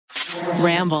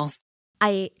Ramble.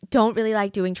 I don't really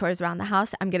like doing chores around the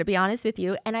house, I'm going to be honest with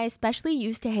you, and I especially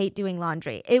used to hate doing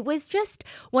laundry. It was just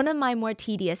one of my more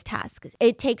tedious tasks.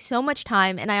 It takes so much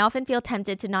time, and I often feel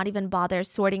tempted to not even bother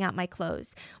sorting out my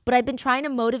clothes. But I've been trying to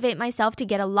motivate myself to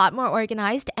get a lot more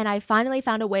organized, and I finally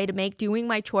found a way to make doing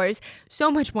my chores so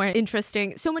much more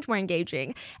interesting, so much more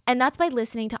engaging, and that's by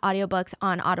listening to audiobooks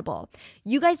on Audible.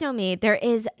 You guys know me, there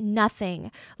is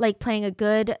nothing like playing a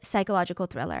good psychological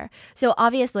thriller. So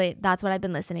obviously, that's what I've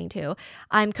been listening to.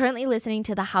 I'm currently listening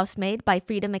to The Housemaid by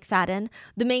Frida McFadden.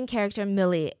 The main character,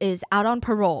 Millie, is out on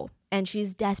parole and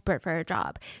she's desperate for a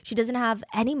job. She doesn't have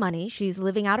any money. She's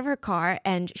living out of her car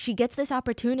and she gets this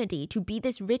opportunity to be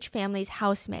this rich family's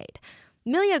housemaid.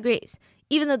 Millie agrees,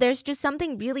 even though there's just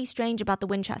something really strange about the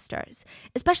Winchesters.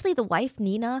 Especially the wife,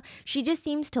 Nina. She just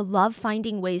seems to love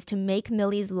finding ways to make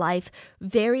Millie's life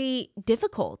very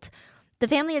difficult. The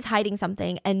family is hiding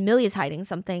something and Millie is hiding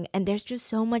something, and there's just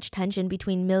so much tension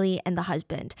between Millie and the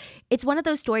husband. It's one of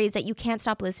those stories that you can't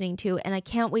stop listening to, and I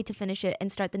can't wait to finish it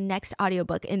and start the next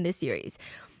audiobook in this series.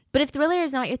 But if thriller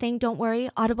is not your thing, don't worry.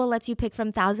 Audible lets you pick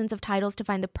from thousands of titles to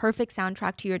find the perfect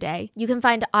soundtrack to your day. You can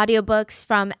find audiobooks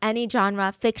from any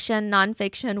genre, fiction,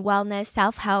 nonfiction, wellness,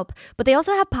 self-help, but they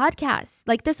also have podcasts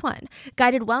like this one,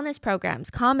 guided wellness programs,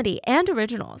 comedy, and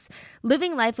originals.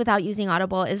 Living life without using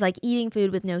Audible is like eating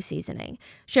food with no seasoning.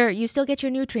 Sure, you still get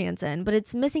your nutrients in, but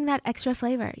it's missing that extra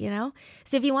flavor, you know?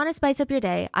 So if you want to spice up your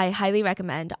day, I highly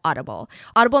recommend Audible.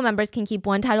 Audible members can keep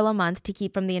one title a month to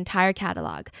keep from the entire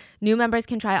catalog. New members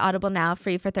can try Audible now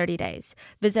free for 30 days.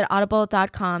 Visit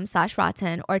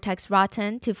audible.com/rotten or text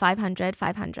rotten to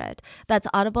 500-500. That's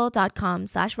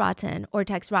audible.com/rotten or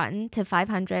text rotten to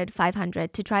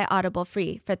 500-500 to try Audible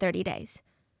free for 30 days.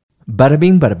 Bada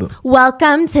bing, bada boom.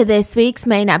 Welcome to this week's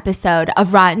main episode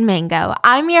of Rotten Mango.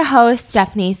 I'm your host,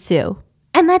 Stephanie Sue.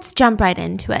 And let's jump right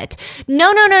into it.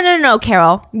 No,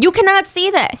 Carol. You cannot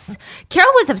see this. Carol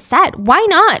was upset. Why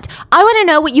not? I want to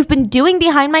know what you've been doing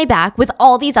behind my back with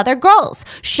all these other girls.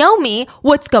 Show me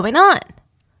what's going on.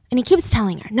 And he keeps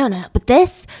telling her, no, but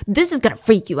this is going to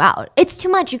freak you out. It's too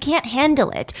much. You can't handle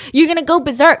it. You're going to go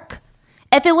berserk.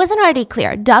 If it wasn't already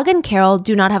clear, Doug and Carol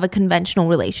do not have a conventional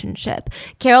relationship.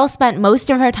 Carol spent most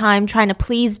of her time trying to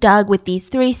please Doug with these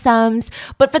threesomes,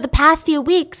 but for the past few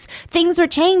weeks, things were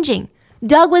changing.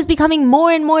 Doug was becoming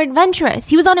more and more adventurous.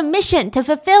 He was on a mission to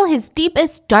fulfill his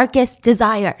deepest, darkest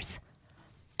desires.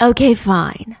 Okay,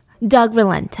 fine. Doug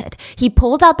relented. He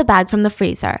pulled out the bag from the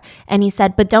freezer, and he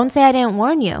said, but don't say I didn't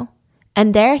warn you.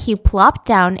 And there he plopped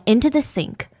down into the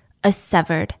sink, a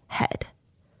severed head.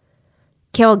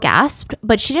 Carol gasped,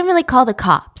 but she didn't really call the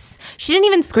cops. She didn't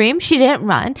even scream. She didn't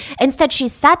run. Instead, she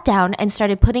sat down and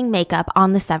started putting makeup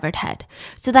on the severed head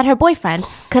so that her boyfriend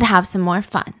could have some more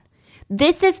fun.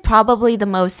 This is probably the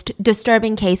most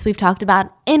disturbing case we've talked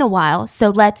about in a while, so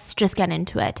let's just get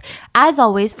into it. As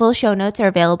always, full show notes are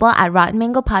available at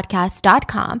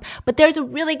rottenmangopodcast.com, but there's a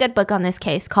really good book on this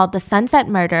case called The Sunset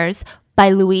Murders by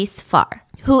Louise Farr,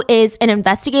 who is an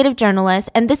investigative journalist,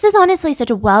 and this is honestly such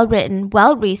a well-written,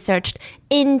 well-researched,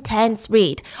 intense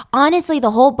read. Honestly,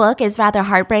 the whole book is rather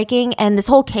heartbreaking, and this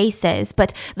whole case is,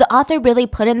 but the author really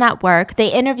put in that work.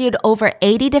 They interviewed over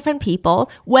 80 different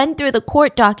people, went through the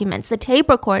court documents, the tape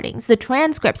recordings, the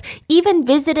transcripts, even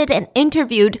visited and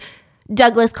interviewed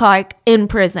Douglas Clark in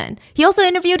prison. He also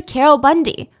interviewed Carol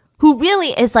Bundy, who really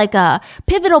is like a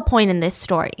pivotal point in this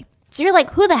story. So you're like,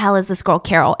 who the hell is this girl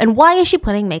Carol, and why is she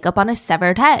putting makeup on a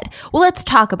severed head? Well, let's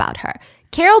talk about her.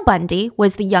 Carol Bundy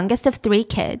was the youngest of 3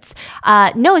 kids.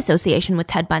 No association with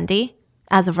Ted Bundy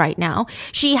as of right now.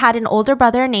 She had an older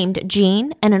brother named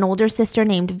Gene and an older sister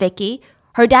named Vicky.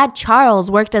 Her dad, Charles,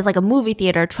 worked as like a movie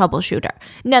theater troubleshooter.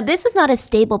 Now, this was not a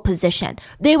stable position.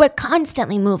 They were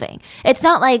constantly moving. It's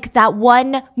not like that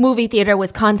one movie theater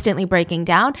was constantly breaking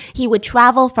down. He would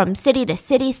travel from city to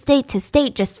city, state to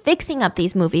state, just fixing up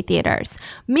these movie theaters.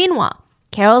 Meanwhile,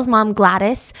 Carol's mom,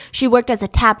 Gladys, she worked as a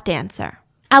tap dancer.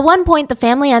 At one point, the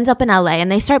family ends up in LA and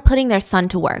they start putting their son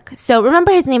to work. So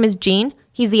remember, his name is Gene.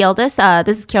 He's the eldest.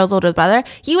 This is Carol's older brother.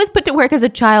 He was put to work as a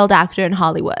child actor in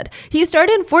Hollywood. He starred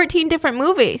in 14 different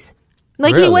movies.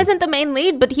 Really? He wasn't the main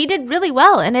lead, but he did really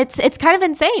well. And it's kind of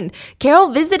insane.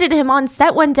 Carol visited him on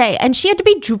set one day and she had to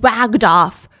be dragged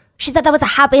off. She said, that was the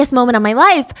happiest moment of my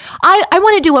life. I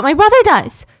want to do what my brother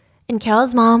does. And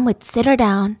Carol's mom would sit her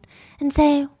down and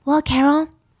say, well, Carol,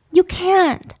 you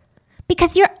can't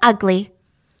because you're ugly.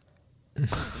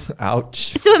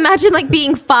 Ouch. So imagine like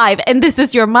being 5 and this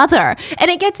is your mother. And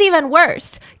it gets even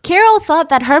worse. Carol thought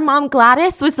that her mom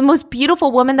Gladys was the most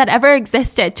beautiful woman that ever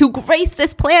existed to grace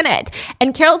this planet.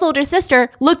 And Carol's older sister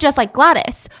looked just like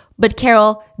Gladys. But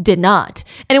Carol did not.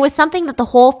 And it was something that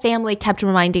the whole family kept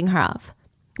reminding her of.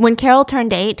 When Carol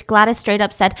turned 8, Gladys straight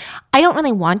up said, "I don't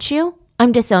really want you.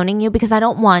 I'm disowning you because I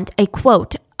don't want a,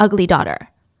 quote, ugly daughter."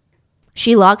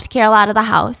 She locked Carol out of the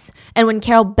house, and when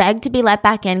Carol begged to be let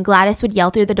back in, Gladys would yell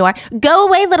through the door, "Go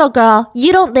away, little girl.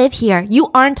 You don't live here.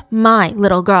 You aren't my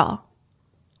little girl."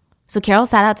 So Carol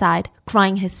sat outside,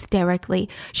 crying hysterically.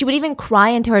 She would even cry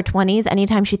into her 20s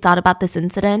anytime she thought about this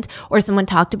incident or someone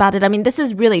talked about it. I mean, this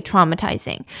is really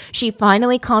traumatizing. She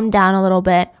finally calmed down a little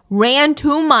bit, ran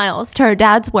 2 miles to her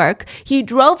dad's work. He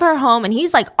drove her home, and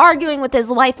he's like arguing with his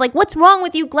wife, like, "What's wrong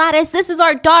with you, Gladys? This is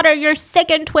our daughter. You're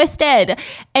sick and twisted."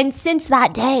 And since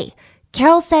that day,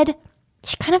 Carol said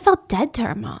she kind of felt dead to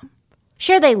her mom.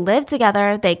 Sure, they live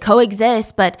together, they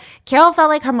coexist, but Carol felt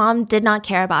like her mom did not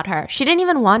care about her. She didn't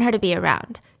even want her to be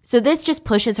around. So this just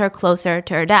pushes her closer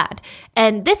to her dad.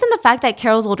 And this and the fact that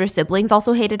Carol's older siblings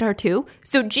also hated her too.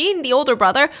 So Gene, the older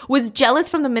brother, was jealous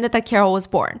from the minute that Carol was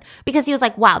born. Because he was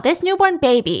like, wow, this newborn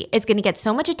baby is going to get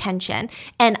so much attention.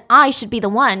 And I should be the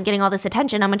one getting all this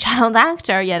attention. I'm a child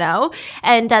actor, you know?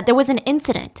 And there was an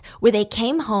incident where they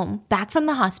came home back from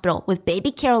the hospital with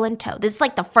baby Carol in tow. This is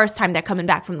like the first time they're coming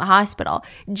back from the hospital.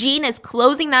 Gene is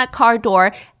closing that car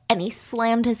door and he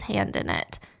slammed his hand in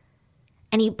it.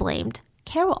 And he blamed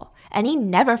Carol, and he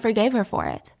never forgave her for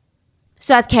it.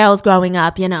 So as Carol's growing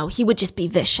up, you know, he would just be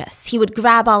vicious. He would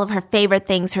grab all of her favorite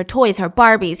things, her toys, her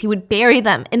Barbies. He would bury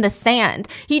them in the sand.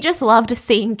 He just loved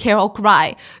seeing Carol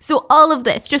cry. So all of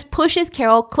this just pushes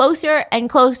Carol closer and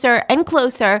closer and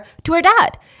closer to her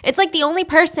dad. It's like the only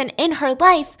person in her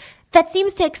life that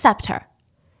seems to accept her.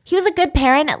 He was a good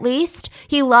parent, at least.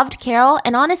 He loved Carol,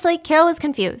 and honestly, Carol was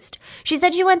confused. She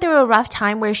said she went through a rough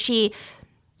time where she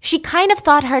kind of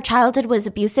thought her childhood was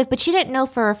abusive, but she didn't know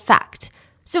for a fact.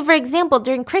 So for example,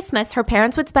 during Christmas, her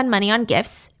parents would spend money on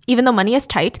gifts, even though money is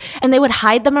tight, and they would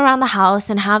hide them around the house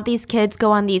and have these kids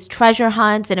go on these treasure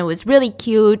hunts, and it was really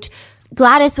cute.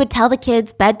 Gladys would tell the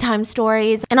kids bedtime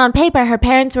stories, and on paper, her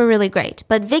parents were really great.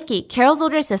 But Vicky, Carol's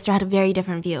older sister, had a very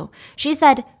different view. She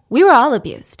said, "We were all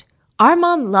abused. Our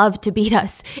mom loved to beat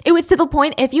us. It was to the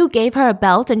point if you gave her a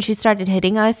belt and she started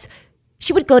hitting us,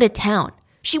 she would go to town.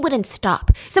 She wouldn't stop.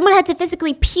 Someone had to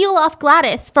physically peel off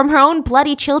Gladys from her own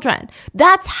bloody children.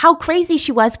 That's how crazy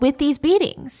she was with these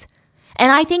beatings."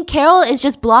 And I think Carol is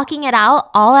just blocking it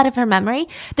all out of her memory.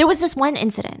 There was this one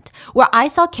incident where I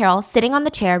saw Carol sitting on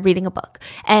the chair reading a book,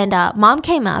 and mom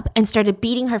came up and started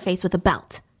beating her face with a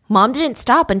belt. Mom didn't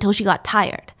stop until she got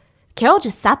tired. Carol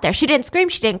just sat there. She didn't scream.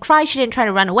 She didn't cry. She didn't try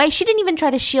to run away. She didn't even try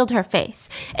to shield her face.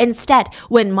 Instead,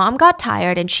 when mom got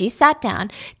tired and she sat down,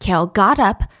 Carol got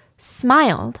up,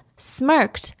 smiled,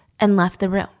 smirked, and left the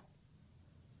room.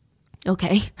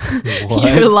 Okay.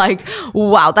 You're like,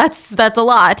 wow, that's a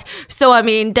lot. So, I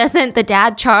mean, doesn't the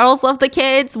dad, Charles, love the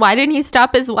kids? Why didn't he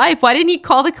stop his wife? Why didn't he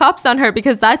call the cops on her?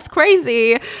 Because that's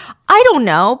crazy. I don't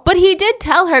know. But he did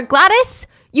tell her, "Gladys,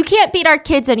 you can't beat our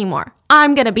kids anymore.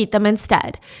 I'm going to beat them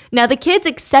instead." Now, the kids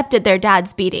accepted their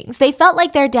dad's beatings. They felt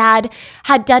like their dad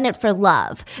had done it for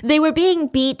love. They were being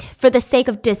beat for the sake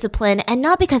of discipline and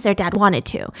not because their dad wanted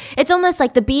to. It's almost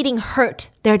like the beating hurt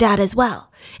their dad as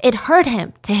well. It hurt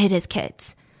him to hit his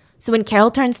kids. So when Carol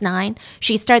turns 9,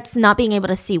 she starts not being able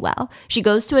to see well. She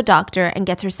goes to a doctor and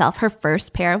gets herself her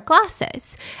first pair of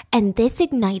glasses. And this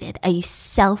ignited a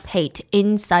self-hate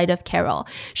inside of Carol.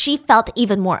 She felt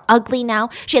even more ugly now.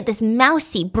 She had this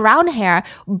mousy brown hair,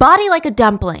 body like a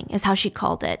dumpling is how she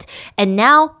called it. And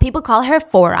now people call her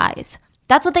Four Eyes.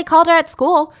 That's what they called her at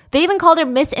school. They even called her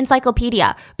Miss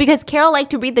Encyclopedia because Carol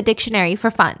liked to read the dictionary for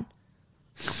fun.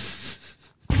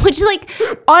 Which, like,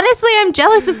 honestly, I'm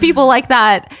jealous of people like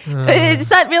that. It's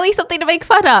not really something to make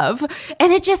fun of.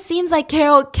 And it just seems like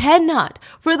Carol cannot,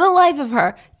 for the life of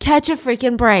her, catch a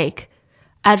freaking break.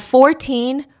 At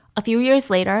 14, a few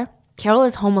years later, Carol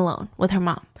is home alone with her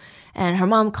mom. And her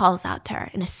mom calls out to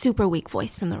her in a super weak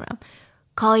voice from the room.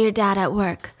 "Call your dad at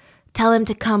work. Tell him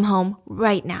to come home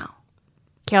right now."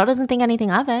 Carol doesn't think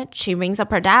anything of it. She rings up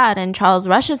her dad and Charles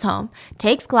rushes home,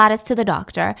 takes Gladys to the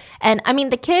doctor. And I mean,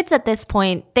 the kids at this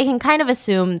point, they can kind of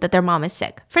assume that their mom is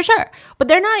sick, for sure. But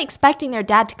they're not expecting their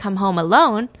dad to come home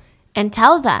alone and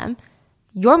tell them,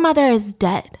 "Your mother is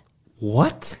dead.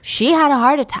 What? She had a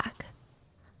heart attack."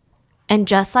 And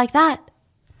just like that,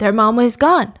 their mom was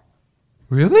gone.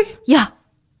 Really? Yeah.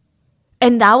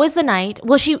 And that was the night.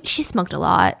 Well, she smoked a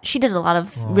lot. She did a lot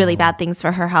of really bad things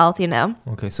for her health, you know.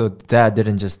 Okay, so dad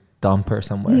didn't just dump her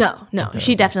somewhere? No. Okay,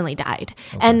 she definitely died.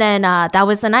 Okay. And then that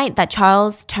was the night that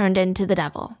Charles turned into the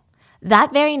devil.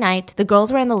 That very night, the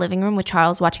girls were in the living room with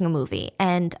Charles watching a movie.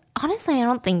 And honestly, I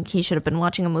don't think he should have been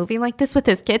watching a movie like this with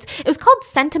his kids. It was called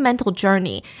Sentimental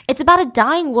Journey. It's about a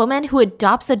dying woman who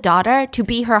adopts a daughter to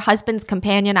be her husband's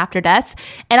companion after death.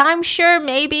 And I'm sure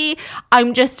maybe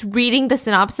I'm just reading the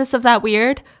synopsis of that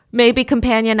weird. Maybe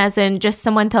companion as in just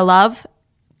someone to love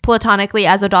platonically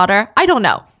as a daughter. I don't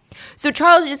know. So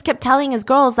Charles just kept telling his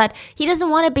girls that he doesn't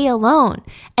want to be alone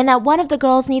and that one of the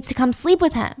girls needs to come sleep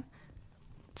with him.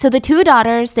 So the two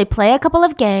daughters, they play a couple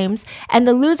of games, and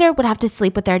the loser would have to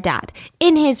sleep with their dad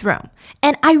in his room.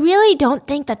 And I really don't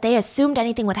think that they assumed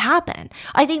anything would happen.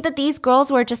 I think that these girls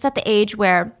were just at the age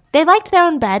where they liked their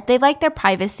own bed, they liked their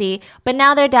privacy, but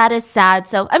now their dad is sad.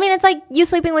 So, I mean, it's like you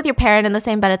sleeping with your parent in the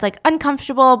same bed. It's like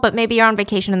uncomfortable, but maybe you're on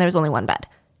vacation and there's only one bed.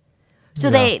 So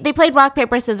they played rock,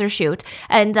 paper, scissors, shoot.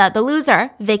 And the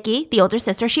loser, Vicky, the older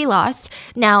sister, she lost.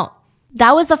 Now,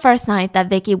 that was the first night that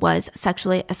Vicky was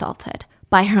sexually assaulted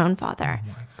by her own father. Oh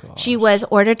my gosh. She was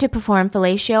ordered to perform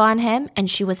fellatio on him, and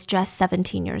she was just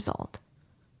 17 years old.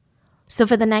 So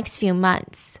for the next few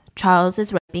months, Charles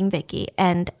is raping Vicky,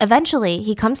 and eventually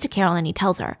he comes to Carol and he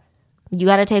tells her, "You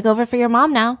got to take over for your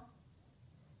mom now."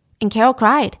 And Carol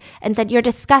cried and said, "You're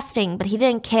disgusting," but he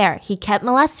didn't care. He kept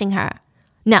molesting her.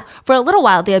 Now, for a little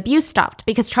while, the abuse stopped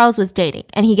because Charles was dating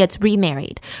and he gets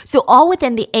remarried. So all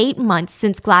within the 8 months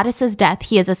since Gladys's death,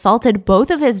 he has assaulted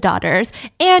both of his daughters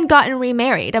and gotten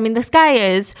remarried. I mean, this guy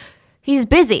he's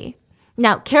busy.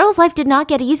 Now, Carol's life did not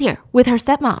get easier with her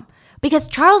stepmom because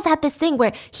Charles had this thing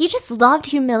where he just loved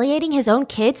humiliating his own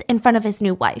kids in front of his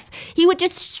new wife. He would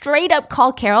just straight up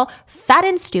call Carol fat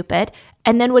and stupid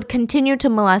and then would continue to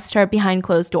molest her behind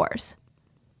closed doors.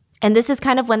 And this is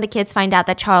kind of when the kids find out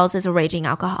that Charles is a raging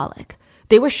alcoholic.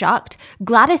 They were shocked.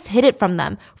 Gladys hid it from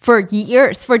them for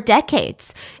years, for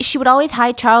decades. She would always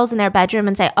hide Charles in their bedroom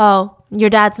and say, "Oh, your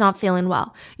dad's not feeling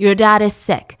well. Your dad is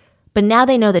sick." But now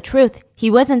they know the truth. He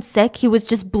wasn't sick. He was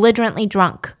just belligerently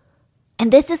drunk.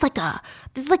 And this is like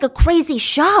a crazy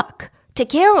shock to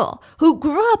Carol, who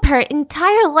grew up her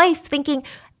entire life thinking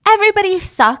everybody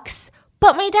sucks.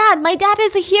 But my dad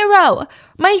is a hero,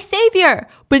 my savior.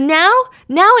 But now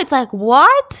it's like,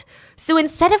 what? So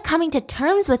instead of coming to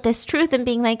terms with this truth and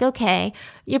being like, okay,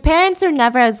 your parents are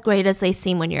never as great as they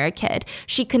seem when you're a kid,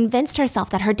 she convinced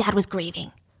herself that her dad was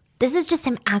grieving. This is just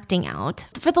him acting out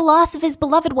for the loss of his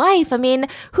beloved wife. I mean,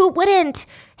 who wouldn't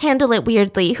handle it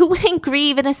weirdly? Who wouldn't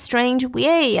grieve in a strange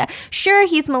way? Sure,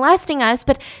 he's molesting us,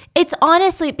 but it's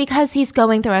honestly because he's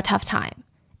going through a tough time.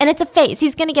 And it's a phase.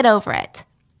 He's going to get over it.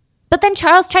 But then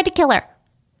Charles tried to kill her.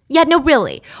 Yeah, no,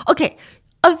 really. Okay,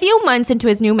 a few months into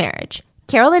his new marriage,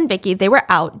 Carol and Vicky, they were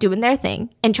out doing their thing,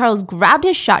 and Charles grabbed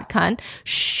his shotgun,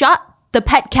 shot the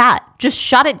pet cat, just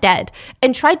shot it dead,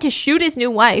 and tried to shoot his new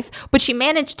wife, but she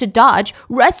managed to dodge,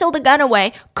 wrestled the gun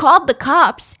away, called the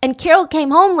cops, and Carol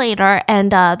came home later,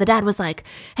 and the dad was like,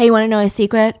 "Hey, you want to know a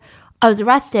secret? I was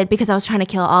arrested because I was trying to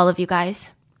kill all of you guys.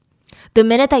 The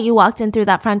minute that you walked in through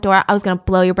that front door, I was going to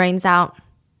blow your brains out.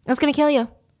 I was going to kill you."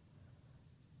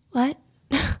 What?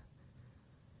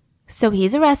 So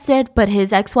he's arrested, but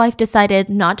his ex-wife decided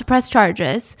not to press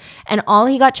charges, and all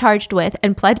he got charged with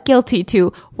and pled guilty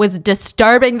to was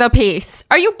disturbing the peace.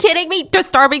 Are you kidding me?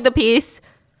 Disturbing the peace?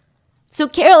 So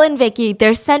Carol and Vicky,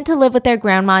 they're sent to live with their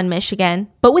grandma in Michigan,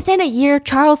 but within a year,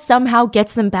 Charles somehow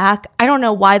gets them back. I don't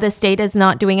know why the state is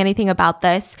not doing anything about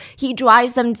this. He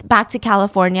drives them back to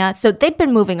California, so they've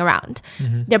been moving around.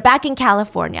 They're back in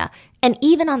California, and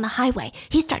even on the highway,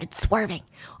 he started swerving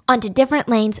onto different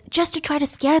lanes just to try to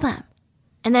scare them.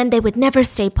 And then they would never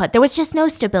stay put. There was just no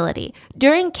stability.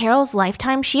 During Carol's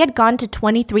lifetime, she had gone to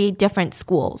 23 different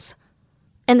schools.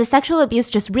 And the sexual abuse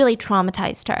just really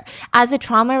traumatized her. As a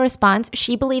trauma response,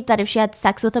 she believed that if she had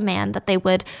sex with a man, that they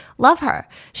would love her.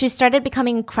 She started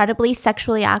becoming incredibly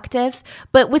sexually active,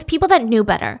 but with people that knew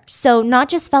better. So not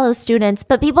just fellow students,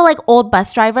 but people like old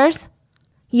bus drivers.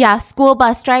 Yeah, school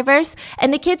bus drivers.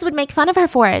 And the kids would make fun of her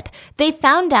for it. They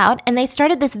found out and they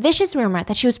started this vicious rumor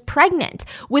that she was pregnant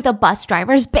with a bus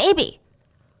driver's baby.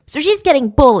 So she's getting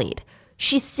bullied.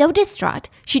 She's so distraught,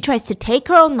 she tries to take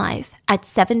her own life at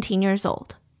 17 years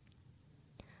old.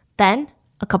 Then,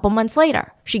 a couple months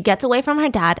later, she gets away from her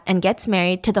dad and gets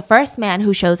married to the first man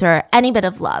who shows her any bit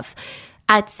of love.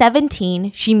 At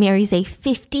 17, she marries a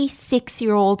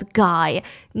 56-year-old guy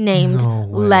named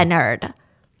Leonard.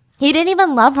 He didn't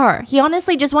even love her. He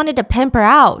honestly just wanted to pimp her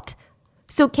out.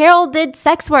 So Carol did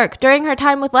sex work during her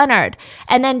time with Leonard.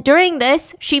 And then during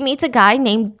this, she meets a guy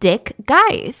named Dick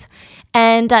Guise.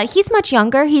 And he's much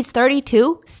younger. He's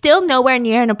 32. Still nowhere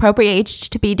near an appropriate age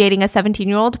to be dating a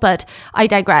 17-year-old, but I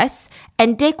digress.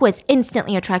 And Dick was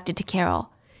instantly attracted to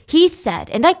Carol. He said,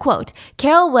 and I quote,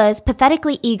 Carol was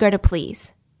pathetically eager to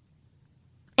please.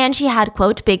 And she had,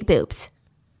 quote, big boobs.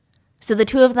 So the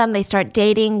two of them, they start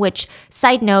dating, which,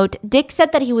 side note, Dick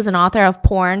said that he was an author of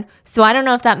porn. So I don't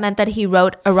know if that meant that he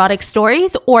wrote erotic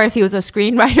stories or if he was a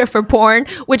screenwriter for porn,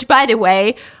 which, by the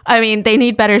way, I mean, they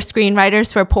need better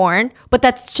screenwriters for porn, but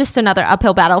that's just another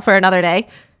uphill battle for another day.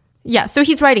 Yeah, so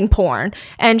he's writing porn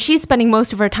and she's spending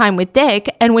most of her time with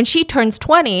Dick. And when she turns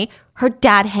 20, her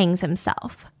dad hangs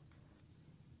himself.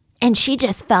 And she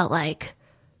just felt like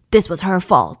this was her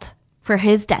fault for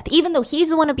his death. Even though he's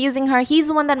the one abusing her, he's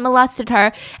the one that molested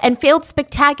her and failed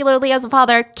spectacularly as a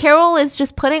father, Carol is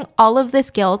just putting all of this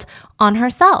guilt on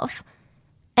herself.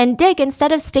 And Dick,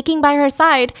 instead of sticking by her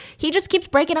side, he just keeps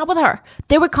breaking up with her.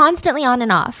 They were constantly on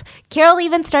and off. Carol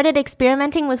even started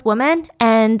experimenting with women,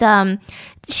 and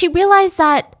she realized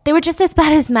that they were just as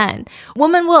bad as men.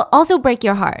 Women will also break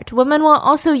your heart. Women will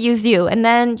also use you, and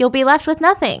then you'll be left with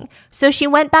nothing. So she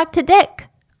went back to Dick.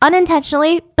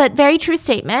 Unintentionally, but very true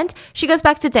statement. She goes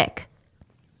back to Dick.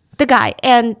 The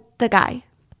guy.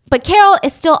 But Carol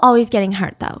is still always getting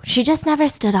hurt, though. She just never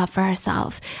stood up for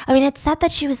herself. I mean, it's said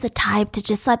that she was the type to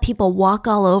just let people walk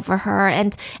all over her,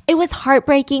 and it was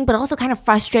heartbreaking, but also kind of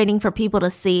frustrating for people to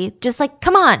see. Just like,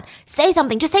 come on, say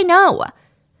something, just say no.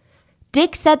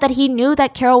 Dick said that he knew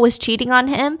that Carol was cheating on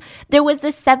him. There was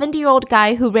this 70-year-old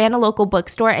guy who ran a local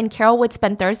bookstore, and Carol would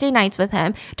spend Thursday nights with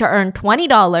him to earn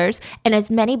 $20 and as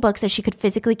many books as she could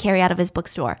physically carry out of his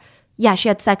bookstore. Yeah, she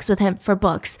had sex with him for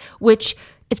books, which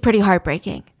is pretty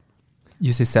heartbreaking.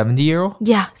 You say 70-year-old?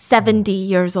 Yeah, 70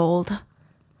 years old.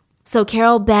 So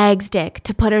Carol begs Dick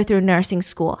to put her through nursing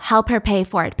school, help her pay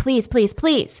for it, please, please,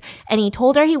 please. And he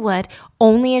told her he would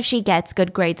only if she gets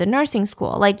good grades in nursing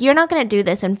school. Like, you're not going to do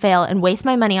this and fail and waste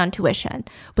my money on tuition.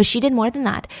 But she did more than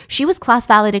that. She was class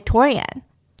valedictorian.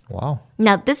 Wow.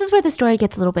 Now, this is where the story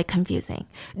gets a little bit confusing.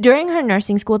 During her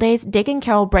nursing school days, Dick and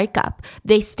Carol break up.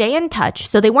 They stay in touch,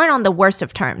 so they weren't on the worst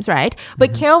of terms, right?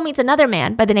 But Carol meets another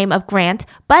man by the name of Grant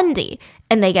Bundy,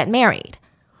 and they get married.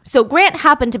 So Grant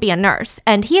happened to be a nurse,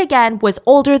 and he again was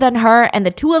older than her, and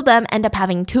the two of them end up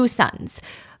having two sons.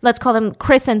 Let's call them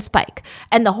Chris and Spike.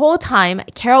 And the whole time,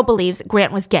 Carol believes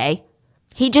Grant was gay.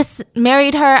 He just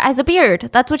married her as a beard.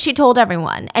 That's what she told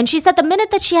everyone. And she said the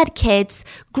minute that she had kids,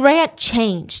 Grant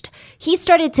changed. He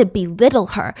started to belittle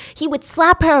her. He would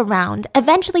slap her around.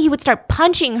 Eventually, he would start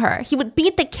punching her. He would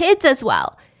beat the kids as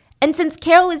well. And since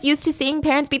Carol was used to seeing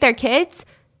parents beat their kids,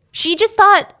 she just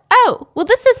thought, oh, well,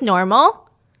 this is normal.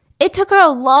 It took her a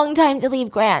long time to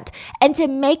leave Grant. And to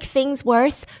make things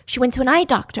worse, she went to an eye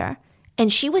doctor.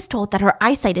 And she was told that her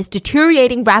eyesight is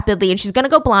deteriorating rapidly and she's going to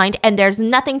go blind and there's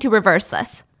nothing to reverse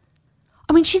this.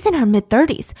 I mean, she's in her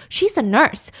mid-30s. She's a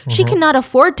nurse. She cannot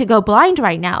afford to go blind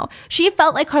right now. She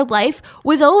felt like her life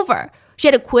was over. She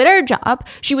had to quit her job.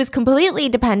 She was completely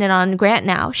dependent on Grant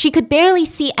now. She could barely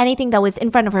see anything that was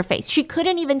in front of her face. She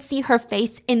couldn't even see her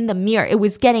face in the mirror. It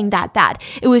was getting that bad.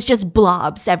 It was just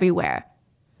blobs everywhere.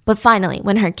 But finally,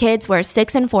 when her kids were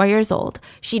 6 and 4 years old,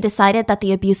 she decided that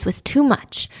the abuse was too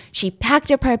much. She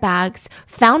packed up her bags,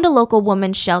 found a local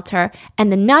woman's shelter,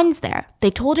 and the nuns there, they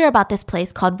told her about this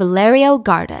place called Valerio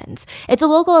Gardens. It's a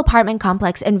local apartment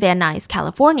complex in Van Nuys,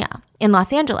 California, in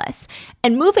Los Angeles.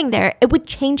 And moving there, it would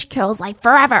change Carol's life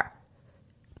forever.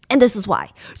 And this is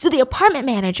why. So the apartment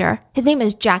manager, his name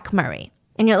is Jack Murray.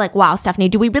 And you're like, wow, Stephanie,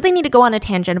 do we really need to go on a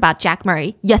tangent about Jack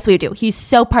Murray? Yes, we do. He's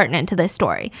so pertinent to this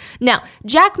story. Now,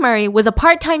 Jack Murray was a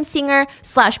part-time singer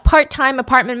 / part-time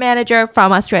apartment manager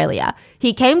from Australia.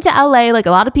 He came to LA like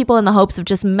a lot of people in the hopes of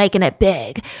just making it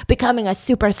big, becoming a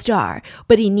superstar,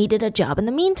 but he needed a job in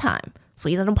the meantime. So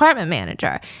he's an apartment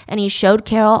manager, and he showed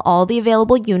Carol all the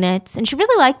available units, and she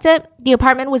really liked it. The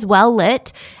apartment was well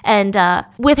lit, and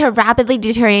with her rapidly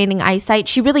deteriorating eyesight,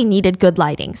 she really needed good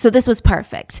lighting, so this was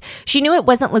perfect. She knew it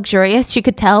wasn't luxurious. She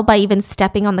could tell by even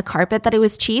stepping on the carpet that it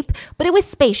was cheap, but it was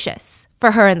spacious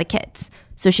for her and the kids.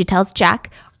 So she tells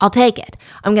Jack, I'll take it.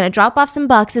 I'm going to drop off some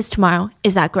boxes tomorrow.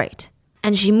 Is that great?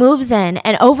 And she moves in,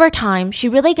 and over time, she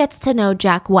really gets to know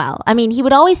Jack well. I mean, he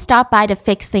would always stop by to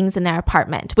fix things in their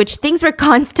apartment, which things were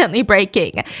constantly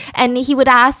breaking. And he would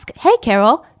ask, hey,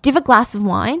 Carol, do you have a glass of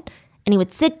wine? And he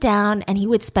would sit down, and he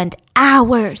would spend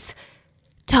hours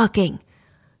talking.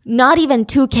 Not even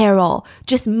to Carol,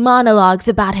 just monologues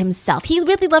about himself. He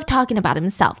really loved talking about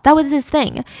himself. That was his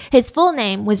thing. His full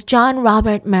name was John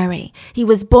Robert Murray. He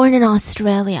was born in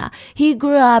Australia. He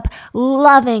grew up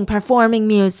loving performing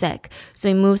music. So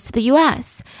he moves to the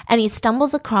US and he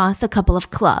stumbles across a couple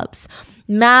of clubs.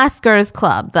 Masker's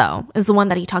Club, though, is the one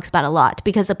that he talks about a lot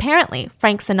because apparently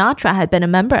Frank Sinatra had been a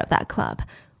member of that club.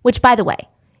 Which, by the way,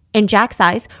 In Jack's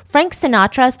eyes, Frank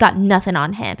Sinatra's got nothing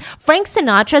on him. Frank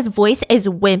Sinatra's voice is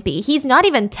wimpy. He's not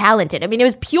even talented. I mean, it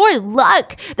was pure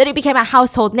luck that he became a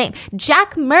household name.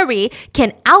 Jack Murray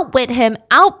can outwit him,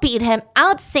 outbeat him,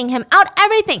 outsing him, out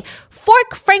everything.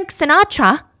 Fork Frank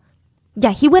Sinatra.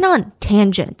 Yeah, he went on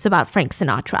tangents about Frank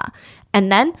Sinatra.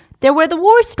 And then there were the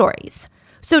war stories.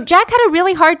 So Jack had a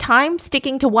really hard time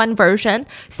sticking to one version.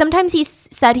 Sometimes he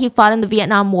said he fought in the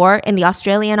Vietnam War in the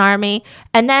Australian Army.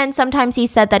 And then sometimes he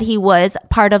said that he was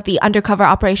part of the undercover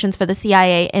operations for the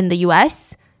CIA in the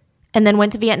US. And then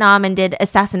went to Vietnam and did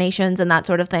assassinations and that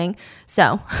sort of thing.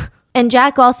 So, and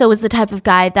Jack also was the type of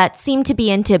guy that seemed to be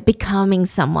into becoming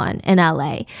someone in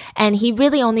LA. And he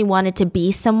really only wanted to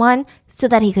be someone so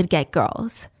that he could get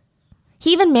girls.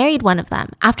 He even married one of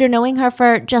them after knowing her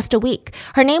for just a week.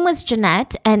 Her name was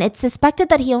Jeanette, and it's suspected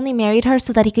that he only married her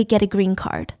so that he could get a green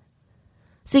card.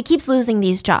 So he keeps losing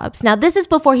these jobs. Now, this is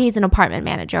before he's an apartment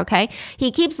manager, okay? He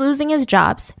keeps losing his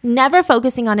jobs, never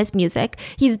focusing on his music.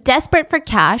 He's desperate for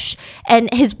cash,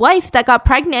 and his wife that got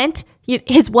pregnant,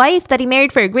 his wife that he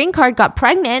married for a green card got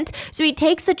pregnant, so he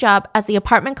takes a job as the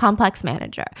apartment complex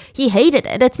manager. He hated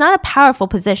it. It's not a powerful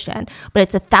position, but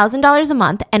it's $1,000 a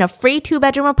month and a free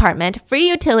 2-bedroom apartment, free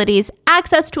utilities,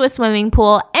 access to a swimming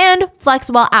pool, and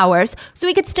flexible hours, so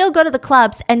he could still go to the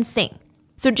clubs and sing.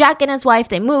 So Jack and his wife,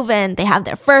 they move in, they have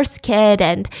their first kid,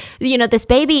 and, this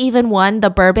baby even won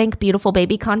the Burbank Beautiful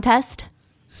Baby Contest.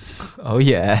 Oh,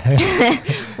 yeah.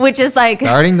 Which is like...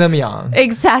 starting them young.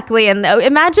 Exactly. And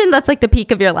imagine that's like the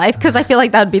peak of your life, because I feel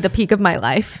like that would be the peak of my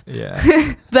life. Yeah.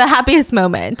 The happiest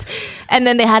moment. And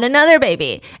then they had another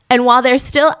baby. And while they're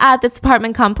still at this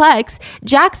apartment complex,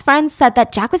 Jack's friends said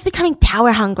that Jack was becoming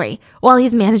power hungry while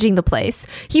he's managing the place.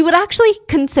 He would actually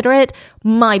consider it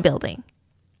my building.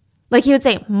 Like he would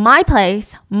say, my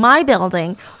place, my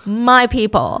building, my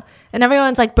people. And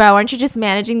everyone's like, bro, aren't you just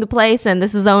managing the place? And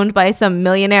this is owned by some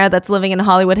millionaire that's living in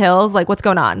Hollywood Hills. Like, what's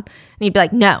going on? And he'd be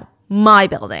like, no, my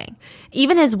building.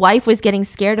 Even his wife was getting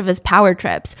scared of his power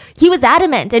trips. He was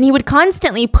adamant, and he would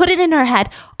constantly put it in her head,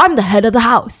 I'm the head of the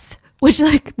house. Which,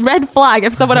 like, red flag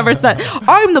if someone ever said,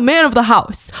 I'm the man of the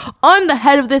house. I'm the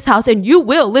head of this house, and you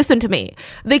will listen to me.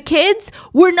 The kids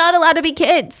were not allowed to be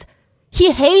kids.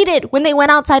 He hated when they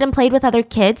went outside and played with other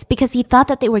kids because he thought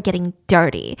that they were getting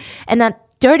dirty, and that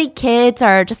dirty kids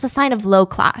are just a sign of low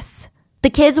class. The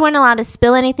kids weren't allowed to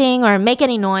spill anything or make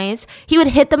any noise. He would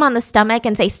hit them on the stomach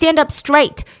and say, stand up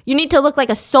straight. You need to look like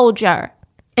a soldier.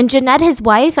 And Jeanette, his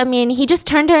wife, he just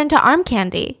turned her into arm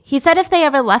candy. He said if they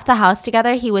ever left the house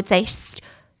together, he would say,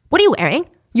 what are you wearing?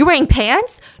 You wearing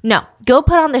pants? No, go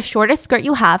put on the shortest skirt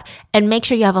you have and make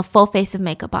sure you have a full face of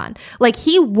makeup on. Like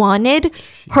he wanted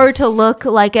her to look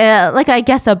like I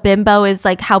guess a bimbo is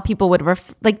like how people would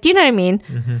do you know what I mean?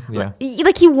 Mm-hmm, yeah.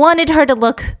 Like he wanted her to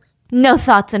look no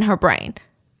thoughts in her brain.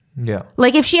 Yeah.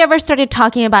 Like if she ever started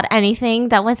talking about anything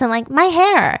that wasn't like my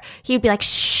hair, he'd be like,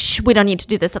 shh, we don't need to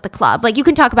do this at the club. Like you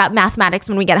can talk about mathematics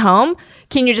when we get home.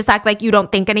 Can you just act like you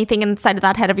don't think anything inside of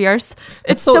that head of yours?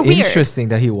 It's so weird. Interesting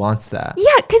that he wants that.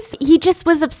 Yeah, because he just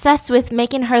was obsessed with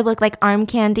making her look like arm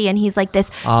candy, and he's like this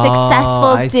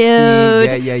successful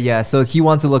dude. See. Yeah. So he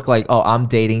wants to look like, I'm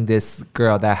dating this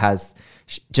girl that has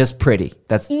just pretty.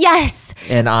 That's yes.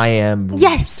 And I am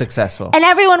successful. And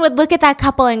everyone would look at that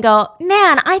couple and go,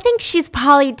 man, I think she's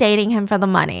probably dating him for the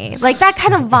money. Like that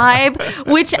kind of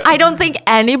vibe, which I don't think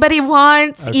anybody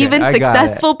wants, even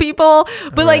successful people.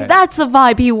 But like that's the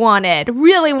vibe he wanted,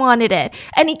 really wanted it.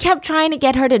 And he kept trying to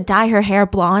get her to dye her hair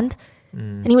blonde.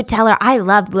 And he would tell her, I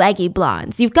love leggy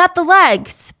blondes. You've got the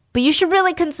legs, but you should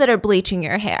really consider bleaching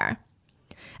your hair.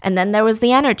 And then there was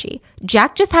the energy.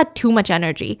 Jack just had too much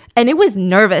energy. And it was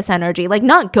nervous energy, like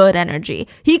not good energy.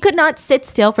 He could not sit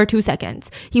still for 2 seconds.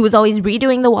 He was always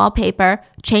redoing the wallpaper,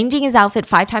 changing his outfit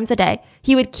 5 times a day.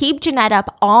 He would keep Jeanette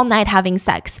up all night having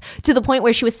sex, to the point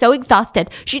where she was so exhausted,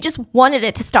 she just wanted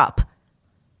it to stop.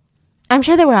 I'm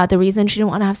sure there were other reasons she didn't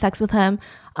want to have sex with him.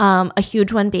 A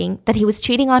huge one being that he was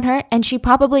cheating on her, and she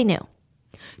probably knew.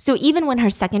 So even when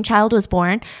her second child was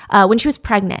born, when she was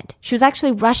pregnant, she was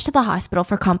actually rushed to the hospital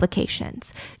for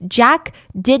complications. Jack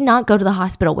did not go to the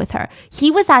hospital with her.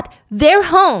 He was at their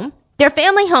home, their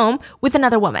family home, with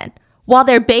another woman, while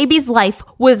their baby's life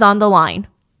was on the line.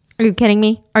 Are you kidding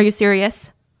me? Are you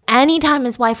serious? Anytime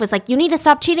his wife was like, you need to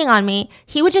stop cheating on me,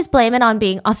 he would just blame it on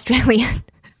being Australian.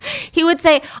 He would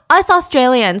say, us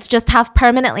Australians just have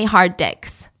permanently hard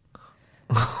dicks.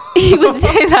 He would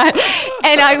say that.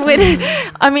 And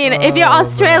if you're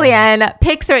Australian,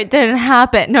 picture it didn't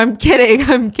happen. No, I'm kidding.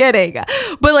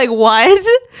 But like, what?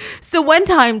 So one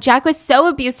time, Jack was so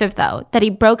abusive, though, that he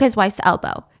broke his wife's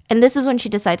elbow. And this is when she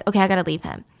decides, okay, I gotta leave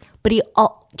him. but he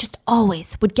just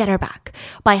always would get her back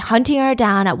by hunting her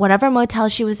down at whatever motel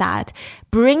she was at,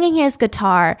 bringing his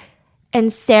guitar,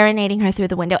 and serenading her through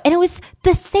the window. And it was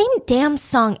the same damn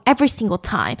song every single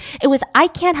time. It was I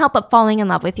Can't Help But Falling in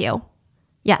Love with You.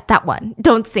 Yeah, that one.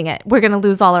 Don't sing it. We're going to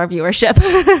lose all our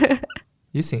viewership.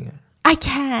 You sing it. I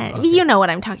can. Okay. You know what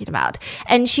I'm talking about.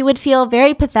 And she would feel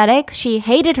very pathetic. She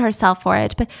hated herself for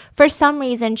it. But for some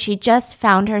reason, she just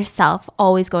found herself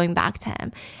always going back to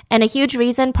him. And a huge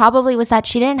reason probably was that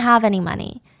she didn't have any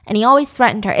money. And he always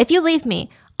threatened her, if you leave me,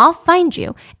 I'll find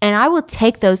you and I will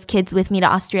take those kids with me to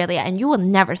Australia and you will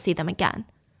never see them again.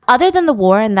 Other than the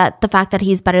war and the fact that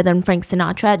he's better than Frank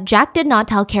Sinatra, Jack did not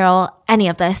tell Carol any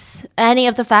of this. Any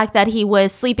of the fact that he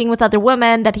was sleeping with other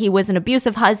women, that he was an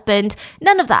abusive husband,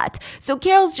 none of that. So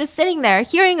Carol's just sitting there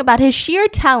hearing about his sheer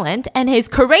talent and his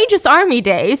courageous army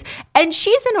days, and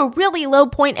she's in a really low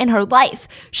point in her life.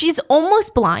 She's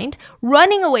almost blind,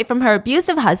 running away from her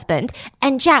abusive husband,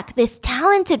 and Jack, this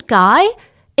talented guy,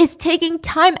 is taking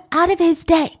time out of his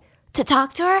day to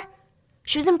talk to her.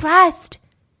 She was impressed.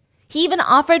 He even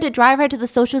offered to drive her to the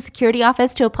Social Security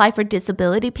office to apply for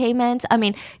disability payments. I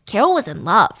mean, Carol was in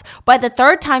love. By the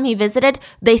third time he visited,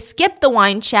 they skipped the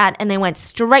wine chat and they went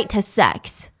straight to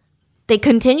sex. They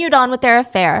continued on with their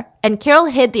affair, and Carol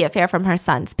hid the affair from her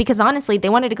sons because honestly, they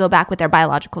wanted to go back with their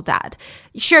biological dad.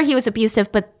 Sure, he was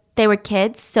abusive, but they were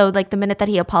kids, so like the minute that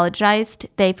he apologized,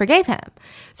 they forgave him.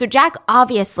 So Jack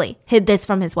obviously hid this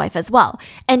from his wife as well.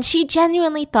 And she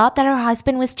genuinely thought that her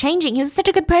husband was changing. He was such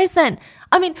a good person.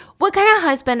 I mean, what kind of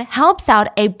husband helps out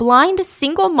a blind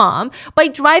single mom by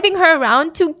driving her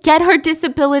around to get her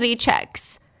disability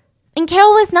checks? And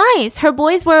Carol was nice. Her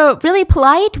boys were really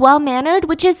polite, well-mannered,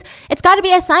 it's got to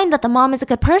be a sign that the mom is a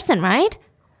good person, right?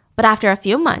 But after a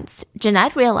few months,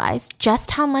 Jeanette realized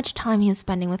just how much time he was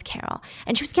spending with Carol,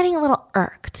 and she was getting a little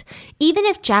irked. Even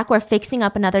if Jack were fixing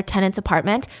up another tenant's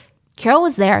apartment, Carol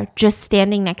was there just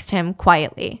standing next to him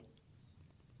quietly.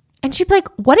 And she'd be like,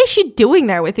 what is she doing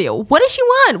there with you? What does she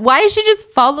want? Why is she just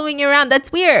following you around?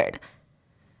 That's weird.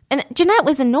 And Jeanette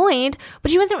was annoyed,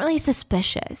 but she wasn't really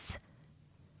suspicious.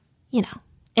 You know,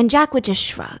 and Jack would just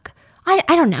shrug. I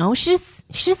don't know, she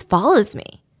just follows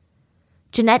me.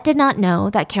 Jeanette did not know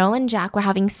that Carol and Jack were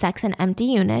having sex in empty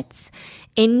units,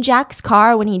 in Jack's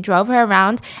car when he drove her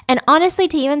around, and honestly,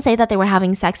 to even say that they were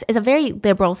having sex is a very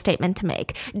liberal statement to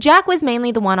make. Jack was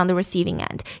mainly the one on the receiving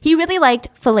end. He really liked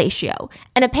fellatio,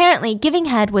 and apparently giving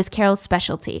head was Carol's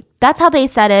specialty. That's how they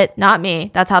said it, not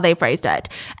me. That's how they phrased it.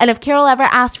 And if Carol ever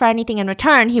asked for anything in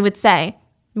return, he would say,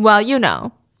 well, you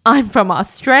know, I'm from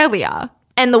Australia.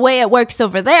 And the way it works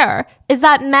over there is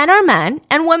that men are men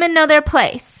and women know their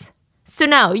place. So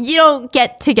no, you don't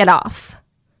get to get off.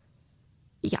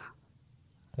 Yeah.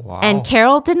 Wow. And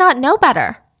Carol did not know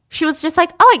better. She was just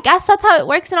like, oh, I guess that's how it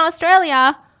works in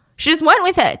Australia. She just went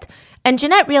with it. And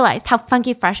Jeanette realized how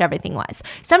funky fresh everything was.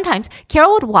 Sometimes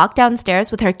Carol would walk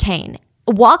downstairs with her cane,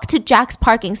 walk to Jack's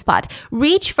parking spot,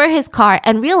 reach for his car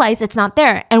and realize it's not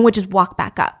there and would just walk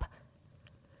back up.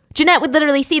 Jeanette would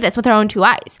literally see this with her own two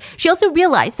eyes. She also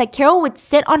realized that Carol would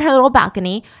sit on her little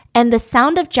balcony and the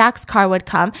sound of Jack's car would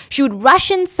come. She would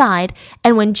rush inside,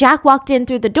 and when Jack walked in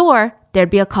through the door, there'd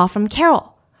be a call from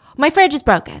Carol. My fridge is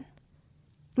broken.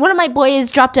 One of my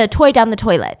boys dropped a toy down the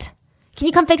toilet. Can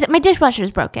you come fix it? My dishwasher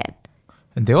is broken.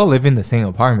 And they all live in the same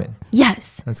apartment.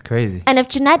 Yes. That's crazy. And if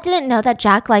Jeanette didn't know that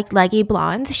Jack liked leggy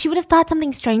blondes, she would have thought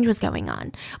something strange was going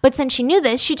on. But since she knew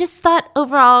this, she just thought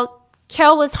overall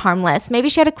Carol was harmless. Maybe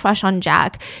she had a crush on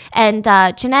Jack. And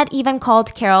Jeanette even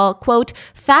called Carol, quote,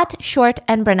 fat, short,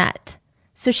 and brunette.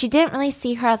 So she didn't really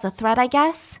see her as a threat, I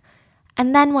guess.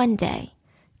 And then one day,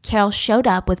 Carol showed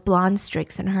up with blonde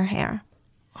streaks in her hair.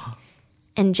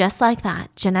 And just like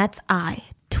that, Jeanette's eye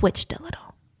twitched a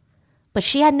little. But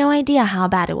she had no idea how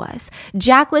bad it was.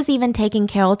 Jack was even taking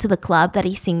Carol to the club that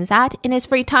he sings at in his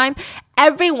free time.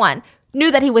 Everyone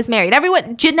knew that he was married.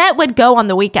 Jeanette would go on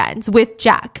the weekends with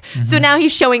Jack. Mm-hmm. So now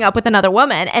he's showing up with another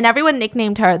woman, and everyone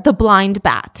nicknamed her the blind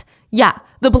bat. Yeah,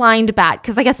 the blind bat,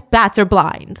 because I guess bats are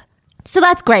blind. So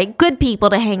that's great. Good people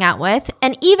to hang out with.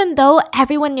 And even though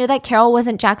everyone knew that Carol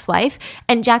wasn't Jack's wife,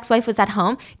 and Jack's wife was at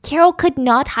home, Carol could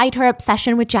not hide her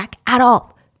obsession with Jack at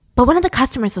all. But one of the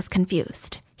customers was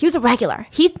confused. He was a regular.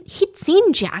 He'd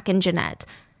seen Jack and Jeanette.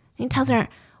 And he tells her,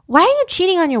 why are you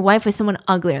cheating on your wife with someone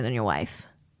uglier than your wife?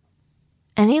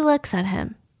 And he looks at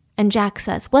him, and Jack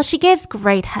says, well, she gives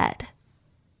great head.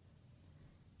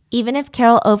 Even if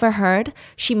Carol overheard,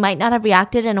 she might not have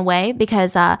reacted in a way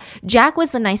because Jack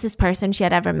was the nicest person she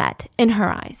had ever met in her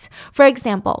eyes. For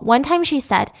example, one time she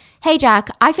said, "Hey Jack,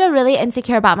 I feel really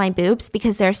insecure about my boobs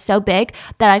because they're so big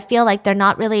that I feel like they're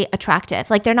not really attractive.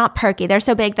 Like they're not perky. They're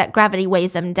so big that gravity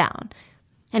weighs them down."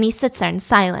 And he sits there in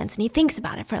silence and he thinks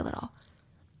about it for a little.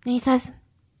 And he says,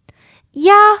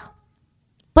 "Yeah,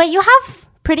 but you have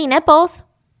pretty nipples."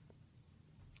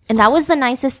 And that was the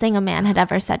nicest thing a man had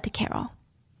ever said to Carol.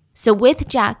 So with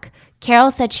Jack,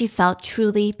 Carol said she felt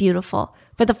truly beautiful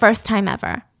for the first time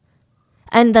ever.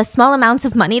 And the small amounts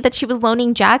of money that she was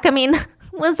loaning Jack,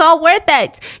 was all worth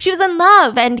it. She was in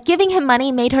love, and giving him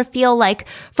money made her feel like,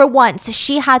 for once,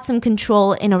 she had some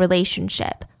control in a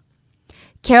relationship.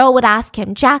 Carol would ask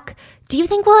him, "Jack, do you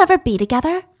think we'll ever be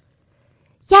together?"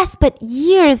 "Yes, but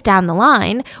years down the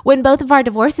line, when both of our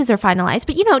divorces are finalized.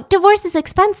 But divorce is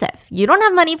expensive. You don't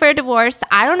have money for a divorce.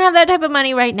 I don't have that type of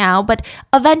money right now, but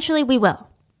eventually we will."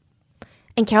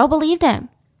 And Carol believed him.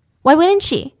 Why wouldn't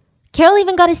she? Carol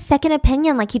even got a second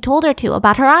opinion like he told her to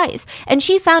about her eyes. And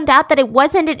she found out that it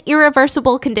wasn't an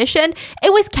irreversible condition.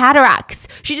 It was cataracts.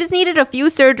 She just needed a few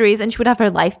surgeries and she would have her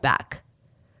life back.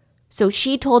 So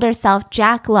she told herself,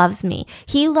 Jack loves me.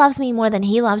 He loves me more than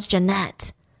he loves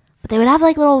Jeanette. But they would have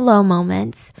like little low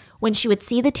moments when she would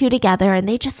see the two together and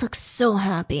they just look so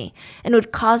happy, and it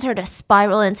would cause her to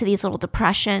spiral into these little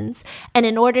depressions. And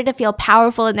in order to feel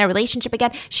powerful in their relationship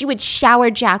again, she would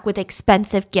shower Jack with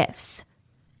expensive gifts.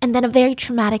 And then a very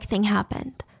traumatic thing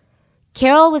happened.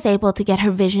 Carol was able to get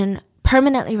her vision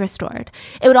permanently restored.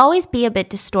 It would always be a bit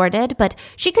distorted, but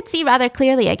she could see rather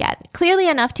clearly again, clearly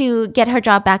enough to get her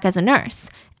job back as a nurse.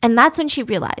 And that's when she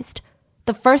realized,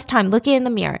 the first time looking in the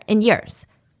mirror in years,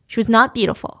 she was not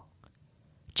beautiful.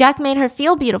 Jack made her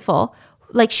feel beautiful,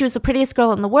 like she was the prettiest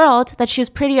girl in the world, that she was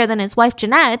prettier than his wife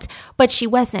Jeanette, but she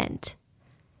wasn't.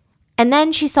 And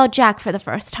then she saw Jack for the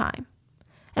first time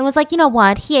and was like, you know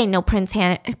what? He ain't no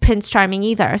Prince Charming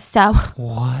either, so...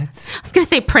 What? I was going to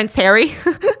say Prince Harry.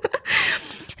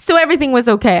 So everything was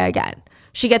okay again.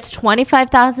 She gets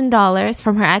 $25,000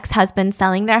 from her ex-husband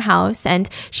selling their house, and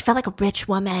she felt like a rich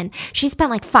woman. She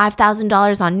spent like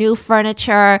 $5,000 on new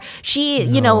furniture. She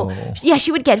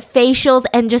would get facials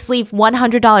and just leave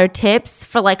 $100 tips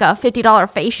for like a $50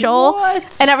 facial.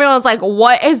 What? And everyone was like,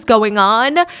 what is going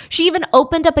on? She even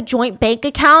opened up a joint bank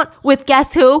account with,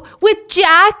 guess who? With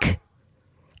Jack.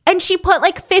 And she put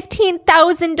like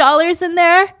 $15,000 in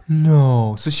there.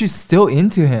 No. So she's still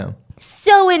into him.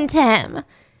 So into him.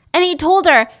 And he told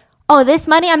her, oh, this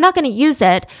money, I'm not going to use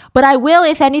it, but I will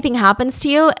if anything happens to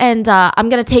you, and I'm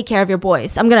going to take care of your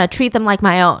boys. I'm going to treat them like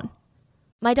my own.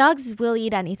 My dogs will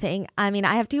eat anything. I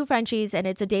have 2 Frenchies, and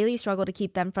it's a daily struggle to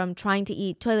keep them from trying to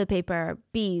eat toilet paper,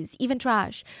 bees, even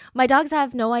trash. My dogs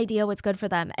have no idea what's good for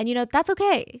them. And that's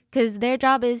okay, because their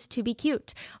job is to be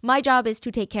cute. My job is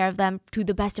to take care of them to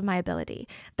the best of my ability.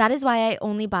 That is why I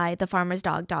only buy the Farmer's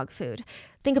dog food.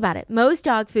 Think about it. Most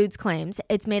dog foods claims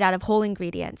it's made out of whole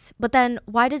ingredients. But then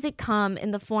why does it come in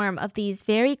the form of these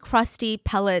very crusty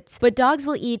pellets? But dogs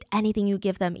will eat anything you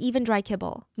give them, even dry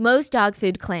kibble. Most dog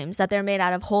food claims that they're made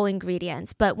out of whole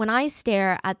ingredients. But when I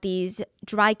stare at these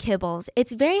dry kibbles,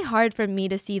 it's very hard for me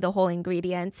to see the whole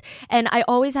ingredients. And I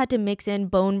always had to mix in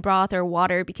bone broth or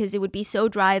water because it would be so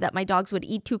dry that my dogs would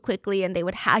eat too quickly and they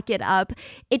would hack it up.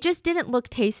 It just didn't look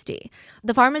tasty.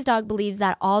 The Farmer's Dog believes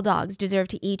that all dogs deserve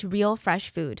to eat real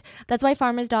fresh food. That's why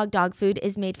Farmer's dog food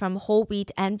is made from whole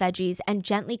wheat and veggies and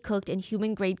gently cooked in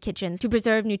human-grade kitchens to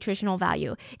preserve nutritional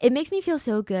value. It makes me feel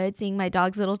so good seeing my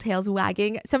dog's little tails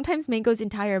wagging. Sometimes Mango's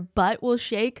entire butt will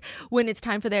shake when it's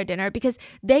time for their dinner because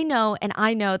they know and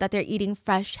I know that they're eating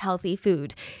fresh, healthy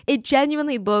food. It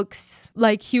genuinely looks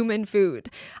like human food.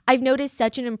 I've noticed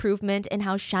such an improvement in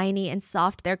how shiny and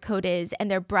soft their coat is,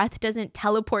 and their breath doesn't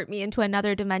teleport me into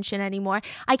another dimension anymore.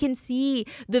 I can see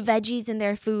the veggies in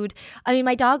their food.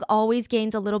 My dog always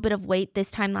gains a little bit of weight this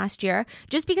time last year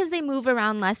just because they move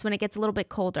around less when it gets a little bit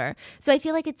colder. So I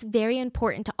feel like it's very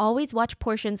important to always watch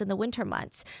portions in the winter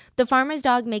months. The Farmer's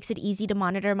Dog makes it easy to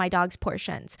monitor my dog's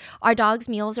portions. Our dog's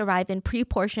meals arrive in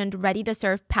pre-portioned,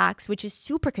 ready-to-serve packs, which is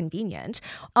super convenient.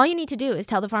 All you need to do is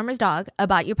tell the Farmer's Dog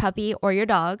about your puppy or your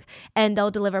dog, and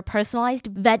they'll deliver personalized,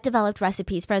 vet-developed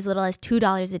recipes for as little as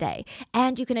 $2 a day.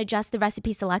 And you can adjust the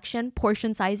recipe selection,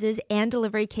 portion sizes, and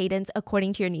delivery cadence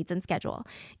according to your needs and schedule.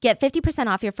 Get 50%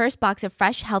 off your first box of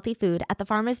fresh, healthy food at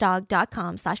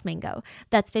thefarmersdog.com/mango.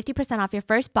 That's 50% off your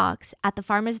first box at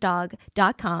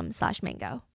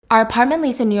thefarmersdog.com/mango. Our apartment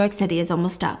lease in New York City is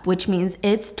almost up, which means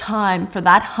it's time for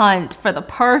that hunt for the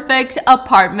perfect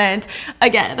apartment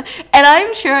again. And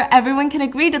I'm sure everyone can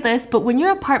agree to this, but when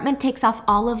your apartment takes off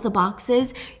all of the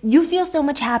boxes, you feel so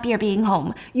much happier being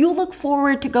home. You look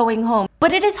forward to going home.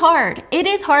 But it is hard. It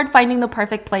is hard finding the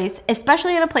perfect place,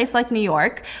 especially in a place like New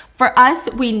York. For us,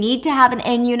 we need to have an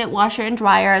in-unit washer and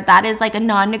dryer. That is like a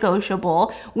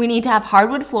non-negotiable. We need to have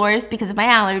hardwood floors because of my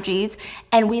allergies.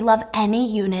 And we love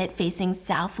any unit facing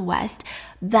southwest.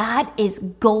 That is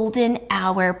golden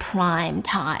hour prime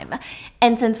time.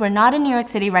 And since we're not in New York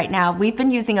City right now, we've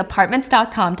been using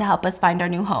apartments.com to help us find our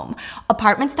new home.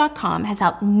 Apartments.com has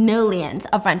helped millions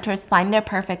of renters find their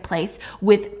perfect place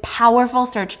with powerful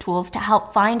search tools to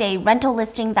help find a rental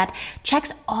listing that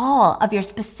checks all of your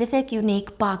specific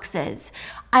unique boxes.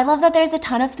 I love that there's a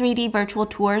ton of 3D virtual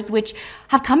tours, which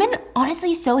have come in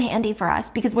honestly so handy for us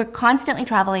because we're constantly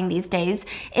traveling these days.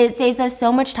 It saves us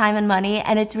so much time and money,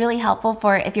 and it's really helpful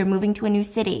for if you're moving to a new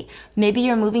city. Maybe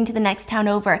you're moving to the next town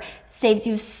over. Saves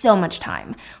you so much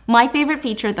time. My favorite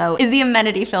feature, though, is the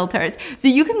amenity filters. So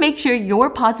you can make sure your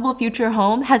possible future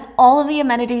home has all of the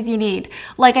amenities you need.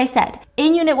 Like I said,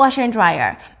 in-unit washer and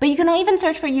dryer. But you can even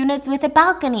search for units with a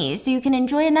balcony so you can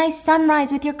enjoy a nice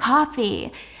sunrise with your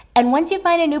coffee. And once you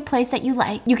find a new place that you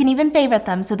like, you can even favorite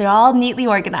them so they're all neatly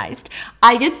organized.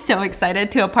 I get so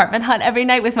excited to apartment hunt every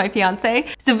night with my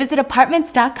fiance. So visit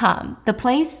apartments.com, the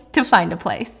place to find a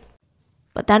place.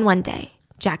 But then one day,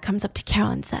 Jack comes up to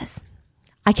Carol and says,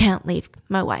 I can't leave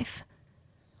my wife.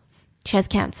 She has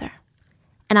cancer.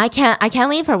 And I can't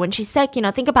leave her when she's sick. You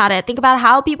know, think about it. Think about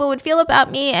how people would feel about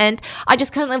me. And I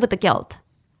just couldn't live with the guilt.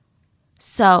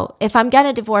 So if I'm going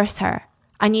to divorce her,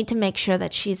 I need to make sure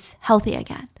that she's healthy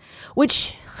again.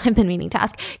 Which I've been meaning to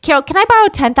ask. Carol, can I borrow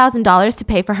 $10,000 to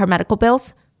pay for her medical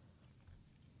bills?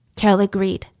 Carol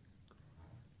agreed.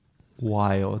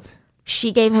 Wild.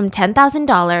 She gave him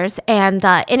 $10,000, and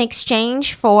in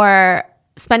exchange for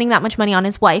spending that much money on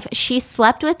his wife, she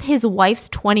slept with his wife's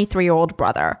 23-year-old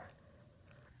brother.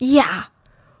 Yeah.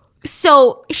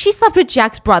 So she slept with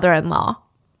Jack's brother-in-law,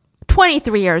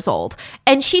 23 years old.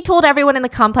 And she told everyone in the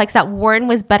complex that Warren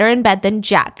was better in bed than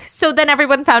Jack. So then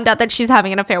everyone found out that she's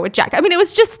having an affair with Jack. I mean, it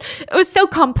was so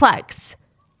complex.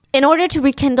 In order to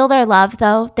rekindle their love,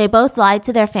 though, they both lied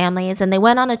to their families and they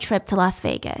went on a trip to Las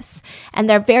Vegas. And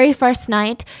their very first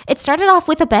night, it started off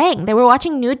with a bang. They were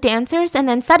watching nude dancers, and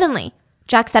then suddenly,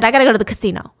 Jack said, I gotta go to the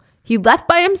casino. He left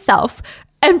by himself,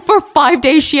 and for 5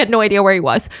 days, she had no idea where he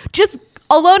was. Just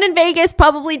alone in Vegas,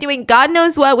 probably doing God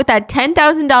knows what with that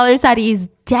 $10,000 that he's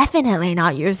definitely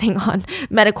not using on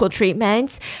medical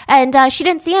treatments. And she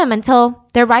didn't see him until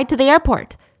their ride to the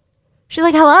airport. She's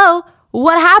like, hello?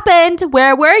 What happened?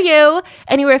 Where were you?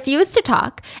 And he refused to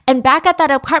talk. And back at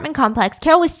that apartment complex,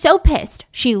 Carol was so pissed.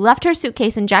 She left her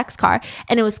suitcase in Jack's car,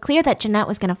 and it was clear that Jeanette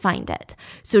was going to find it.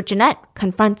 So Jeanette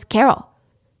confronts Carol.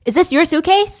 Is this your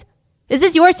suitcase? Is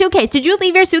this your suitcase? Did you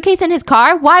leave your suitcase in his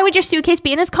car? Why would your suitcase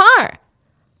be in his car?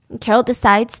 And Carol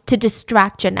decides to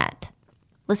distract Jeanette.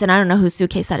 Listen, I don't know whose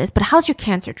suitcase that is, but how's your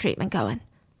cancer treatment going?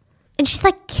 And she's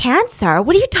like, cancer?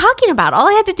 What are you talking about? All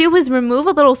I had to do was remove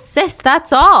a little cyst,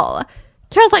 that's all.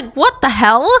 Carol's like, what the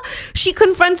hell? She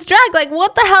confronts Jack, like,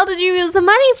 what the hell did you use the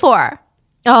money for?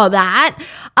 Oh, that?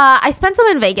 I spent some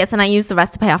in Vegas and I used the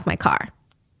rest to pay off my car.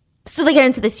 So they get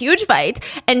into this huge fight,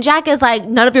 and Jack is like,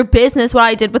 none of your business what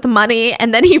I did with the money.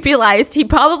 And then he realized he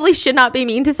probably should not be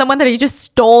mean to someone that he just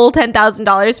stole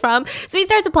 $10,000 from. So he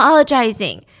starts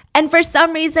apologizing. And for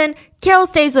some reason, Carol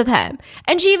stays with him.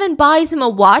 And she even buys him a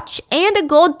watch and a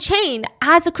gold chain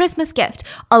as a Christmas gift,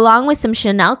 along with some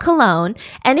Chanel cologne.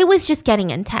 And it was just getting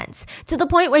intense, to the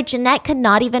point where Jeanette could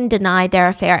not even deny their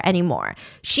affair anymore.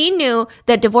 She knew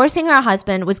that divorcing her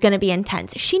husband was going to be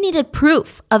intense. She needed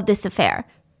proof of this affair.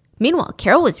 Meanwhile,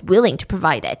 Carol was willing to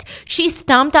provide it. She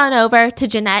stomped on over to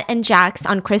Jeanette and Jack's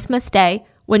on Christmas Day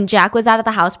when Jack was out of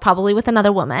the house, probably with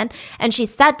another woman. And she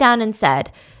sat down and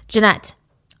said, Jeanette,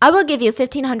 I will give you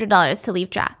 $1,500 to leave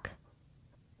Jack.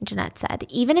 Jeanette said,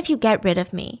 even if you get rid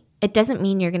of me, it doesn't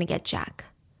mean you're going to get Jack.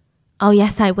 Oh,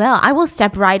 yes, I will. I will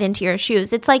step right into your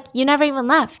shoes. It's like you never even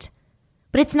left.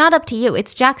 But it's not up to you.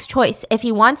 It's Jack's choice. If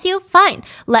he wants you, fine.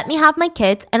 Let me have my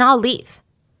kids and I'll leave.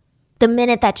 The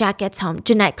minute that Jack gets home,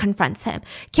 Jeanette confronts him.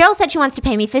 Carol said she wants to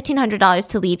pay me $1,500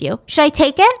 to leave you. Should I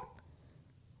take it?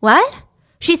 What?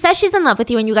 She says she's in love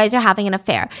with you and you guys are having an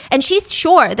affair. And she's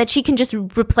sure that she can just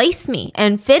replace me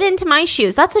and fit into my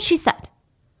shoes. That's what she said.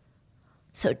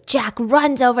 So Jack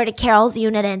runs over to Carol's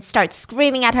unit and starts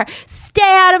screaming at her,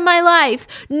 stay out of my life.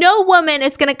 No woman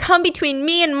is going to come between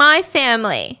me and my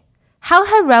family. How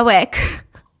heroic.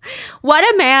 What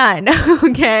a man.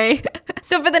 Okay.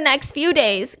 So for the next few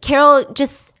days, Carol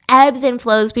just ebbs and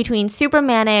flows between super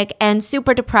manic and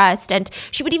super depressed. And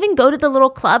she would even go to the little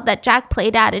club that Jack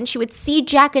played at, and she would see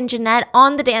Jack and Jeanette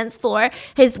on the dance floor.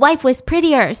 His wife was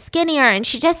prettier, skinnier, and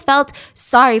she just felt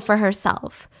sorry for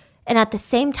herself. And at the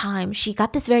same time, she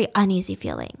got this very uneasy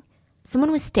feeling.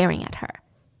 Someone was staring at her.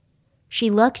 She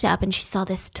looked up and she saw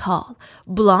this tall,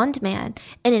 blonde man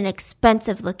in an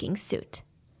expensive-looking suit.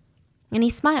 And he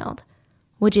smiled.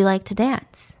 "Would you like to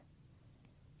dance?"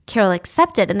 Carol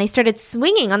accepted, and they started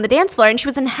swinging on the dance floor, and she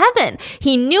was in heaven.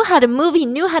 He knew how to move. He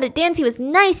knew how to dance. He was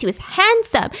nice. He was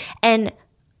handsome. And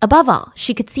above all,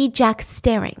 she could see Jack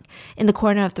staring in the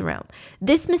corner of the room.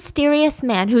 This mysterious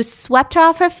man who swept her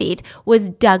off her feet was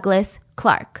Douglas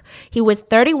Clark. He was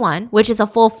 31, which is a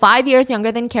full 5 years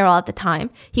younger than Carol at the time.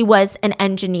 He was an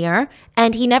engineer,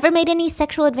 and he never made any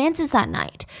sexual advances that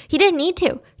night. He didn't need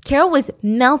to. Carol was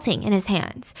melting in his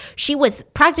hands. She was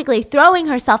practically throwing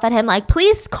herself at him like,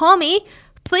 "Please call me,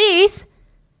 please."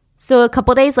 So a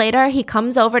couple days later, he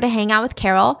comes over to hang out with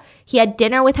Carol. He had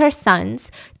dinner with her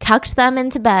sons, tucked them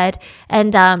into bed,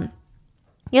 and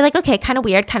you're like, okay, kind of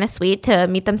weird, kind of sweet to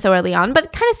meet them so early on,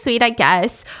 but kind of sweet, I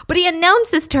guess. But he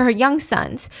announces to her young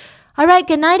sons, "All right,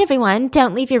 good night, everyone.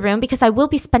 Don't leave your room because I will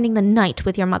be spending the night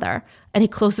with your mother." And he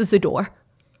closes the door.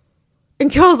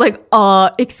 And Carol's like,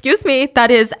 excuse me,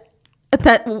 that's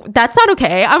not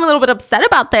okay. I'm a little bit upset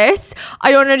about this. I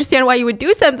don't understand why you would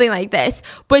do something like this.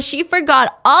 But she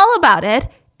forgot all about it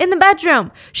in the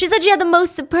bedroom. She said she had the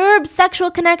most superb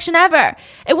sexual connection ever.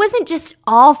 It wasn't just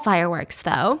all fireworks,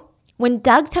 though. When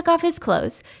Doug took off his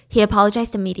clothes, he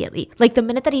apologized immediately. Like the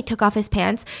minute that he took off his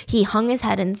pants, he hung his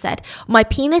head and said, "My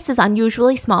penis is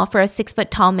unusually small for a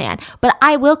 6-foot-tall man, but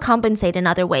I will compensate in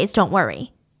other ways, don't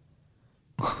worry."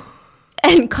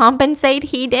 And compensate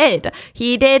he did.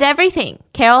 He did everything.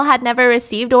 Carol had never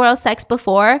received oral sex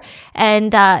before,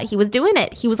 and he was doing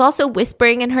it. He was also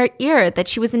whispering in her ear that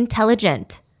she was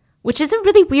intelligent, which is a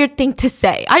really weird thing to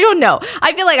say. I don't know.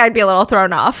 I feel like I'd be a little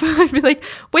thrown off. I'd be like,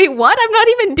 wait, what? I'm not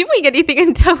even doing anything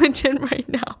intelligent right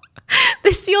now.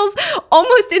 This feels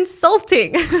almost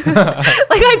insulting.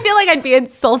 Like, I feel like I'd be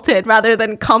insulted rather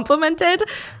than complimented.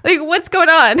 Like, what's going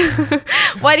on?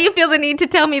 Why do you feel the need to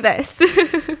tell me this?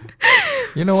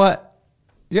 You know what?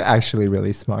 You're actually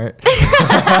really smart.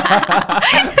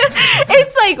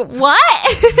 It's like, what?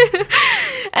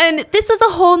 And this was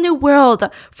a whole new world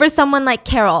for someone like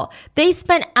Carol. They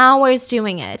spent hours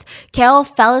doing it. Carol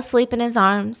fell asleep in his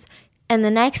arms. And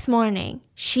the next morning,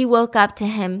 she woke up to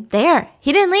him there.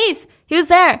 He didn't leave. He was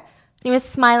there. He was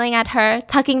smiling at her,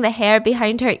 tucking the hair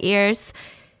behind her ears,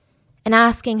 and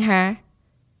asking her,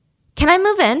 "Can I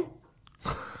move in?"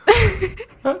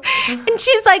 And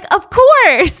she's like, "Of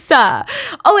course."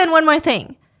 Oh, and one more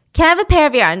thing. "Can I have a pair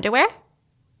of your underwear?"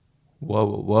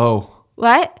 Whoa.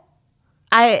 What?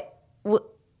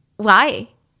 Why?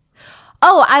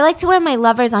 "Oh, I like to wear my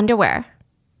lover's underwear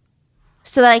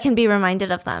so that I can be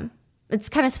reminded of them." It's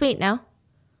kind of sweet, no?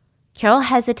 Carol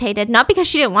hesitated, not because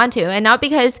she didn't want to, and not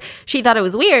because she thought it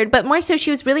was weird, but more so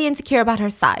she was really insecure about her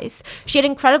size. She had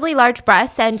incredibly large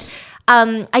breasts, and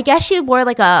I guess she wore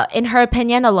in her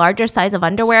opinion, a larger size of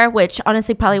underwear, which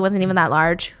honestly probably wasn't even that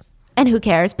large. And who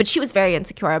cares? But she was very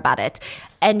insecure about it.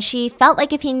 And she felt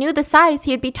like if he knew the size,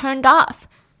 he'd be turned off.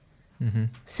 Mm-hmm.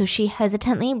 So she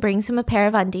hesitantly brings him a pair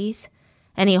of undies,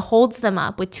 and he holds them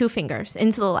up with 2 fingers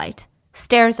into the light,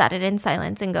 stares at it in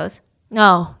silence, and goes,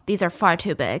 "Oh, these are far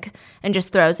too big," and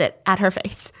just throws it at her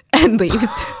face and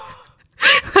leaves.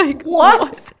 Like,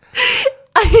 what?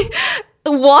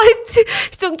 What?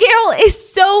 So Carol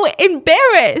is so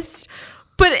embarrassed.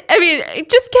 But, I mean,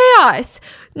 just chaos.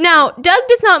 Now, Doug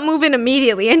does not move in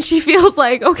immediately, and she feels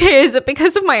like, okay, is it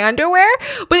because of my underwear?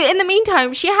 But in the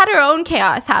meantime, she had her own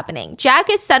chaos happening. Jack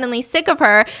is suddenly sick of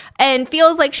her and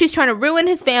feels like she's trying to ruin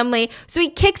his family, so he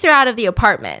kicks her out of the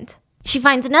apartment. She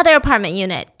finds another apartment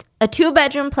unit, a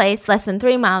 2-bedroom place less than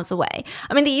 3 miles away.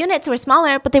 I mean, the units were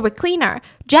smaller, but they were cleaner.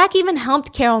 Jack even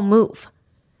helped Carol move.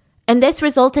 And this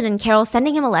resulted in Carol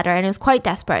sending him a letter, and it was quite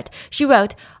desperate. She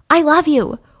wrote, "I love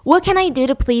you. What can I do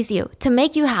to please you, to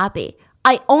make you happy?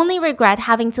 I only regret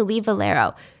having to leave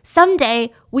Valero.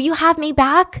 Someday, will you have me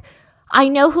back? I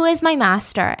know who is my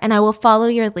master, and I will follow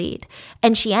your lead."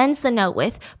 And she ends the note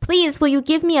with, "Please, will you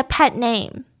give me a pet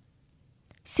name?"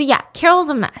 So yeah, Carol's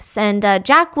a mess, and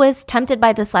Jack was tempted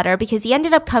by this letter because he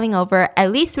ended up coming over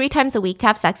at least 3 times a week to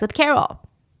have sex with Carol.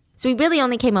 So he really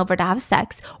only came over to have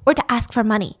sex or to ask for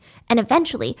money. And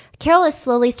eventually, Carol is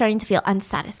slowly starting to feel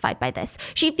unsatisfied by this.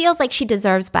 She feels like she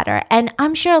deserves better. And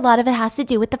I'm sure a lot of it has to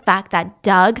do with the fact that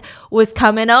Doug was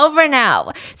coming over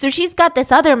now. So she's got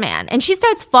this other man, and she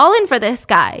starts falling for this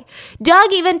guy.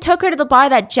 Doug even took her to the bar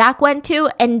that Jack went to,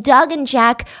 and Doug and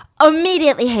Jack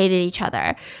immediately hated each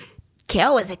other.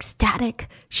 Carol was ecstatic.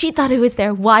 She thought it was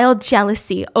their wild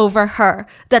jealousy over her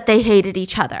that they hated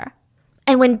each other.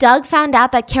 And when Doug found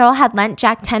out that Carol had lent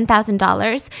Jack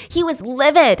 $10,000, he was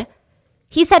livid.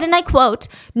 He said, and I quote,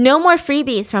 "No more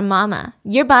freebies from mama.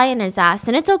 You're buying his ass,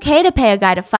 and it's okay to pay a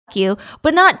guy to fuck you,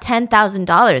 but not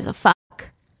 $10,000 a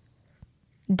fuck."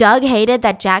 Doug hated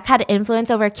that Jack had influence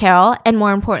over Carol and,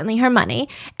 more importantly, her money.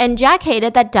 And Jack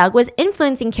hated that Doug was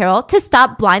influencing Carol to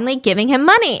stop blindly giving him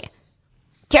money.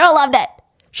 Carol loved it.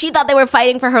 She thought they were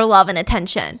fighting for her love and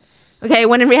attention. Okay,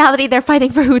 when in reality, they're fighting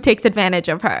for who takes advantage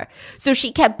of her. So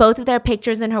she kept both of their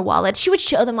pictures in her wallet. She would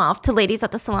show them off to ladies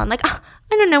at the salon like, oh,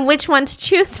 I don't know which one to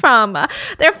choose from.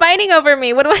 They're fighting over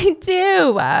me. What do I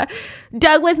do?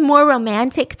 Doug was more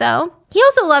romantic, though. He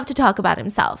also loved to talk about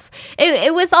himself.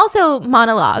 It was also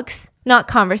monologues, not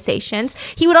conversations.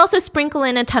 He would also sprinkle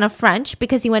in a ton of French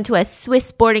because he went to a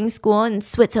Swiss boarding school in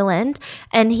Switzerland,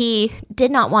 and he did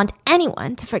not want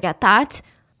anyone to forget that.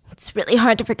 It's really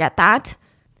hard to forget that.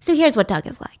 So here's what Doug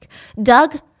is like.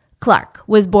 Doug Clark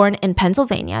was born in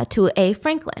Pennsylvania to a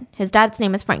Franklin. His dad's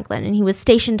name is Franklin, and he was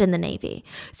stationed in the Navy.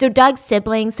 So Doug's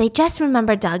siblings, they just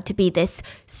remember Doug to be this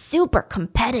super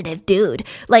competitive dude.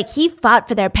 Like, he fought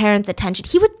for their parents' attention.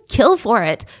 He would kill for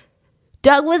it.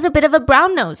 Doug was a bit of a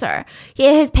brown-noser.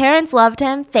 His parents loved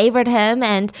him, favored him,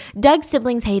 and Doug's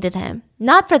siblings hated him.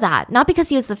 Not for that, not because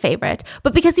he was the favorite,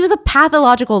 but because he was a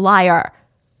pathological liar.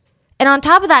 And on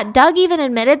top of that, Doug even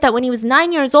admitted that when he was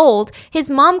 9 years old, his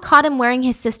mom caught him wearing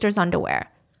his sister's underwear.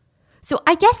 So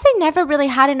I guess they never really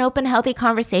had an open, healthy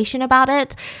conversation about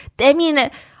it. I mean,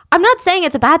 I'm not saying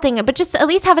it's a bad thing, but just at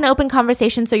least have an open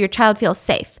conversation so your child feels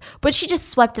safe. But she just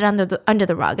swept it under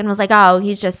the rug and was like, oh,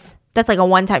 that's like a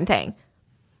one-time thing.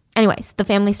 Anyways, the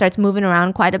family starts moving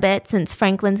around quite a bit since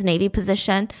Franklin's Navy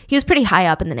position. He was pretty high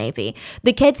up in the Navy.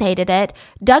 The kids hated it.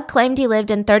 Doug claimed he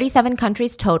lived in 37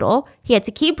 countries total. He had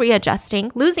to keep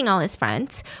readjusting, losing all his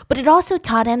friends. But it also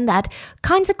taught him that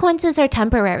consequences are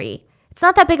temporary. It's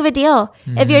not that big of a deal.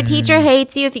 If your teacher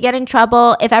hates you, if you get in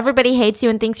trouble, if everybody hates you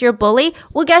and thinks you're a bully,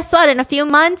 well, guess what? In a few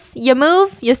months, you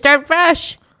move, you start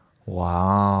fresh.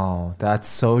 Wow, that's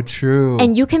so true.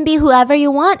 And you can be whoever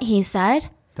you want, he said.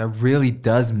 That really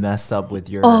does mess up with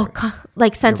your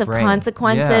sense of brain.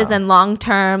 consequences and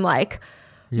long-term,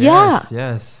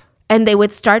 Yes. And they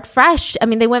would start fresh. I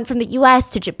mean, they went from the US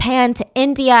to Japan to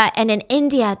India. And in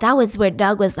India, that was where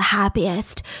Doug was the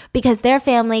happiest because their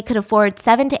family could afford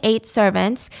 7 to 8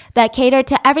 servants that catered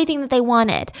to everything that they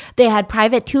wanted. They had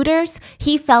private tutors.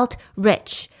 He felt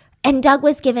rich. And Doug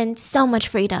was given so much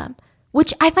freedom,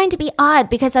 which I find to be odd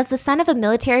because as the son of a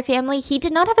military family, he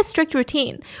did not have a strict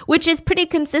routine, which is pretty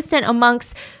consistent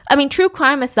amongst, true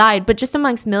crime aside, but just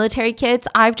amongst military kids,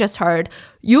 I've just heard,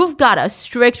 you've got a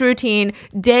strict routine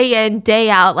day in, day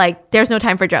out, like there's no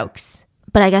time for jokes.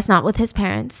 But I guess not with his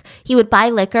parents. He would buy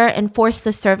liquor and force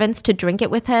the servants to drink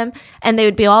it with him, and they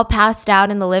would be all passed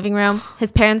out in the living room.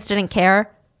 His parents didn't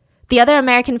care. The other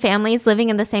American families living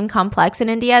in the same complex in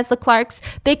India as the Clarks,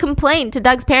 they complained to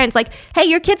Doug's parents like, hey,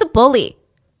 your kid's a bully.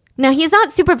 Now, he's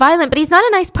not super violent, but he's not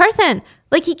a nice person.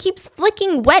 Like, he keeps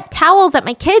flicking wet towels at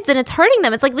my kids and it's hurting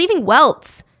them. It's like leaving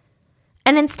welts.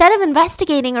 And instead of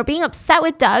investigating or being upset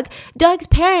with Doug, Doug's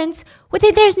parents would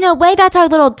say, there's no way that's our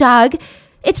little Doug.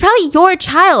 It's probably your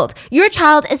child. Your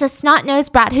child is a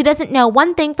snot-nosed brat who doesn't know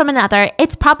one thing from another.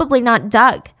 It's probably not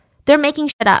Doug. They're making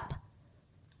shit up.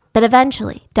 But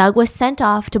eventually, Doug was sent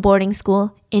off to boarding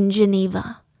school in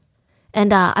Geneva.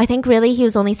 And I think really he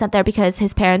was only sent there because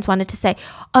his parents wanted to say,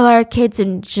 oh, our kid's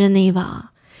in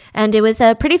Geneva. And it was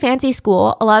a pretty fancy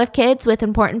school. A lot of kids with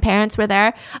important parents were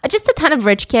there. Just a ton of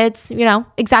rich kids,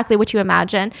 exactly what you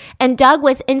imagine. And Doug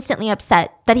was instantly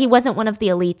upset that he wasn't one of the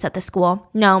elites at the school.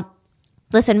 No.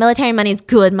 Listen, military money is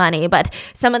good money, but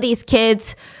some of these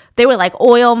kids, they were like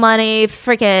oil money,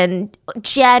 freaking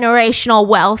generational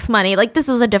wealth money. Like, this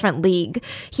is a different league.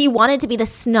 He wanted to be the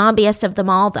snobbiest of them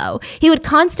all, though. He would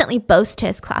constantly boast to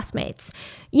his classmates.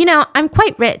 I'm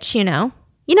quite rich, You know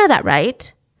that,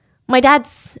 right? My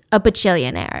dad's a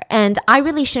bajillionaire, and I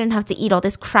really shouldn't have to eat all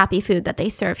this crappy food that they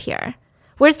serve here.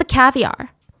 Where's the caviar?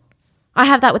 I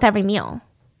have that with every meal.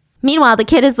 Meanwhile, the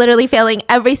kid is literally failing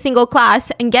every single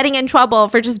class and getting in trouble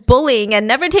for just bullying and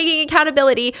never taking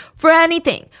accountability for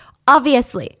anything.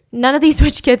 Obviously, none of these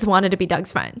rich kids wanted to be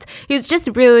Doug's friend. He was just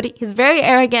rude, he's very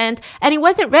arrogant, and he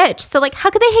wasn't rich. So,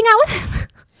 how could they hang out with him?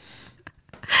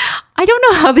 I don't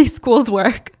know how these schools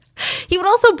work. He would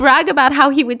also brag about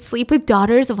how he would sleep with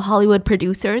daughters of Hollywood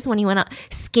producers when he went out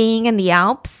skiing in the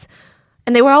Alps.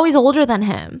 And they were always older than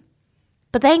him.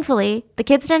 But thankfully, the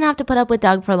kids didn't have to put up with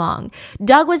Doug for long.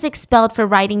 Doug was expelled for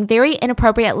writing very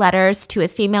inappropriate letters to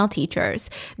his female teachers.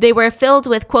 They were filled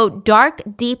with, quote, dark,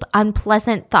 deep,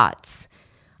 unpleasant thoughts.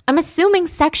 I'm assuming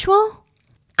sexual?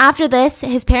 After this,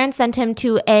 his parents sent him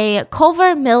to a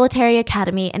Culver Military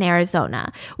Academy in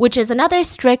Arizona, which is another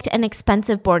strict and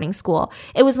expensive boarding school.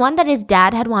 It was one that his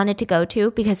dad had wanted to go to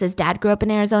because his dad grew up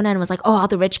in Arizona and was like, oh, all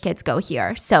the rich kids go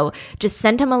here. So just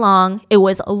sent him along. It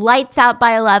was lights out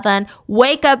by 11,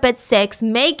 wake up at 6,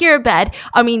 make your bed.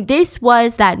 I mean, this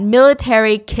was that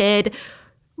military kid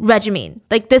regimen.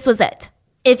 Like, this was it.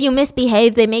 If you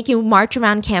misbehave, they make you march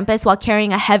around campus while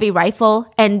carrying a heavy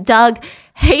rifle, and Doug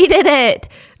hated it.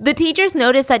 The teachers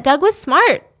noticed that Doug was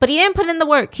smart, but he didn't put in the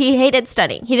work. He hated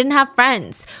studying. He didn't have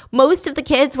friends. Most of the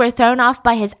kids were thrown off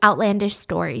by his outlandish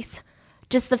stories.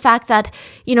 Just the fact that,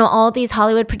 all these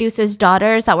Hollywood producers'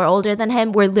 daughters that were older than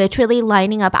him were literally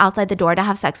lining up outside the door to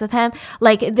have sex with him.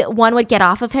 Like, one would get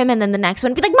off of him, and then the next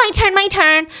one would be like, my turn, my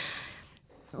turn.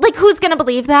 Like, who's gonna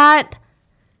believe that?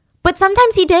 But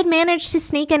sometimes he did manage to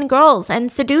sneak in girls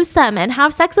and seduce them and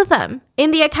have sex with them in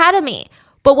the academy.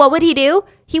 But what would he do?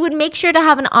 He would make sure to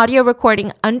have an audio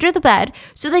recording under the bed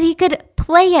so that he could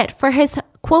play it for his,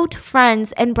 quote,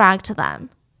 friends and brag to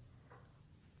them.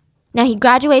 Now, he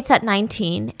graduates at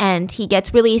 19 and he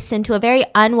gets released into a very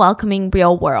unwelcoming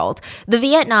real world. The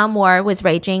Vietnam War was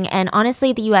raging and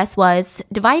honestly, the U.S. was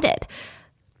divided.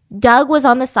 Doug was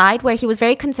on the side where he was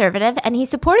very conservative and he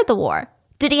supported the war.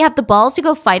 Did he have the balls to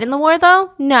go fight in the war,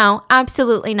 though? No,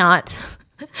 absolutely not.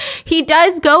 He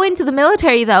does go into the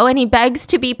military, though, and he begs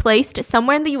to be placed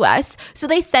somewhere in the U.S., so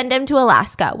they send him to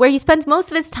Alaska, where he spends most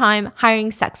of his time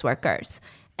hiring sex workers.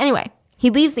 Anyway,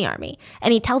 he leaves the army,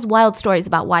 and he tells wild stories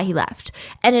about why he left,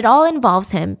 and it all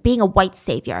involves him being a white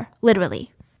savior,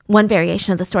 literally. One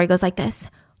variation of the story goes like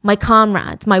this. My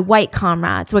comrades, my white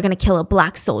comrades, were going to kill a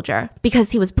black soldier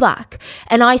because he was black,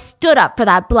 and I stood up for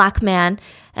that black man,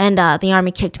 and the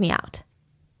army kicked me out.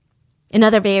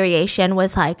 Another variation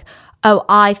was like, oh,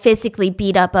 I physically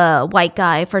beat up a white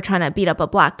guy for trying to beat up a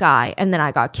black guy, and then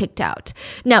I got kicked out.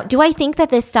 Now, do I think that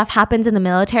this stuff happens in the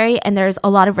military and there's a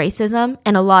lot of racism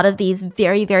and a lot of these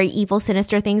very, very evil,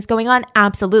 sinister things going on?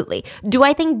 Absolutely. Do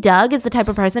I think Doug is the type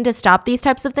of person to stop these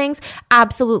types of things?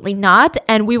 Absolutely not,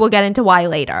 and we will get into why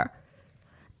later.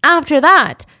 After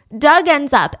that, Doug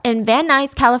ends up in Van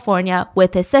Nuys, California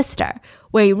with his sister,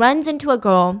 where he runs into a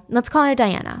girl, let's call her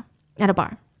Diana, at a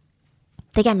bar.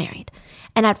 They get married.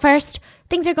 And at first,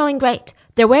 things are going great.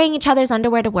 They're wearing each other's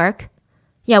underwear to work.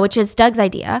 Yeah, which is Doug's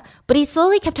idea. But he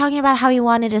slowly kept talking about how he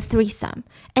wanted a threesome.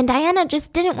 And Diana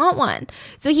just didn't want one.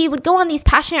 So he would go on these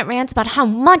passionate rants about how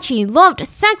much he loved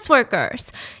sex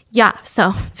workers. Yeah,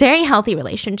 so very healthy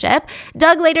relationship.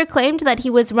 Doug later claimed that he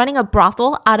was running a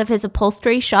brothel out of his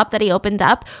upholstery shop that he opened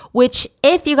up, which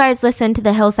if you guys listened to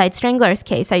the Hillside Stranglers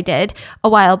case I did a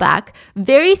while back,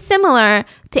 very similar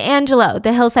to Angelo,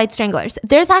 the Hillside Stranglers.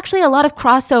 There's actually a lot of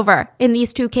crossover in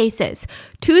these two cases.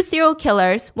 2 serial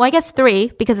killers, well, I guess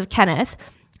 3 because of Kenneth,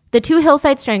 the 2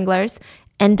 Hillside Stranglers,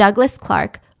 and Douglas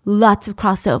Clark, lots of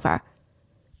crossover.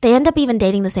 They end up even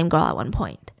dating the same girl at one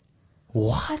point.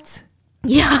 What?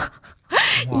 Yeah.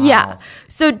 Wow. Yeah.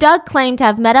 So Doug claimed to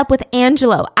have met up with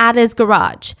Angelo at his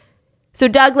garage. So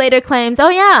Doug later claims, oh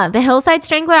yeah, the Hillside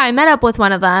Strangler, I met up with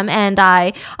one of them and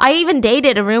I even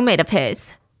dated a roommate of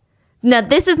his. Now,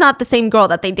 this is not the same girl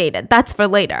that they dated. That's for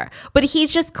later. But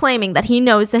he's just claiming that he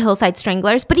knows the Hillside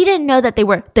Stranglers, but he didn't know that they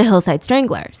were the Hillside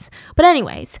Stranglers. But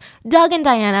anyways, Doug and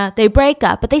Diana, they break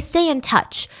up, but they stay in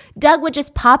touch. Doug would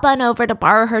just pop on over to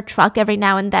borrow her truck every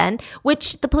now and then,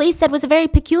 which the police said was a very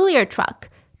peculiar truck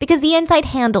because the inside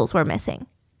handles were missing.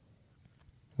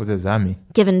 What does that mean?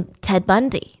 Given Ted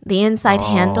Bundy, the inside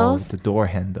handles. The door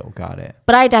handle, got it.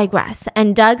 But I digress.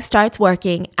 And Doug starts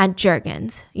working at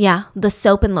Jergens. Yeah, the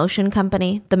soap and lotion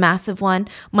company, the massive one.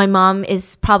 My mom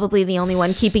is probably the only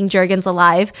one keeping Jergens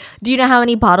alive. Do you know how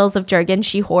many bottles of Jergens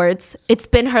she hoards? It's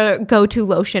been her go-to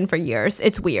lotion for years.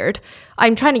 It's weird.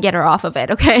 I'm trying to get her off of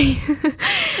it, okay?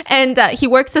 And he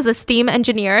works as a steam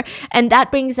engineer. And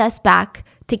that brings us back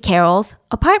to Carol's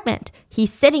apartment.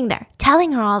 He's sitting there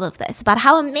telling her all of this about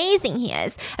how amazing he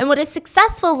is and what a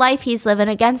successful life he's living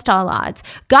against all odds.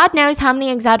 God knows how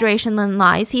many exaggerations and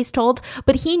lies he's told,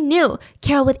 but he knew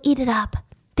Carol would eat it up.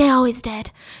 They always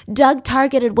did. Doug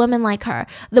targeted women like her.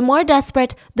 The more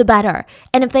desperate, the better.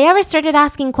 And if they ever started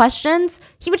asking questions,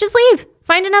 he would just leave.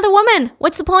 Find another woman.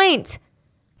 What's the point?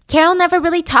 Carol never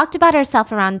really talked about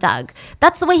herself around Doug.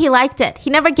 That's the way he liked it. He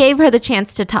never gave her the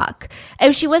chance to talk.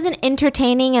 If she wasn't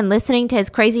entertaining and listening to his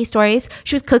crazy stories,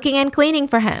 she was cooking and cleaning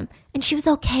for him. And she was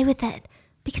okay with it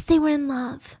because they were in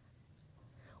love.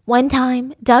 One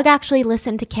time, Doug actually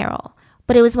listened to Carol,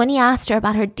 But it was when he asked her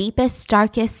about her deepest,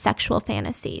 darkest sexual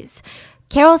fantasies.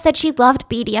 Carol said she loved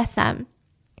BDSM,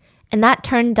 and that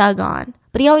turned Doug on.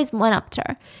 But he always went up to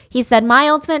her. He said, my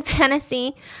ultimate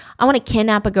fantasy, I want to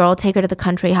kidnap a girl, take her to the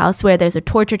country house where there's a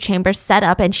torture chamber set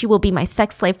up, and she will be my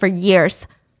sex slave for years.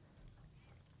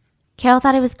 Carol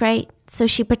thought it was great, so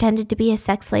she pretended to be a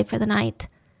sex slave for the night.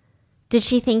 Did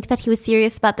she think that he was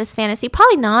serious about this fantasy?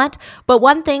 Probably not, but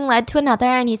one thing led to another,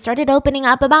 and he started opening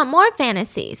up about more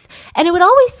fantasies. And it would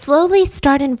always slowly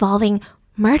start involving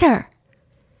murder.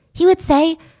 He would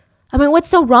say, what's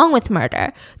so wrong with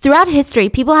murder? Throughout history,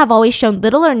 people have always shown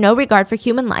little or no regard for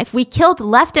human life. We killed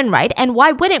left and right, and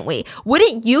why wouldn't we?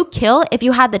 Wouldn't you kill if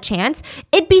you had the chance?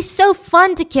 It'd be so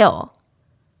fun to kill.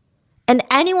 And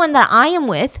anyone that I am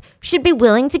with should be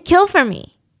willing to kill for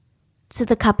me. So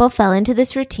the couple fell into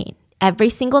this routine. Every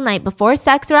single night before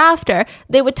sex or after,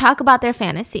 they would talk about their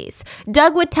fantasies.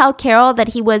 Doug would tell Carol that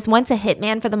he was once a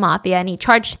hitman for the mafia and he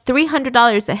charged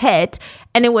 $300 a hit,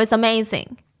 and it was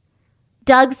amazing.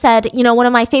 Doug said, one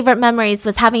of my favorite memories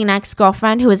was having an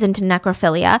ex-girlfriend who was into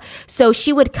necrophilia. So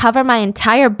she would cover my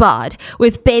entire bod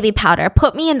with baby powder,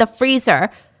 put me in the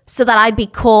freezer so that I'd be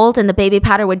cold and the baby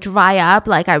powder would dry up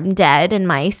like I'm dead and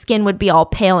my skin would be all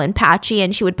pale and patchy,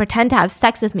 and she would pretend to have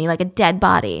sex with me like a dead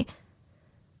body.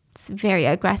 It's very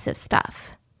aggressive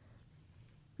stuff.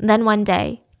 And then one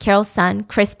day, Carol's son,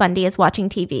 Chris Bundy, is watching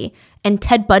TV and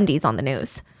Ted Bundy's on the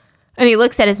news. And he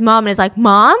looks at his mom and is like,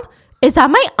 Mom, is that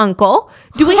my uncle?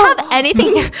 Do we have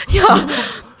anything?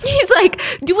 Yeah. He's like,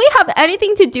 do we have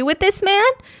anything to do with this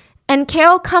man? And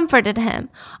Carol comforted him.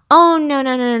 Oh,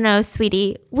 no,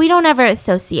 sweetie. We don't ever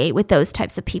associate with those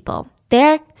types of people.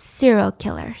 They're serial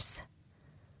killers.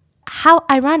 How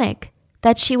ironic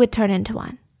that she would turn into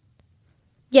one.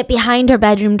 Yet behind her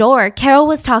bedroom door, Carol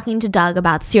was talking to Doug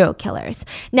about serial killers.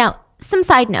 Now, some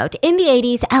side note, in the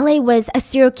 80s, LA was a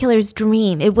serial killer's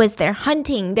dream. It was their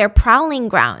hunting, their prowling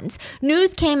grounds.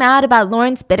 News came out about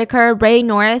Lawrence Bittaker, Ray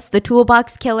Norris, the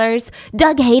Toolbox Killers.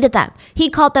 Doug hated them. He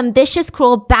called them vicious,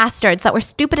 cruel bastards that were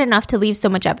stupid enough to leave so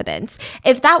much evidence.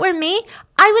 If that were me,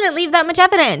 I wouldn't leave that much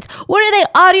evidence. What are they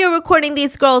audio recording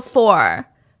these girls for?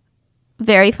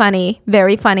 Very funny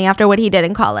after what he did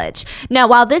in college. Now,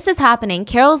 while this is happening,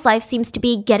 Carol's life seems to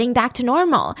be getting back to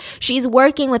normal. She's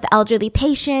working with elderly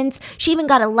patients. She even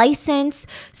got a license.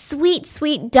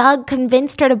 Sweet Doug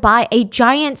convinced her to buy a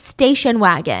giant station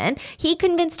wagon. He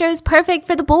convinced her it was perfect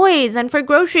for the boys and for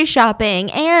grocery shopping,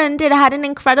 and it had an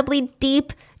incredibly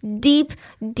deep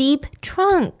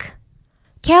trunk.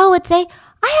 Carol would say,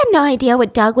 I had no idea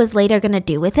what Doug was later going to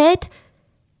do with it.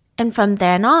 And from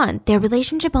then on, their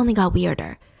relationship only got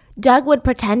weirder. Doug would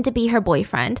pretend to be her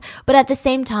boyfriend, but at the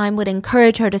same time would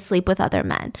encourage her to sleep with other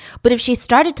men. But if she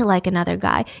started to like another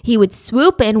guy, he would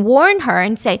swoop in, warn her,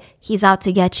 and say, he's out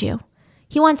to get you.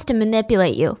 He wants to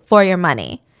manipulate you for your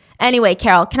money. Anyway,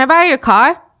 Carol, can I borrow your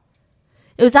car?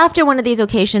 It was after one of these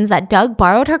occasions that Doug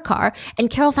borrowed her car, and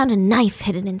Carol found a knife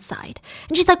hidden inside.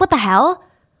 And she's like, what the hell?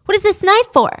 What is this knife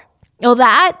for? Oh,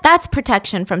 that's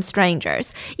protection from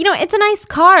strangers. It's a nice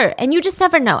car, and you just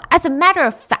never know. As a matter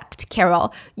of fact,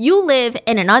 Carol, you live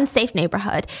in an unsafe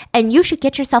neighborhood, and you should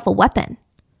get yourself a weapon,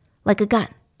 like a gun.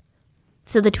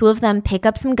 So the two of them pick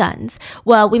up some guns.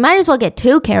 Well, we might as well get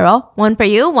two, Carol. One for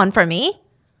you, one for me.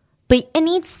 But it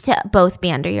needs to both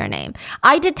be under your name.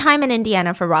 I did time in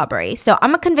Indiana for robbery, so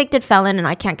I'm a convicted felon, and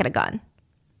I can't get a gun.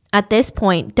 At this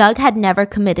point, Doug had never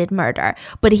committed murder,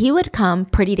 but he would come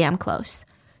pretty damn close.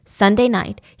 Sunday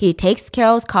night, he takes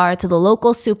Carol's car to the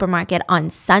local supermarket on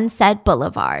Sunset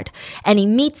Boulevard, and he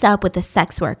meets up with a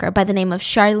sex worker by the name of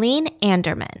Charlene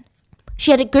Anderman.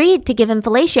 She had agreed to give him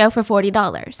fellatio for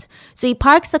 $40. So he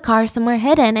parks the car somewhere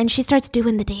hidden, and she starts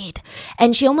doing the deed.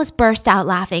 And she almost burst out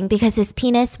laughing because his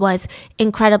penis was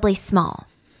incredibly small.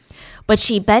 But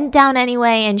she bent down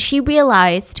anyway, and she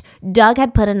realized Doug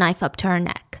had put a knife up to her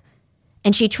neck.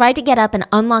 And she tried to get up and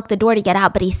unlock the door to get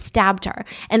out, but he stabbed her.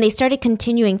 And they started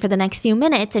continuing for the next few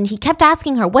minutes, and he kept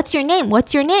asking her, what's your name?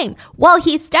 What's your name? While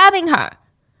he's stabbing her.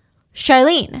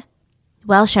 Charlene.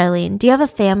 Well, Charlene, do you have a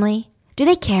family? Do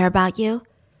they care about you?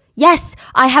 Yes,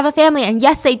 I have a family, and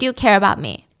yes, they do care about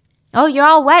me. Oh, you're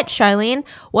all wet, Charlene.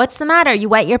 What's the matter? You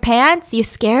wet your pants? You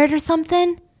scared or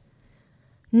something?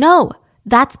 No,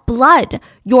 that's blood.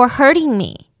 You're hurting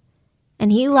me.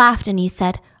 And he laughed and he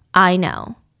said, I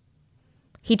know.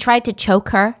 He tried to choke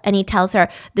her, and he tells her,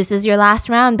 this is your last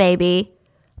round, baby.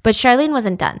 But Charlene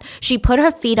wasn't done. She put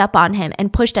her feet up on him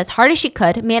and pushed as hard as she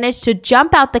could, managed to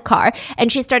jump out the car,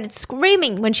 and she started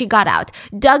screaming when she got out.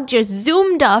 Doug just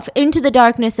zoomed off into the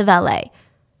darkness of LA.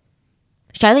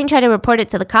 Charlene tried to report it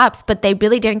to the cops, but they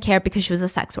really didn't care because she was a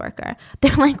sex worker.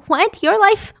 They're like, what? Your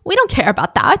life? We don't care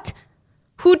about that.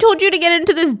 Who told you to get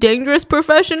into this dangerous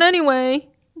profession anyway?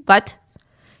 But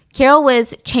Carol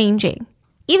was changing.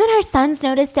 Even her sons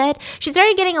noticed it. She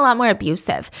started getting a lot more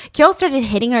abusive. Carol started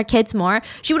hitting her kids more.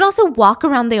 She would also walk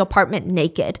around the apartment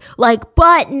naked, like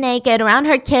butt naked around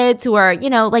her kids who are,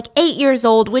 like 8 years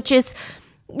old, which is,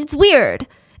 it's weird.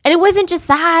 And it wasn't just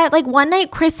that. Like one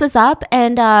night Chris was up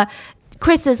and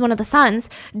Chris is one of the sons.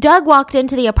 Doug walked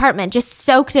into the apartment just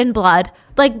soaked in blood,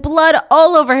 like blood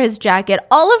all over his jacket,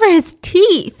 all over his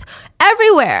teeth,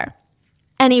 everywhere.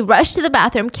 And he rushed to the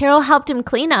bathroom. Carol helped him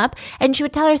clean up, and she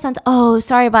would tell her sons, "Oh,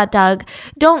 sorry about Doug.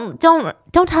 Don't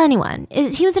tell anyone.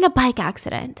 He was in a bike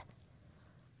accident."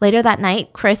 Later that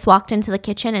night, Chris walked into the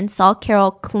kitchen and saw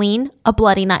Carol clean a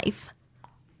bloody knife.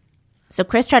 So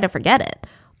Chris tried to forget it,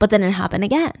 but then it happened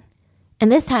again.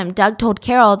 And this time, Doug told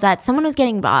Carol that someone was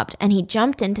getting robbed, and he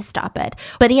jumped in to stop it.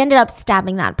 But he ended up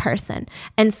stabbing that person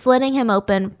and slitting him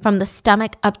open from the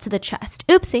stomach up to the chest.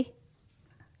 Oopsie.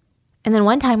 And then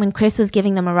one time when Chris was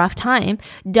giving them a rough time,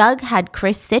 Doug had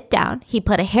Chris sit down. He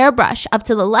put a hairbrush up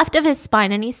to the left of his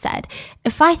spine and he said,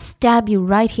 "If I stab you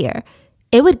right here,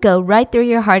 it would go right through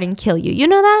your heart and kill you. You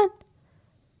know that?"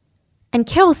 And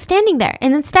Carol was standing there,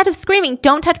 and instead of screaming,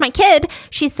 "Don't touch my kid,"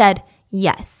 she said,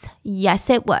 yes,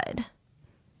 it would.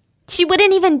 She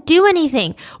wouldn't even do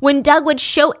anything when Doug would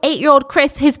show 8-year-old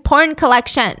Chris his porn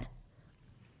collection.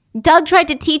 Doug tried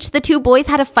to teach the two boys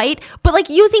how to fight, but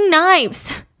like using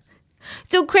knives.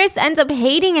 So Chris ends up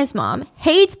hating his mom,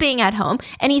 hates being at home,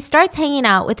 and he starts hanging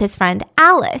out with his friend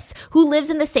Alice, who lives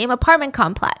in the same apartment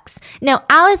complex. Now,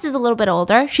 Alice is a little bit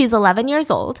older. She's 11 years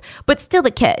old, but still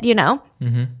a kid,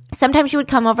 Mm-hmm. Sometimes she would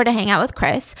come over to hang out with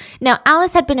Chris. Now,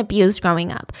 Alice had been abused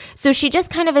growing up, so she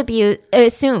just kind of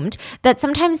assumed that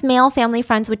sometimes male family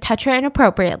friends would touch her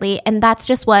inappropriately, and that's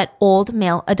just what old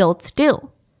male adults do.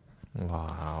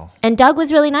 Wow. And Doug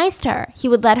was really nice to her. He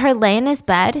would let her lay in his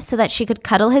bed so that she could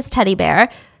cuddle his teddy bear.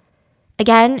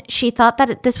 Again, she thought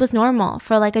that this was normal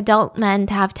for like adult men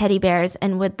to have teddy bears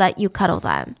and would let you cuddle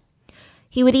them.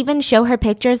 He would even show her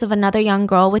pictures of another young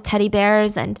girl with teddy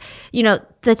bears and,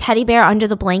 the teddy bear under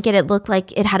the blanket, it looked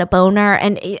like it had a boner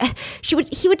and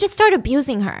he would just start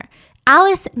abusing her.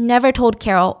 Alice never told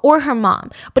Carol or her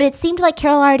mom, but it seemed like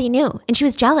Carol already knew and she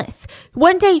was jealous.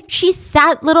 One day, she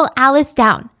sat little Alice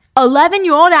down.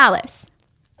 11-year-old Alice,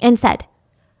 and said,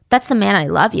 "That's the man I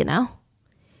love,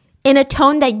 in a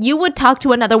tone that you would talk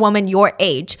to another woman your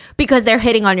age because they're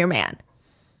hitting on your man."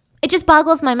 It just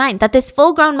boggles my mind that this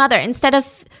full-grown mother, instead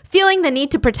of feeling the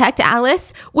need to protect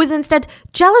Alice, was instead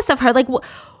jealous of her. Like,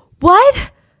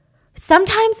 what?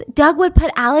 Sometimes Doug would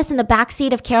put Alice in the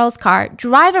backseat of Carol's car,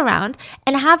 drive around,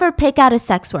 and have her pick out a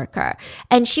sex worker.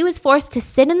 And she was forced to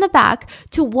sit in the back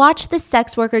to watch the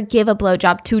sex worker give a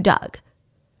blowjob to Doug.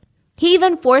 He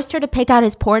even forced her to pick out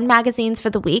his porn magazines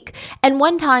for the week. And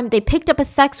one time they picked up a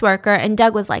sex worker and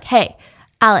Doug was like, "Hey,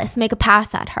 Alice, make a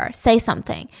pass at her. Say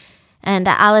something." And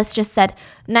Alice just said,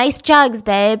 "Nice jugs,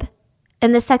 babe."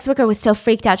 And the sex worker was so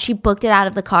freaked out, she booked it out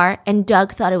of the car and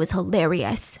Doug thought it was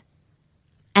hilarious.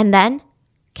 And then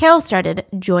Carol started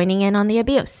joining in on the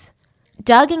abuse.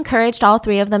 Doug encouraged all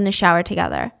three of them to shower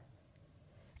together.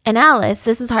 And Alice,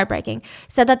 this is heartbreaking,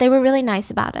 said that they were really nice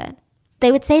about it.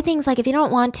 They would say things like, "If you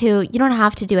don't want to, you don't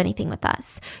have to do anything with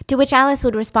us." To which Alice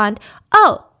would respond,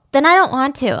 "Oh, then I don't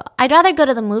want to. I'd rather go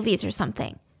to the movies or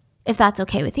something, if that's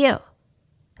okay with you."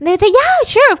 And they would say, "Yeah,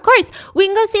 sure, of course. We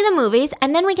can go see the movies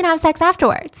and then we can have sex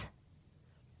afterwards."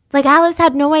 Like Alice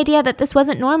had no idea that this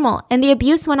wasn't normal and the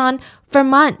abuse went on for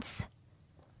months.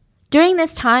 During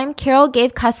this time, Carol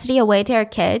gave custody away to her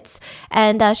kids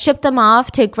and shipped them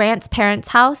off to Grant's parents'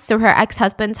 house, so her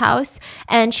ex-husband's house.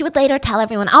 And she would later tell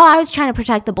everyone, "Oh, I was trying to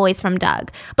protect the boys from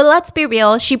Doug." But let's be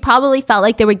real, she probably felt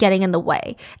like they were getting in the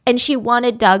way. And she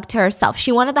wanted Doug to herself.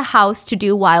 She wanted the house to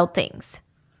do wild things.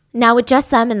 Now, with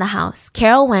just them in the house,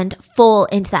 Carol went full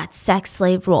into that sex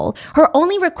slave role. Her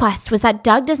only request was that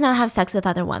Doug does not have sex with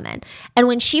other women. And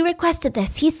when she requested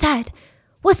this, he said,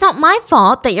 "Well, it's not my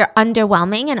fault that you're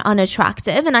underwhelming and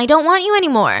unattractive, and I don't want you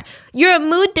anymore. You're a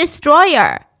mood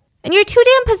destroyer, and you're too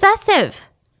damn possessive."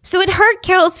 So it hurt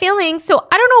Carol's feelings, so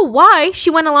I don't know why she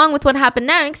went along with what happened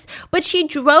next, but she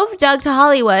drove Doug to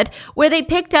Hollywood, where they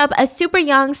picked up a super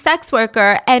young sex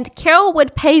worker, and Carol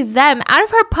would pay them out of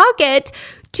her pocket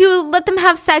to let them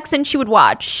have sex and she would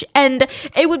watch. And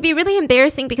it would be really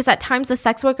embarrassing because at times the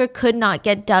sex worker could not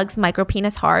get Doug's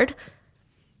micropenis hard,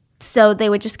 so they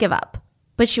would just give up.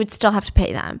 But she would still have to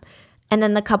pay them. And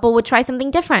then the couple would try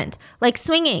something different, like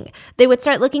swinging. They would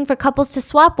start looking for couples to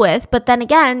swap with, but then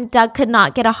again, Doug could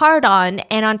not get a hard-on.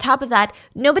 And on top of that,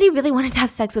 nobody really wanted to have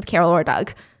sex with Carol or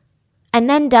Doug. And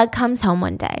then Doug comes home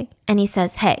one day and he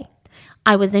says, "Hey,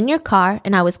 I was in your car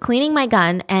and I was cleaning my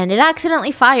gun and it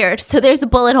accidentally fired, so there's a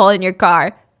bullet hole in your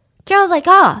car. Carol's like,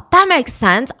 oh, that makes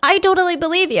sense. I totally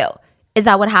believe you. Is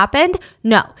that what happened?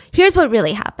 No. Here's what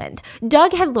really happened.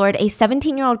 Doug had lured a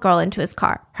 17-year-old girl into his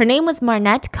car. Her name was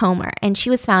Marnette Comer, and she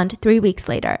was found 3 weeks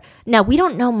later. Now, we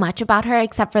don't know much about her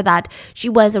except for that she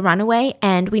was a runaway,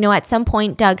 and we know at some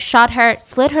point Doug shot her,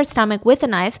 slit her stomach with a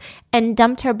knife, and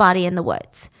dumped her body in the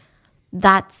woods.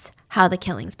 That's how the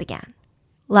killings began.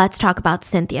 Let's talk about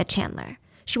Cynthia Chandler.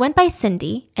 She went by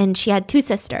Cindy, and she had 2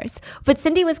 sisters. But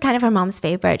Cindy was kind of her mom's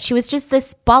favorite. She was just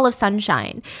this ball of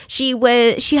sunshine. She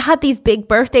had these big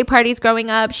birthday parties growing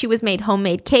up. She was made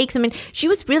homemade cakes. I mean, she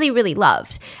was really, really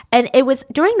loved. And it was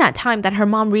during that time that her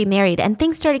mom remarried, and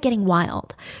things started getting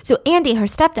wild. So Andy, her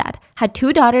stepdad, had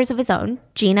 2 daughters of his own,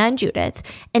 Gina and Judith.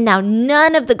 And now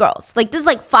none of the girls, this is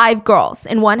like 5 girls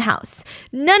in one house,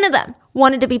 none of them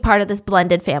wanted to be part of this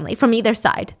blended family from either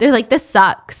side. They're like, this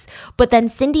sucks. But then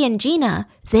Cindy and Gina,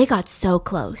 they got so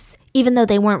close, even though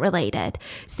they weren't related.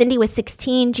 Cindy was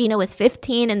 16, Gina was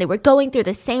 15, and they were going through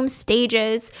the same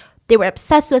stages. They were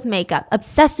obsessed with makeup,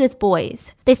 obsessed with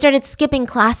boys. They started skipping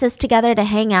classes together to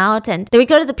hang out, and they would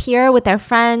go to the pier with their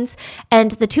friends.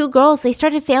 And the 2 girls, they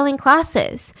started failing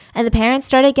classes, and the parents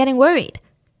started getting worried.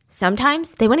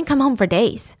 Sometimes they wouldn't come home for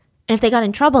days. And if they got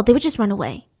in trouble, they would just run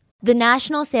away. The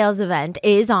national sales event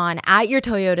is on at your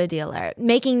Toyota dealer,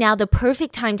 making now the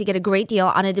perfect time to get a great deal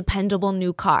on a dependable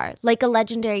new car. Like a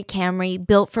legendary Camry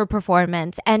built for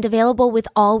performance and available with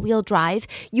all-wheel drive,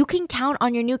 you can count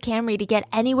on your new Camry to get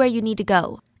anywhere you need to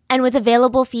go. And with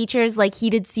available features like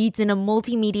heated seats and a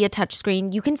multimedia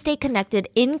touchscreen, you can stay connected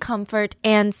in comfort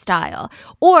and style.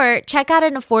 Or check out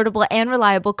an affordable and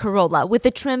reliable Corolla with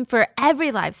a trim for every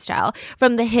lifestyle.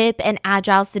 From the hip and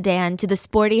agile sedan to the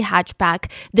sporty hatchback,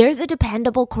 there's a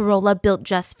dependable Corolla built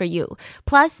just for you.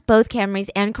 Plus, both Camrys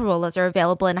and Corollas are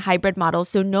available in hybrid models,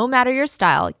 so no matter your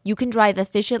style, you can drive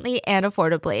efficiently and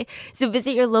affordably. So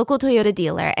visit your local Toyota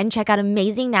dealer and check out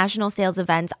amazing national sales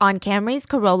events on Camrys,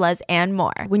 Corollas, and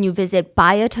more when you visit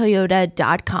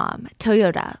buyatoyota.com.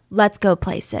 Toyota, let's go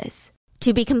places.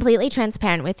 To be completely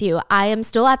transparent with you, I am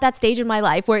still at that stage in my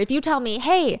life where if you tell me,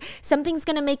 hey, something's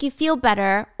going to make you feel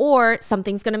better or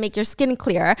something's going to make your skin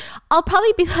clear, I'll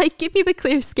probably be like, give me the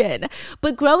clear skin.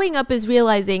 But growing up is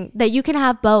realizing that you can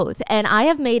have both. And I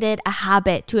have made it a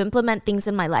habit to implement things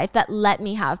in my life that let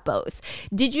me have both.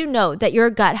 Did you know that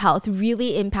your gut health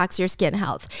really impacts your skin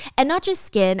health? And not just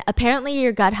skin, apparently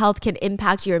your gut health can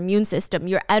impact your immune system,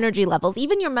 your energy levels,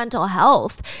 even your mental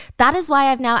health. That is why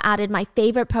I've now added my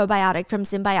favorite probiotic from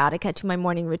Symbiotica to my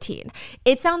morning routine.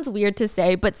 It sounds weird to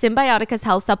say, but Symbiotica's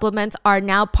health supplements are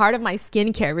now part of my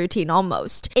skincare routine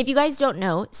almost. If you guys don't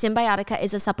know, Symbiotica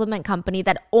is a supplement company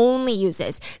that only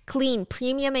uses clean,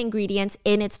 premium ingredients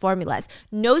in its formulas.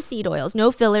 No seed oils,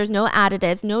 no fillers, no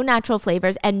additives, no natural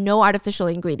flavors, and no artificial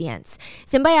ingredients.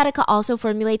 Symbiotica also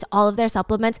formulates all of their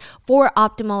supplements for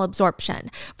optimal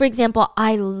absorption. For example,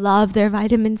 I love their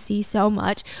vitamin C so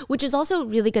much, which is also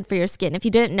really good for your skin if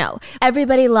you didn't know.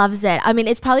 Everybody loves it. I mean,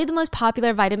 it's probably the most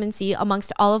popular vitamin C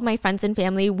amongst all of my friends and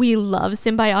family. We love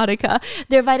Symbiotica.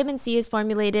 Their vitamin C is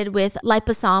formulated with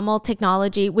liposomal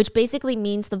technology, which basically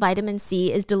means the vitamin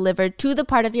C is delivered to the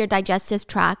part of your digestive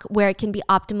tract where it can be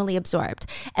optimally absorbed.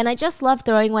 And I just love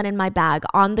throwing one in my bag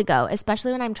on the go,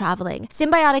 especially when I'm traveling.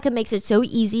 Symbiotica makes it so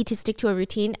easy to stick to a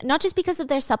routine, not just because of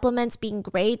their supplements being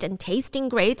great and tasting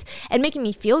great and making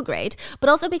me feel great, but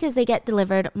also because they get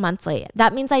delivered monthly.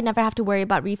 That means I never have to worry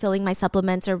about refilling my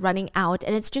supplements or running out,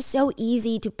 and it's just so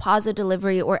easy to pause a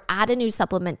delivery or add a new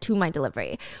supplement to my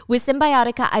delivery. With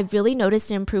Symbiotica, I've really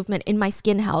noticed an improvement in my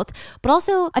skin health, but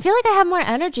also I feel like I have more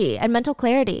energy and mental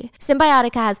clarity.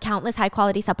 Symbiotica has countless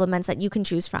high-quality supplements that you can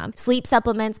choose from. Sleep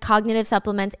supplements, cognitive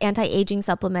supplements, anti-aging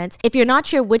supplements. If you're not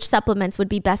sure which supplements would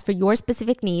be best for your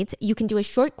specific needs, you can do a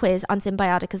short quiz on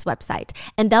Symbiotica's website,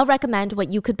 and they'll recommend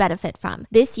what you could benefit from.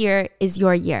 This year is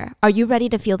your year. Are you ready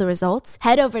to feel the results?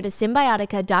 Head over to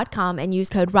Symbiotica.com and use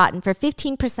code ROTTEN for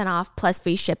 15% off plus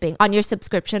free shipping on your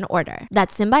subscription order.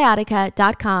 That's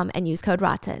Symbiotica.com and use code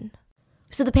ROTTEN.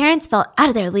 So the parents felt out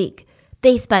of their league.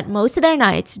 They spent most of their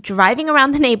nights driving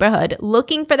around the neighborhood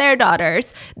looking for their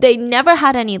daughters. They never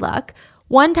had any luck.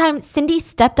 One time, Cindy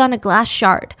stepped on a glass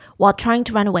shard while trying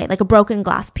to run away, like a broken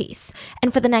glass piece.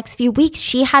 And for the next few weeks,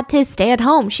 she had to stay at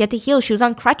home. She had to heal. She was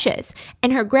on crutches.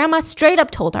 And her grandma straight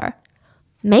up told her,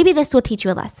 maybe this will teach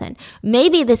you a lesson.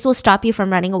 Maybe this will stop you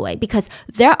from running away because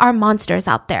there are monsters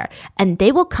out there and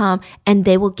they will come and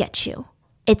they will get you.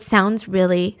 It sounds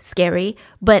really scary,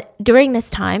 but during this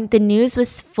time, the news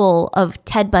was full of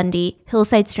Ted Bundy,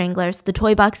 Hillside Stranglers, the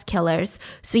Toy Box Killers.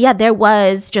 So yeah, there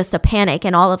was just a panic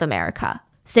in all of America.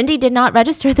 Cindy did not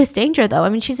register this danger, though. I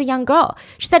mean, she's a young girl.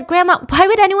 She said, "Grandma, why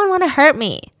would anyone want to hurt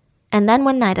me?" And then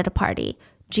one night at a party,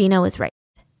 Gina was raped.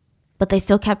 But they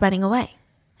still kept running away.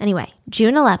 Anyway,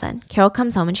 June 11, Carol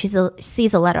comes home and she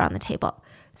sees a letter on the table.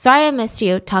 "Sorry I missed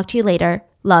you. Talk to you later.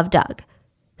 Love, Doug."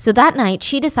 So that night,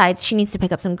 she decides she needs to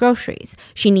pick up some groceries.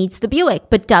 She needs the Buick,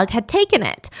 but Doug had taken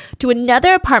it to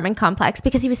another apartment complex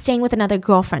because he was staying with another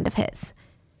girlfriend of his.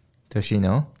 Does she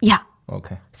know? Yeah.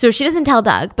 Okay. So she doesn't tell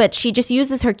Doug, but she just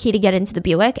uses her key to get into the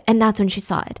Buick, and that's when she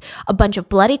saw it. A bunch of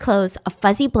bloody clothes, a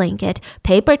fuzzy blanket,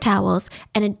 paper towels,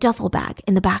 and a duffel bag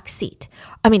in the back seat.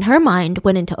 I mean, her mind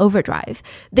went into overdrive.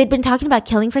 They'd been talking about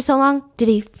killing for so long. Did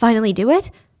he finally do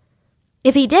it?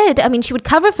 If he did, I mean, she would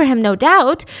cover for him, no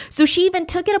doubt. So she even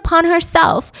took it upon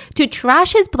herself to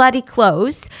trash his bloody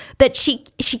clothes. That she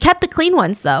kept the clean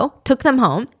ones, though, took them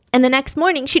home. And the next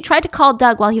morning, she tried to call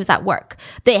Doug while he was at work.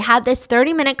 They had this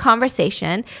 30-minute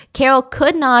conversation. Carol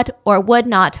could not or would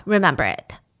not remember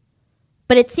it.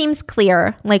 But it seems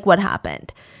clear, like, what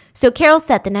happened. So Carol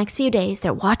said the next few days,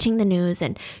 they're watching the news,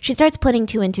 and she starts putting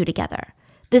two and two together.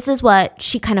 This is what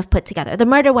she kind of put together. The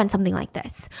murder went something like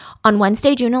this. On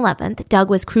Wednesday, June 11th, Doug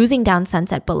was cruising down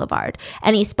Sunset Boulevard,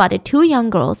 and he spotted two young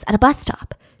girls at a bus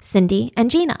stop, Cindy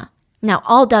and Gina. Now,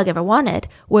 all Doug ever wanted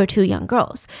were two young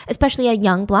girls, especially a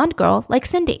young blonde girl like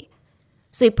Cindy.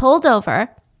 So he pulled over,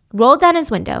 rolled down his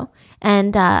window,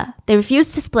 and they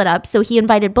refused to split up, so he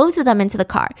invited both of them into the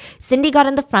car. Cindy got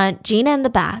in the front, Gina in the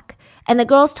back, and the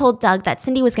girls told Doug that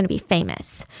Cindy was going to be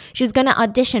famous. She was going to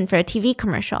audition for a TV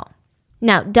commercial.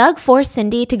 Now, Doug forced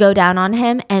Cindy to go down on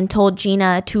him and told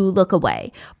Gina to look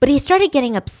away. But he started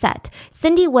getting upset.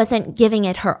 Cindy wasn't giving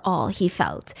it her all, he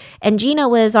felt. And Gina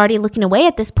was already looking away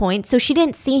at this point, so she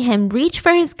didn't see him reach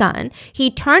for his gun.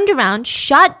 He turned around,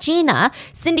 shot Gina.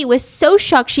 Cindy was so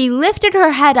shocked, she lifted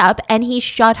her head up, and he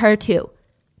shot her too.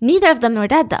 Neither of them were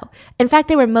dead, though. In fact,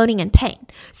 they were moaning in pain.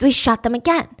 So he shot them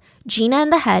again. Gina in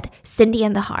the head, Cindy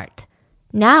in the heart.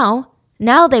 Now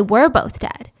they were both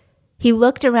dead. He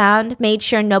looked around, made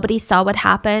sure nobody saw what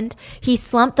happened. He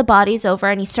slumped the bodies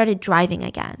over and he started driving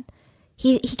again.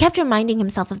 He kept reminding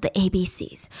himself of the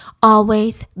ABCs.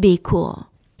 Always be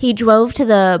cool. He drove to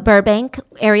the Burbank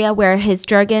area where his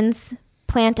Jergens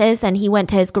plant is, and he went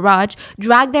to his garage,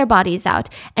 dragged their bodies out,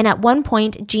 and at one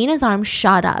point, Gina's arm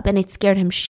shot up and it scared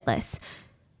him shitless.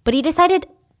 But he decided,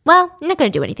 well, I'm not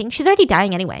going to do anything. She's already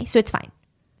dying anyway, so it's fine.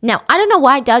 Now, I don't know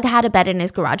why Doug had a bed in his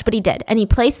garage, but he did. And he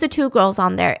placed the two girls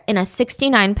on there in a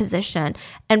 69 position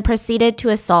and proceeded to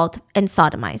assault and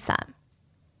sodomize them.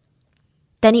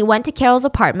 Then he went to Carol's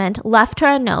apartment, left her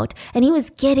a note, and he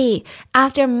was giddy.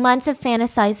 After months of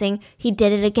fantasizing, he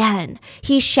did it again.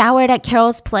 He showered at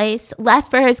Carol's place,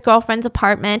 left for his girlfriend's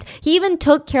apartment. He even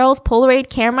took Carol's Polaroid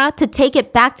camera to take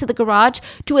it back to the garage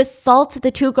to assault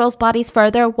the two girls' bodies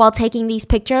further while taking these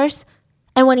pictures.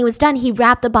 And when he was done, he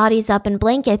wrapped the bodies up in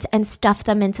blankets and stuffed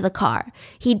them into the car.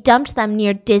 He dumped them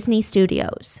near Disney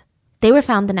Studios. They were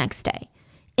found the next day.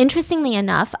 Interestingly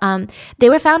enough, they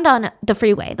were found on the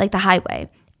freeway, like the highway,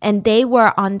 and they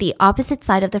were on the opposite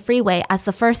side of the freeway as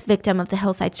the first victim of the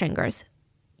Hillside Strangers,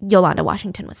 Yolanda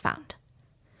Washington, was found.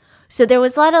 So there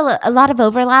was a lot of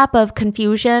overlap of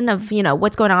confusion of,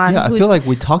 what's going on. Yeah, I feel like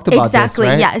we talked about this,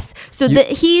 right? Yes. So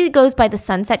he goes by the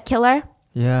Sunset Killer.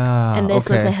 Yeah. And this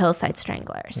was the Hillside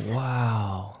Stranglers.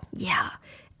 Wow. Yeah.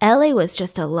 LA was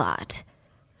just a lot.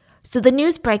 So the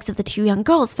news breaks of the two young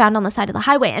girls found on the side of the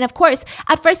highway. And of course,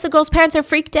 at first the girls' parents are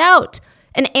freaked out.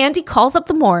 And Andy calls up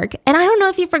the morgue. And I don't know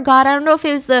if he forgot. I don't know if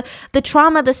it was the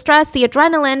trauma, the stress, the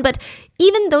adrenaline. But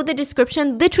even though the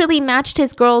description literally matched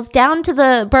his girls down to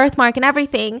the birthmark and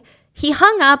everything, he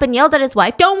hung up and yelled at his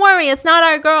wife, "Don't worry, it's not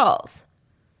our girls."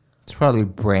 It's probably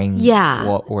brain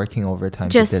working overtime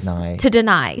just to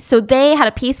deny. So they had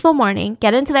a peaceful morning,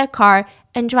 get into their car,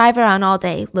 and drive around all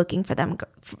day looking for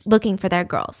their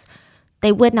girls.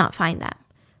 They would not find them.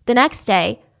 The next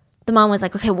day, the mom was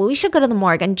like, okay, well, we should go to the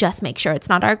morgue and just make sure it's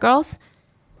not our girls.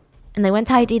 And they went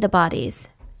to ID the bodies,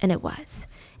 and it was.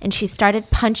 And she started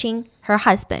punching her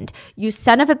husband. "You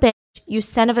son of a bitch,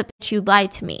 you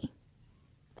lied to me."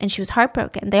 And she was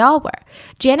heartbroken. They all were.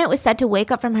 Janet was said to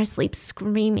wake up from her sleep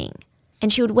screaming.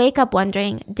 And she would wake up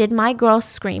wondering, did my girls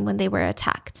scream when they were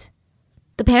attacked?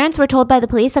 The parents were told by the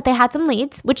police that they had some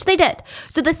leads, which they did.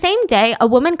 So the same day, a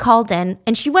woman called in,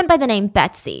 and she went by the name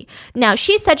Betsy. Now,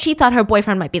 she said she thought her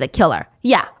boyfriend might be the killer.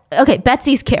 Yeah, okay,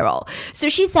 Betsy's Carol. So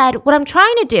she said, what I'm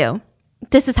trying to do,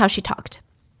 this is how she talked.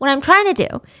 What I'm trying to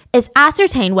do is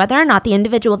ascertain whether or not the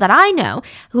individual that I know,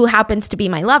 who happens to be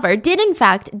my lover, did in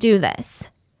fact do this.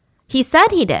 He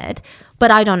said he did,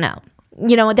 but I don't know.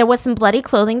 There was some bloody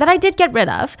clothing that I did get rid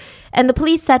of. And the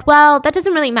police said, well, that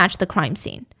doesn't really match the crime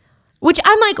scene. Which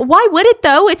I'm like, why would it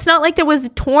though? It's not like there was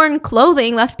torn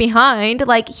clothing left behind.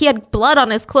 Like he had blood on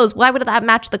his clothes. Why would that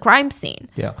match the crime scene?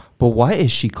 Yeah. But why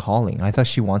is she calling? I thought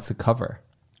she wants to cover.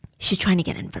 She's trying to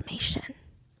get information.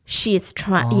 She's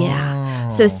trying, yeah.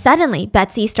 So suddenly,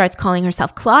 Betsy starts calling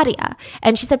herself Claudia.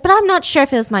 And she said, but I'm not sure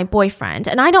if it was my boyfriend.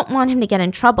 And I don't want him to get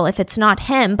in trouble if it's not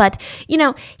him. But,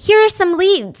 here are some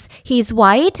leads. He's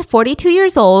white, 42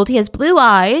 years old. He has blue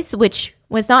eyes, which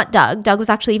was not Doug. Doug was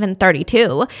actually even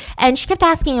 32. And she kept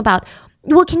asking about,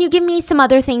 well, can you give me some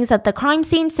other things at the crime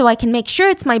scene so I can make sure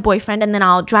it's my boyfriend and then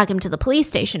I'll drag him to the police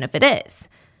station if it is.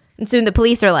 And soon the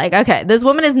police are like, okay, this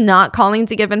woman is not calling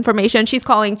to give information. She's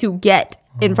calling to get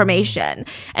information.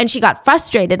 And she got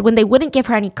frustrated when they wouldn't give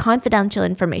her any confidential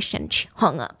information. She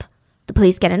hung up. The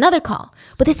police get another call,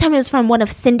 but this time it was from one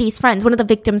of Cindy's friends, one of the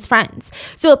victim's friends.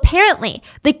 So apparently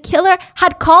the killer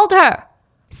had called her.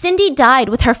 Cindy died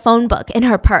with her phone book in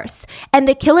her purse, and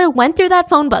the killer went through that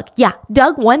phone book. Yeah,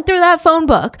 Doug went through that phone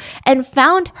book and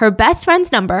found her best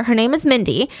friend's number. Her name is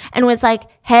Mindy, and was like,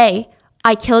 hey,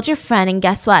 I killed your friend, and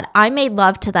guess what? I made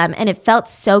love to them, and it felt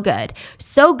so good,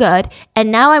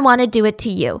 and now I want to do it to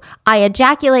you. I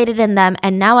ejaculated in them,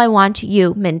 and now I want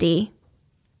you, Mindy.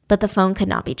 But the phone could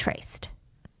not be traced.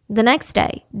 The next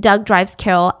day, Doug drives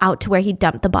Carol out to where he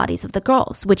dumped the bodies of the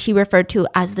girls, which he referred to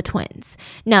as the twins.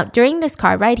 Now, during this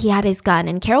car ride, he had his gun,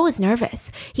 and Carol was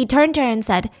nervous. He turned to her and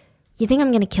said, you think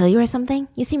I'm going to kill you or something?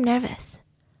 You seem nervous.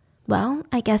 Well,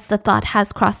 I guess the thought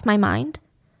has crossed my mind.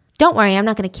 Don't worry, I'm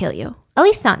not going to kill you. At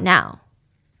least not now.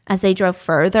 As they drove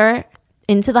further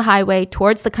into the highway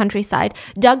towards the countryside,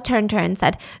 Doug turned to her and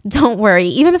said, don't worry,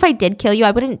 even if I did kill you,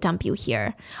 I wouldn't dump you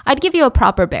here. I'd give you a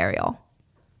proper burial.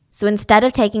 So instead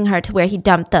of taking her to where he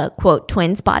dumped the, quote,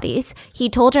 twins' bodies, he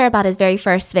told her about his very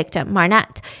first victim,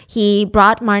 Marnette. He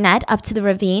brought Marnette up to the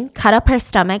ravine, cut up her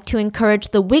stomach to encourage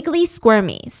the wiggly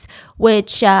squirmies,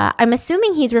 which I'm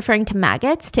assuming he's referring to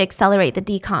maggots to accelerate the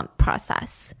decomp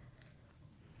process.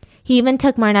 He even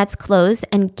took Marnette's clothes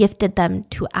and gifted them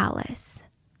to Alice,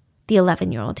 the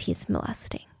 11-year-old he's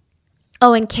molesting.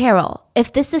 Oh, and Carol,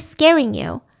 if this is scaring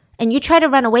you, and you try to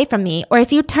run away from me, or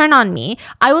if you turn on me,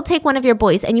 I will take one of your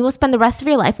boys and you will spend the rest of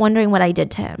your life wondering what I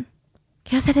did to him.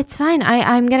 Carol said, it's fine.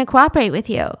 I'm going to cooperate with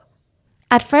you.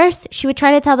 At first, she would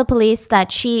try to tell the police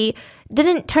that she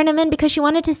didn't turn him in because she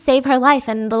wanted to save her life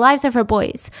and the lives of her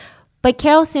boys. But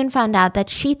Carol soon found out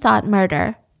that she thought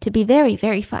murder to be very,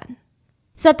 very fun.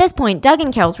 So at this point, Doug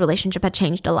and Carol's relationship had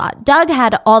changed a lot. Doug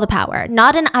had all the power.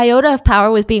 Not an iota of power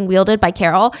was being wielded by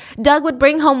Carol. Doug would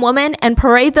bring home women and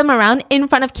parade them around in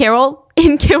front of Carol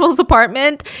in Carol's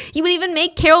apartment. He would even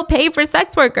make Carol pay for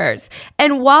sex workers.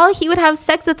 And while he would have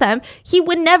sex with them, he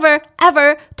would never,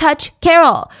 ever touch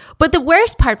Carol. But the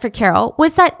worst part for Carol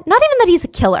was that not even that he's a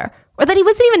killer, or that he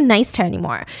wasn't even nice to her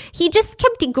anymore. He just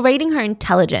kept degrading her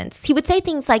intelligence. He would say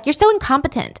things like, you're so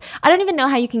incompetent. I don't even know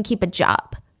how you can keep a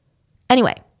job.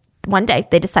 Anyway, one day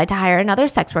they decide to hire another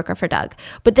sex worker for Doug.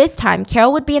 But this time,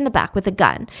 Carol would be in the back with a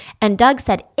gun. And Doug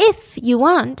said, if you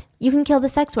want, you can kill the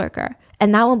sex worker.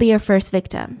 And that will be your first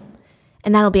victim.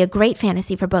 And that'll be a great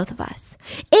fantasy for both of us.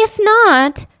 If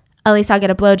not, at least I'll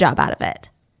get a blowjob out of it.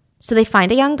 So they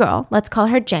find a young girl, let's call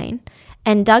her Jane.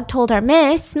 And Doug told her,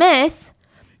 Miss,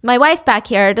 my wife back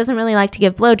here doesn't really like to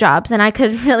give blowjobs, and I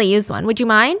could really use one. Would you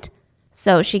mind?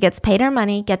 So she gets paid her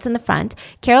money, gets in the front.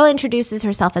 Carol introduces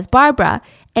herself as Barbara,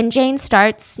 and Jane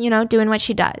starts, doing what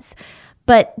she does.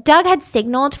 But Doug had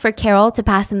signaled for Carol to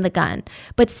pass him the gun.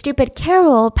 But stupid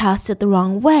Carol passed it the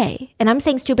wrong way. And I'm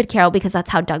saying stupid Carol because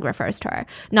that's how Doug refers to her,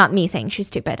 not me saying she's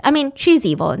stupid. I mean, she's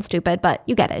evil and stupid, but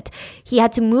you get it. He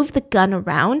had to move the gun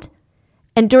around.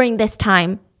 And during this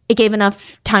time, it gave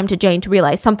enough time to Jane to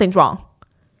realize something's wrong.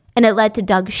 And it led to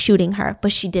Doug shooting her,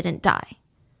 but she didn't die.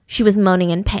 She was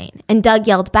moaning in pain, and Doug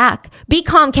yelled back, be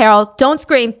calm, Carol. Don't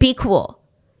scream. Be cool.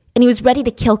 And he was ready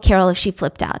to kill Carol if she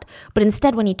flipped out. But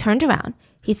instead, when he turned around,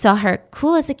 he saw her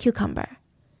cool as a cucumber.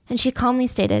 And she calmly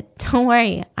stated, don't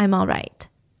worry, I'm all right.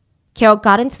 Carol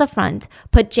got into the front,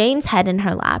 put Jane's head in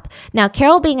her lap. Now,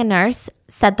 Carol, being a nurse,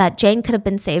 said that Jane could have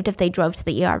been saved if they drove to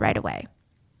the ER right away.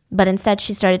 But instead,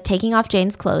 she started taking off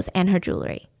Jane's clothes and her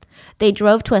jewelry. They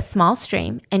drove to a small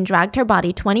stream and dragged her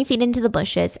body 20 feet into the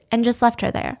bushes and just left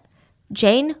her there.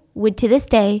 Jane would to this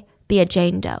day be a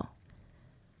Jane Doe.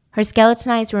 Her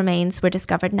skeletonized remains were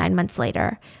discovered 9 months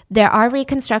later. There are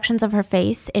reconstructions of her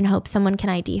face in hopes someone can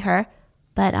ID her,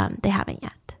 but they haven't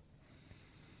yet.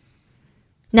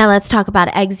 Now let's talk about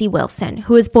Eggsy Wilson,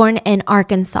 who was born in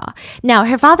Arkansas. Now,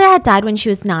 her father had died when she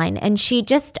was 9, and she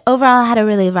just overall had a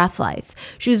really rough life.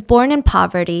 She was born in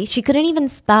poverty. She couldn't even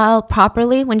spell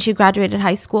properly when she graduated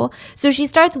high school, so she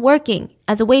starts working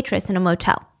as a waitress in a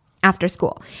motel. after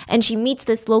school. And she meets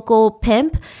this local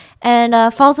pimp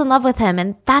and falls in love with him.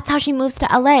 And that's how she moves to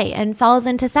LA and falls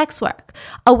into sex work.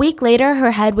 A week later,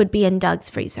 her head would be in Doug's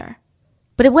freezer.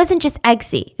 But it wasn't just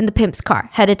Eggsy in the pimp's car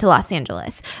headed to Los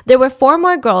Angeles. There were 4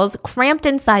 more girls cramped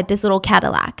inside this little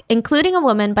Cadillac, including a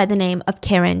woman by the name of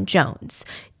Karen Jones.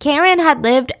 Karen had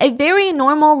lived a very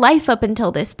normal life up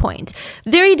until this point.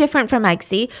 Very different from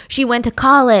Eggsy. She went to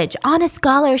college on a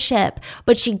scholarship,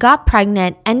 but she got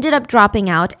pregnant, ended up dropping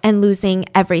out and losing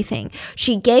everything.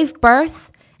 She gave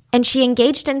birth and she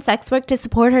engaged in sex work to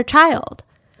support her child.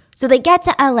 So they get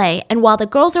to LA, and while the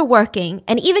girls are working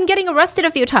and even getting arrested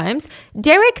a few times,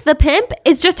 Derek the pimp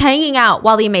is just hanging out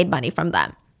while he made money from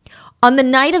them. On the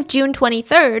night of June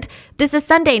 23rd, this is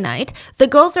Sunday night, the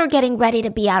girls are getting ready to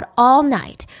be out all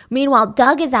night. Meanwhile,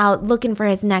 Doug is out looking for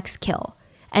his next kill.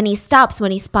 And he stops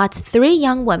when he spots 3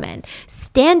 young women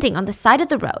standing on the side of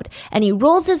the road, and he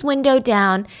rolls his window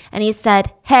down and he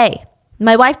said, "Hey,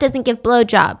 my wife doesn't give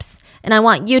blowjobs, and I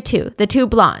want you two, the 2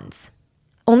 blondes."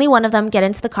 Only one of them get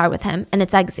into the car with him, and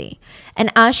it's Eggsy.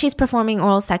 And as she's performing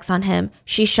oral sex on him,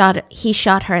 he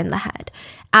shot her in the head.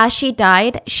 As she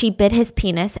died, she bit his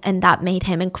penis, and that made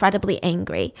him incredibly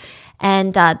angry.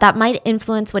 And that might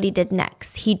influence what he did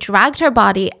next. He dragged her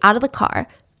body out of the car,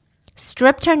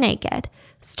 stripped her naked,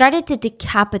 started to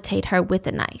decapitate her with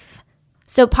a knife.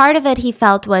 So part of it he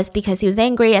felt was because he was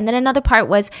angry, and then another part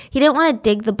was he didn't want to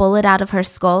dig the bullet out of her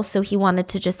skull, so he wanted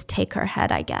to just take her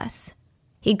head, I guess.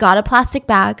 He got a plastic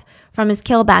bag from his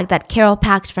kill bag that Carol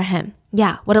packed for him.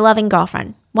 Yeah, what a loving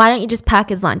girlfriend. Why don't you just pack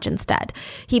his lunch instead?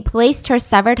 He placed her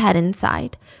severed head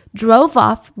inside, drove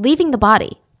off, leaving the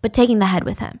body, but taking the head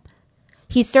with him.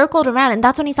 He circled around, and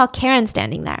that's when he saw Karen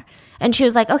standing there. And she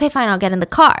was like, "Okay, fine, I'll get in the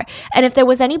car." And if there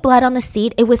was any blood on the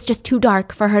seat, it was just too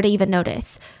dark for her to even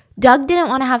notice. Doug didn't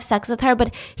want to have sex with her,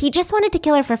 but he just wanted to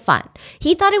kill her for fun.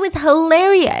 He thought it was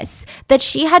hilarious that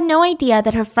she had no idea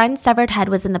that her friend's severed head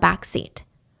was in the back seat.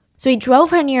 So he drove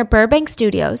her near Burbank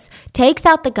Studios, takes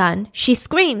out the gun, she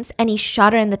screams, and he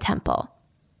shot her in the temple.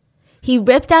 He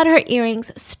ripped out her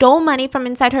earrings, stole money from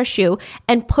inside her shoe,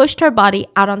 and pushed her body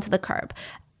out onto the curb.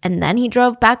 And then he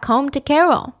drove back home to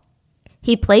Carol.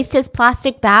 He placed his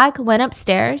plastic bag, went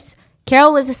upstairs.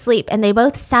 Carol was asleep, and they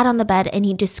both sat on the bed, and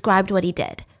he described what he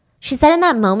did. She said in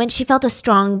that moment she felt a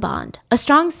strong bond, a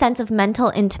strong sense of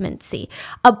mental intimacy,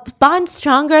 a bond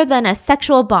stronger than a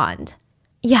sexual bond.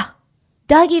 Yeah.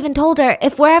 Doug even told her,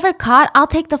 "If we're ever caught, I'll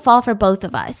take the fall for both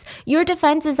of us. Your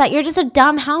defense is that you're just a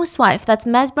dumb housewife that's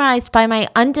mesmerized by my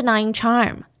undenying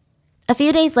charm." A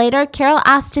few days later, Carol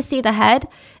asked to see the head,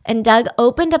 and Doug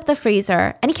opened up the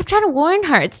freezer, and he kept trying to warn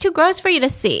her, "It's too gross for you to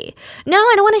see." "No,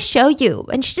 I don't want to show you."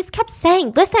 And she just kept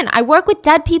saying, "Listen, I work with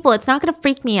dead people. It's not going to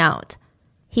freak me out."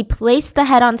 He placed the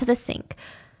head onto the sink.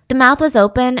 The mouth was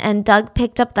open, and Doug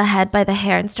picked up the head by the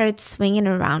hair and started swinging it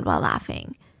around while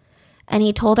laughing. And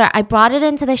he told her, "I brought it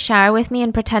into the shower with me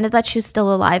and pretended that she was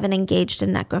still alive and engaged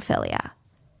in necrophilia."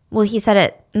 Well, he said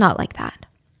it not like that.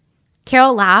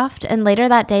 Carol laughed, and later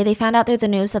that day they found out through the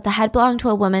news that the head belonged to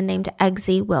a woman named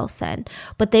Eggsy Wilson,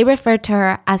 but they referred to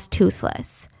her as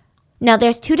Toothless. Now,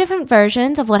 there's 2 different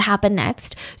versions of what happened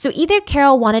next. So either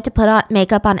Carol wanted to put on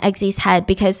makeup on Eggsy's head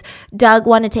because Doug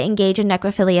wanted to engage in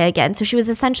necrophilia again, so she was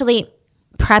essentially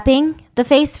prepping the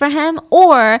face for him,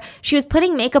 or she was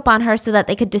putting makeup on her so that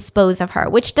they could dispose of her,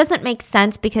 which doesn't make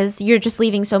sense because you're just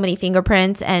leaving so many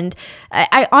fingerprints. And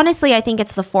I honestly think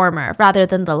it's the former rather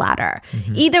than the latter.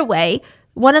 Mm-hmm. Either way,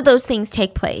 one of those things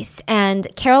take place, and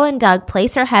Carol and Doug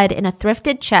place her head in a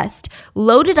thrifted chest,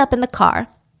 loaded up in the car.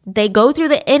 They go through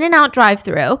the In-N-Out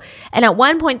drive-thru, and at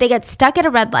one point they get stuck at a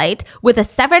red light with a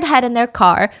severed head in their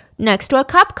car next to a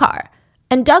cop car.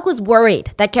 And Doug was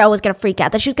worried that Carol was going to freak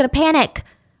out, that she was going to panic.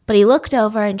 But he looked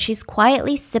over, and she's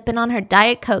quietly sipping on her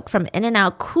Diet Coke from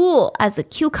In-N-Out, cool as a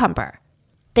cucumber.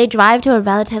 They drive to a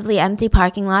relatively empty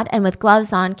parking lot, and with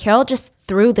gloves on, Carol just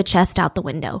threw the chest out the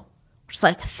window.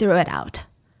 Just threw it out.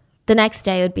 The next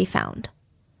day it would be found.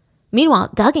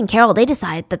 Meanwhile, Doug and Carol, they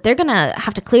decide that they're going to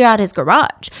have to clear out his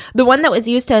garage. The one that was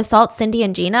used to assault Cindy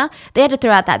and Gina, they had to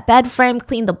throw out that bed frame,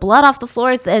 clean the blood off the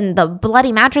floors and the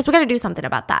bloody mattress. We got to do something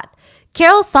about that.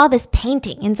 Carol saw this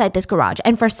painting inside this garage,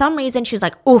 and for some reason, she was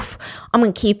like, "Oof, I'm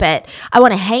going to keep it. I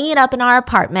want to hang it up in our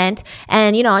apartment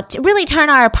and, to really turn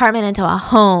our apartment into a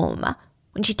home."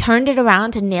 When she turned it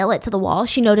around to nail it to the wall,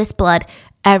 she noticed blood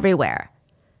everywhere.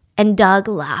 And Doug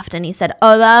laughed, and he said,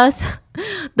 "Oh,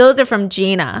 those are from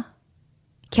Gina."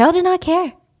 Carol did not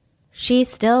care. She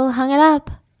still hung it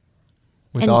up.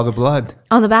 With all the blood.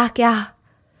 On the back, yeah.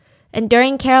 And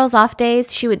during Carol's off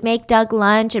days, she would make Doug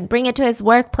lunch and bring it to his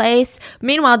workplace.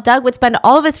 Meanwhile, Doug would spend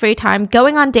all of his free time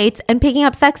going on dates and picking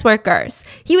up sex workers.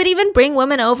 He would even bring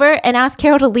women over and ask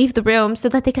Carol to leave the room so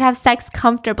that they could have sex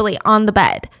comfortably on the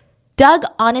bed. Doug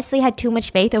honestly had too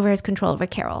much faith over his control over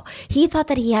Carol. He thought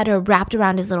that he had her wrapped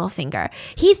around his little finger.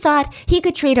 He thought he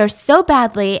could treat her so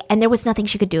badly and there was nothing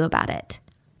she could do about it.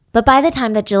 But by the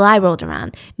time that July rolled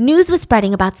around, news was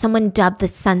spreading about someone dubbed the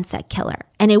Sunset Killer,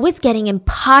 and it was getting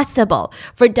impossible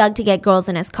for Doug to get girls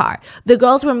in his car. The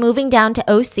girls were moving down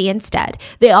to OC instead.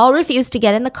 They all refused to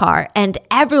get in the car, and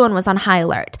everyone was on high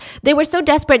alert. They were so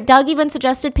desperate, Doug even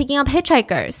suggested picking up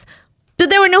hitchhikers. But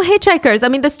there were no hitchhikers. I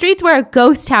mean, the streets were a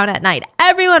ghost town at night.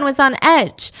 Everyone was on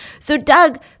edge. So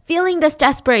Doug, feeling this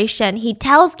desperation, he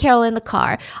tells Carol in the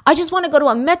car, "I just want to go to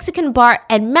a Mexican bar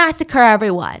and massacre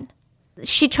everyone."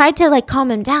 She tried to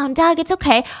calm him down. "Doug, it's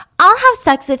okay. I'll have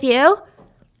sex with you."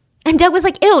 And Doug was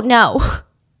like, "Ew, no."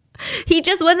 He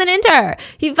just wasn't into her.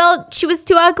 He felt she was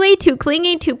too ugly, too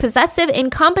clingy, too possessive,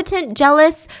 incompetent,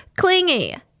 jealous,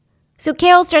 clingy. So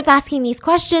Carol starts asking these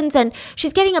questions and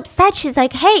she's getting upset. She's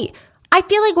like, "Hey, I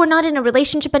feel like we're not in a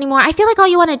relationship anymore. I feel like all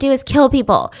you want to do is kill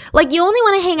people. Like, you only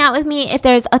want to hang out with me if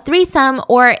there's a threesome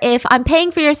or if I'm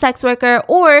paying for your sex worker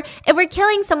or if we're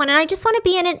killing someone and I just want to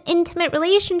be in an intimate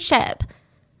relationship."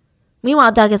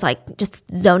 Meanwhile, Doug is just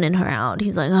zoning her out.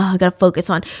 He's like, "Oh, I gotta focus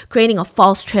on creating a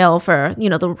false trail for,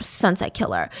 the Sunset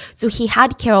Killer." So he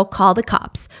had Carol call the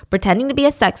cops, pretending to be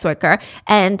a sex worker.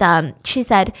 And she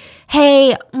said,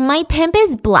 "Hey, my pimp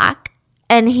is black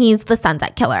and he's the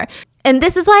Sunset Killer." And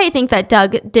this is why I think that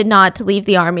Doug did not leave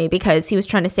the army, because he was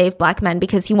trying to save black men,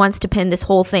 because he wants to pin this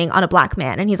whole thing on a black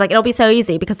man. And he's like, "It'll be so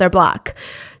easy because they're black."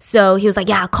 So he was like,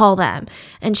 "Yeah, call them."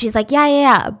 And she's like,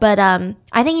 yeah. But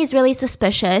I think he's really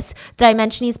suspicious. Did I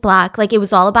mention he's black? It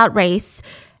was all about race.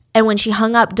 And when she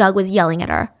hung up, Doug was yelling at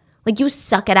her. "You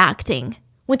suck at acting.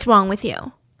 What's wrong with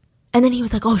you?" And then he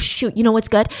was like, "Oh, shoot, you know what's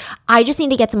good? I just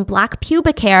need to get some black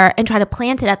pubic hair and try to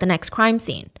plant it at the next crime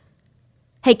scene.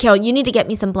 Hey, Carol, you need to get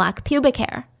me some black pubic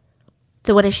hair."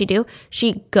 So what does she do?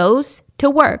 She goes to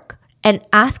work and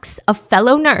asks a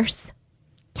fellow nurse,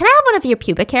 "Can I have one of your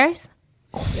pubic hairs?"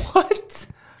 What?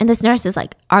 And this nurse is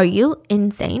like, "Are you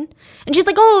insane?" And she's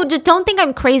like, "Oh, just don't think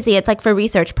I'm crazy. It's for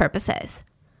research purposes."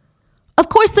 Of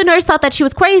course, the nurse thought that she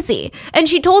was crazy. And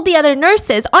she told the other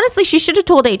nurses. Honestly, she should have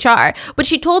told HR. But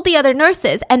she told the other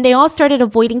nurses, and they all started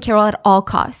avoiding Carol at all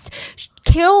costs.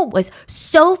 Carol was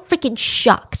so freaking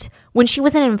shocked when she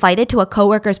wasn't invited to a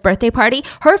coworker's birthday party.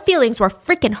 Her feelings were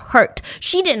freaking hurt.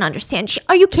 She didn't understand.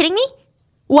 Are you kidding me?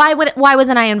 Why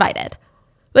wasn't I invited?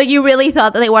 You really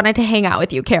thought that they wanted to hang out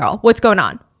with you, Carol. What's going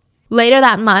on? Later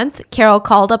that month, Carol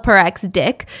called up her ex,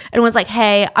 Dick, and was like,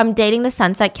 "Hey, I'm dating the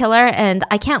Sunset Killer and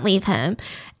I can't leave him.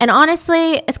 And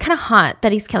honestly, it's kind of hot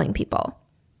that he's killing people."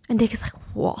 And Dick is like,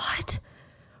 "What?"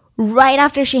 Right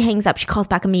after she hangs up, she calls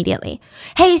back immediately.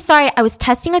 "Hey, sorry, I was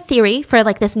testing a theory for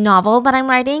this novel that I'm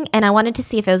writing and I wanted to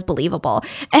see if it was believable."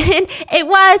 And it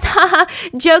was, haha,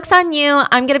 "Joke's on you.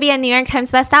 I'm going to be a New York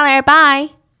Times bestseller. Bye."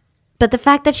 But the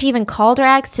fact that she even called her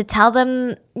ex to tell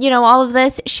them, all of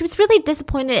this, she was really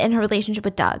disappointed in her relationship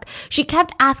with Doug. She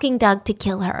kept asking Doug to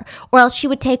kill her or else she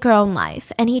would take her own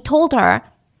life. And he told her,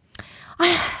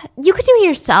 "You could do it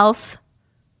yourself."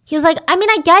 He was like,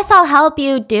 I guess I'll help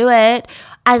you do it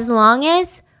as long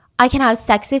as I can have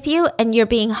sex with you and you're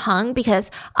being hung,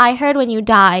 because I heard when you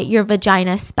die, your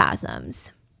vagina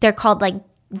spasms. They're called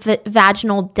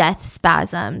vaginal death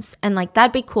spasms. And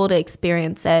that'd be cool to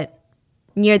experience it.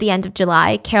 Near the end of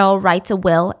July, Carol writes a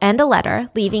will and a letter,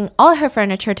 leaving all her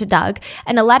furniture to Doug,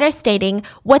 and a letter stating,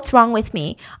 "What's wrong with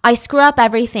me? I screw up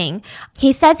everything.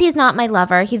 He says he's not my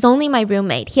lover. He's only my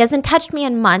roommate. He hasn't touched me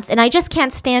in months, and I just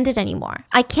can't stand it anymore.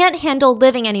 I can't handle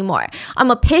living anymore.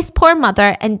 I'm a piss poor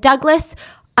mother, and Douglas,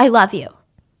 I love you."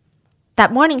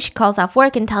 That morning, she calls off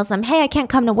work and tells them, "Hey, I can't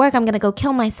come to work. I'm going to go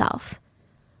kill myself."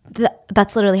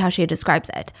 That's literally how she describes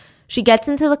it. She gets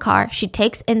into the car, she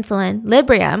takes insulin,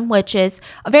 Librium, which is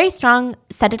a very strong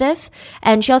sedative,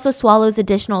 and she also swallows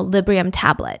additional Librium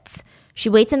tablets. She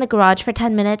waits in the garage for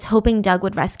 10 minutes, hoping Doug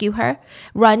would rescue her,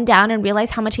 run down and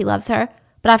realize how much he loves her.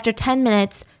 But after 10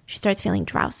 minutes, she starts feeling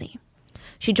drowsy.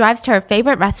 She drives to her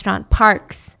favorite restaurant,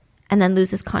 parks, and then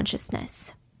loses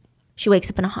consciousness. She wakes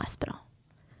up in a hospital.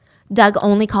 Doug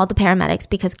only called the paramedics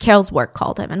because Carol's work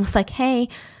called him and was like, "Hey,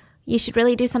 you should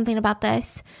really do something about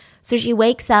this." So she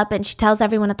wakes up and she tells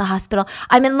everyone at the hospital,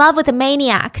 "I'm in love with a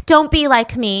maniac. Don't be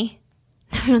like me."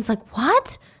 Everyone's like,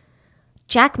 "What?"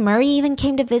 Jack Murray even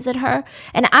came to visit her.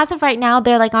 And as of right now,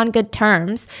 they're on good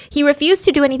terms. He refused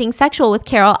to do anything sexual with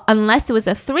Carol unless it was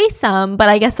a threesome, but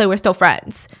I guess they were still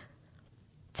friends.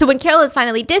 So when Carol is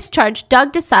finally discharged,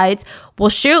 Doug decides, well,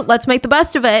 shoot, let's make the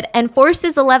best of it, and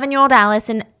forces 11-year-old Alice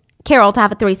and Carol to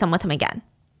have a threesome with him again.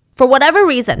 For whatever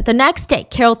reason, the next day,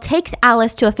 Carol takes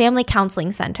Alice to a family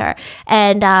counseling center,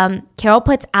 and Carol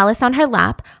puts Alice on her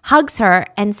lap, hugs her,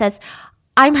 and says,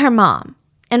 I'm her mom,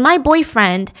 and my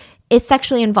boyfriend is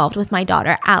sexually involved with my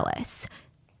daughter, Alice.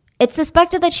 It's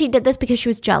suspected that she did this because she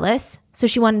was jealous, so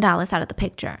she wanted Alice out of the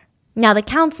picture. Now the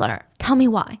counselor, tell me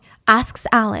why, asks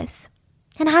Alice,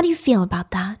 and how do you feel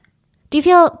about that? Do you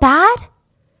feel bad?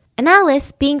 And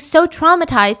Alice, being so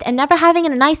traumatized and never having a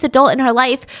nice adult in her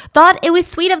life, thought it was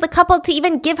sweet of the couple to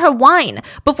even give her wine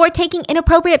before taking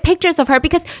inappropriate pictures of her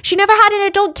because she never had an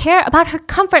adult care about her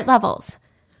comfort levels.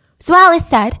 So Alice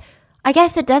said, I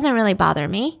guess it doesn't really bother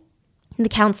me. And the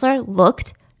counselor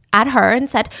looked at her and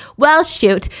said, well,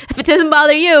 shoot, if it doesn't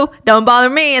bother you, don't bother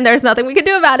me, and there's nothing we can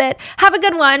do about it. Have a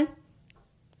good one.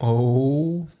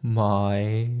 Oh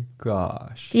my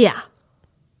gosh. Yeah.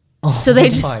 So they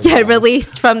just get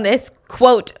released from this,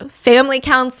 quote, family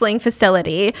counseling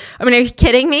facility. I mean, are you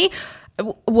kidding me?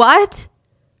 What?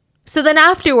 So then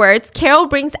afterwards, Carol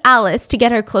brings Alice to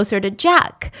get her closer to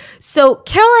Jack. So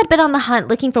Carol had been on the hunt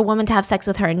looking for a woman to have sex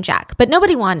with her and Jack, but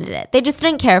nobody wanted it. They just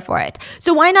didn't care for it.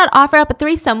 So why not offer up a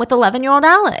threesome with 11-year-old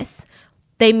Alice?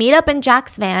 They meet up in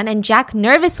Jack's van, and Jack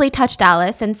nervously touched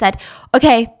Alice and said,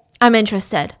 okay, I'm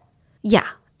interested. Yeah,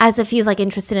 as if he's like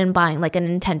interested in buying like a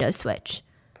Nintendo Switch.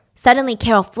 Suddenly,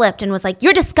 Carol flipped and was like,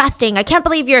 you're disgusting. I can't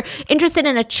believe you're interested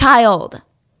in a child.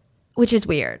 Which is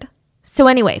weird. So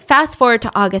anyway, fast forward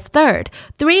to August 3rd.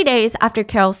 3 days after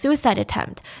Carol's suicide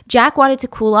attempt, Jack wanted to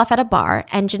cool off at a bar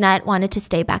and Jeanette wanted to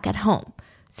stay back at home.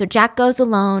 So Jack goes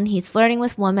alone. He's flirting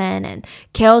with women and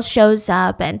Carol shows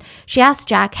up and she asks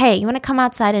Jack, hey, you want to come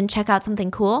outside and check out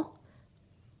something cool?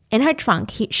 In her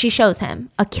trunk, she shows him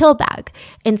a kill bag.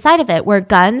 Inside of it were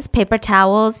guns, paper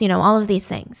towels, all of these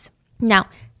things. Now,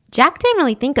 Jack didn't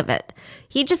really think of it.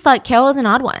 He just thought Carol was an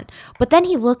odd one. But then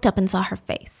he looked up and saw her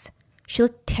face. She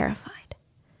looked terrified.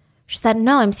 She said,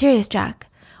 no, I'm serious, Jack.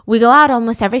 We go out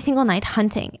almost every single night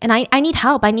hunting, and I need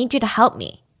help. I need you to help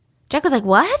me. Jack was like,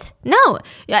 what? No.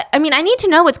 I need to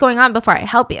know what's going on before I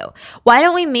help you. Why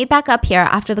don't we meet back up here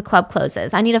after the club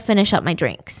closes? I need to finish up my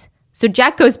drinks. So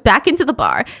Jack goes back into the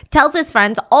bar, tells his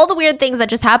friends all the weird things that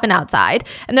just happened outside.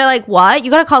 And they're like, what? You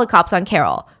got to call the cops on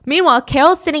Carol. Meanwhile,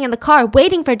 Carol's sitting in the car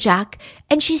waiting for Jack,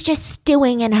 and she's just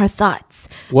stewing in her thoughts.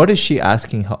 What is she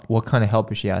asking? What kind of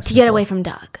help is she asking? To get away from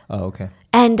Doug. Oh, okay.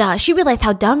 And she realized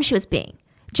how dumb she was being.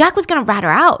 Jack was going to rat her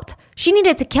out. She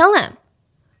needed to kill him.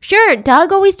 Sure,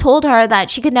 Doug always told her that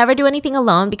she could never do anything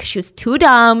alone because she was too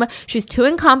dumb, she was too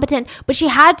incompetent, but she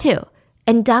had to.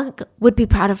 And Doug would be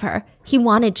proud of her. He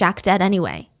wanted Jack dead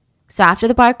anyway. So after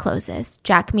the bar closes,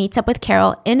 Jack meets up with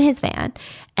Carol in his van.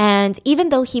 And even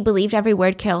though he believed every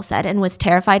word Carol said and was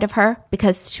terrified of her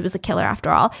because she was a killer after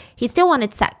all, he still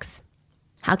wanted sex.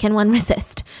 How can one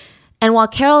resist? And while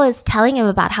Carol is telling him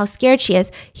about how scared she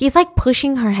is, he's like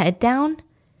pushing her head down.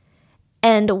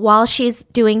 And while she's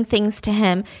doing things to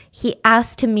him, he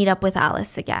asks to meet up with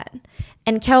Alice again.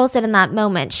 And Carol said in that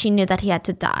moment she knew that he had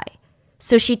to die.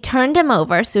 So she turned him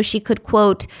over so she could,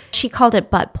 quote, she called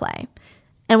it butt play.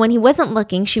 And when he wasn't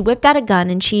looking, she whipped out a gun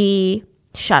and she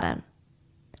shot him.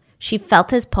 She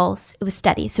felt his pulse. It was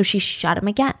steady, so she shot him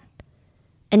again.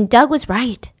 And Doug was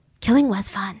right. Killing was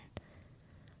fun.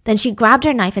 Then she grabbed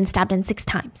her knife and stabbed him 6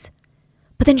 times.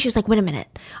 But then she was like, wait a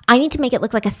minute. I need to make it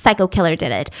look like a psycho killer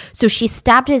did it. So she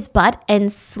stabbed his butt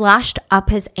and slashed up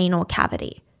his anal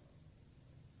cavity.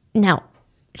 Now,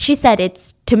 she said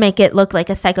it's to make it look like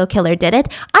a psycho killer did it.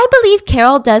 I believe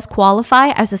Carol does qualify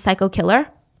as a psycho killer,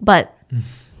 but,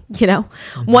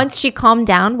 once she calmed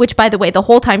down, which, by the way, the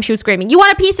whole time she was screaming, you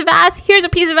want a piece of ass? Here's a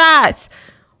piece of ass.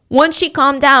 Once she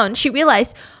calmed down, she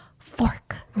realized,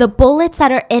 fork, the bullets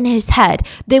that are in his head,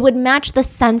 they would match the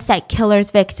Sunset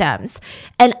Killer's victims.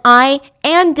 And I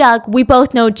and Doug, we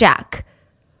both know Jack.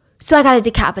 So I got to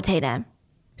decapitate him.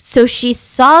 So she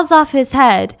saws off his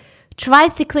head,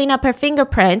 tries to clean up her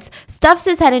fingerprints, stuffs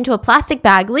his head into a plastic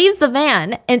bag, leaves the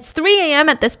van. It's 3 a.m.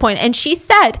 at this point, and she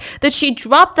said that she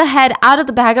dropped the head out of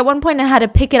the bag at one point and had to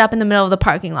pick it up in the middle of the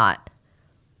parking lot.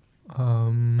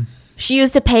 She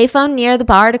used a payphone near the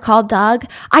bar to call Doug.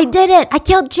 I did it. I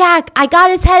killed Jack. I got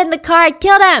his head in the car. I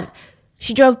killed him.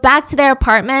 She drove back to their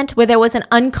apartment where there was an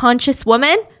unconscious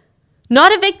woman.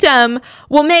 Not a victim.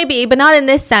 Well, maybe, but not in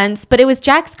this sense. But it was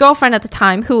Jack's girlfriend at the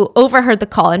time who overheard the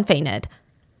call and fainted.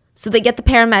 So they get the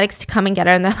paramedics to come and get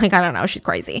her, and they're like, I don't know, she's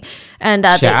crazy. And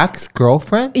Jack's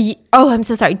girlfriend? I'm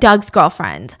so sorry, Doug's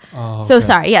girlfriend. So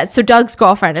sorry, yeah. So Doug's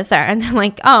girlfriend is there, and they're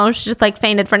like, oh, she just like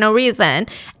fainted for no reason.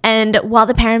 And while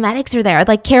the paramedics are there,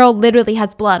 like Carol literally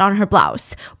has blood on her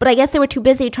blouse, but I guess they were too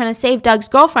busy trying to save Doug's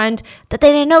girlfriend that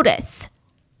they didn't notice.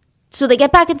 So they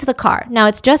get back into the car. Now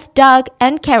it's just Doug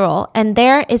and Carol, and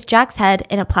there is Jack's head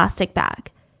in a plastic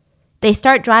bag. They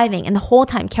start driving, and the whole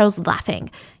time Carol's laughing.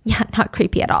 Yeah, not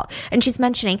creepy at all. And she's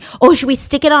mentioning, oh, should we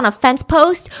stick it on a fence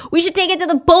post? We should take it to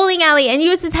the bowling alley and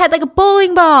use his head like a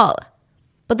bowling ball.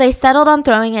 But they settled on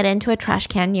throwing it into a trash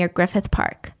can near Griffith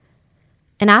Park.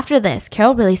 And after this,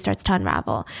 Carol really starts to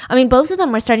unravel. I mean, both of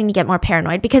them were starting to get more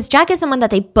paranoid because Jack is someone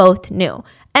that they both knew.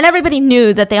 And everybody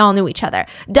knew that they all knew each other.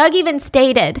 Doug even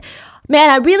stated, man,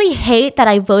 I really hate that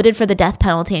I voted for the death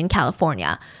penalty in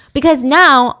California because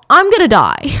now I'm going to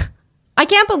die. I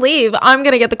can't believe I'm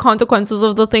going to get the consequences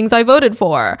of the things I voted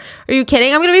for. Are you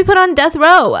kidding? I'm going to be put on death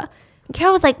row. And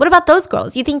Carol was like, what about those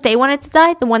girls? You think they wanted to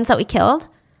die? The ones that we killed?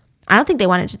 I don't think they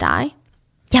wanted to die.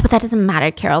 Yeah, but that doesn't matter,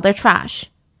 Carol. They're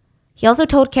trash. He also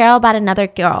told Carol about another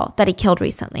girl that he killed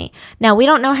recently. Now, we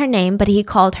don't know her name, but he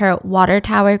called her Water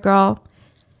Tower Girl.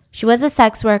 She was a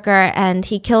sex worker, and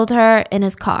he killed her in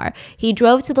his car. He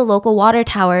drove to the local water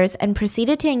towers and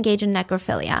proceeded to engage in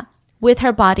necrophilia with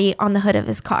her body on the hood of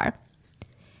his car.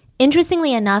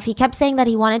 Interestingly enough, he kept saying that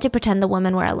he wanted to pretend the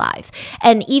women were alive.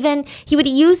 And even he would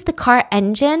use the car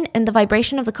engine and the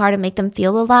vibration of the car to make them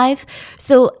feel alive.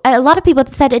 So a lot of people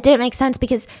said it didn't make sense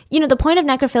because, the point of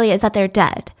necrophilia is that they're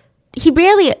dead. He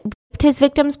rarely raped his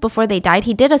victims before they died.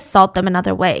 He did assault them in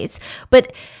other ways.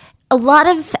 But a lot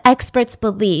of experts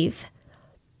believe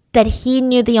that he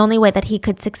knew the only way that he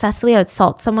could successfully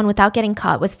assault someone without getting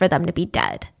caught was for them to be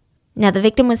dead. Now, the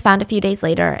victim was found a few days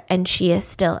later, and she is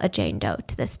still a Jane Doe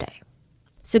to this day.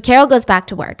 So Carol goes back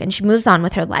to work, and she moves on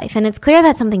with her life, and it's clear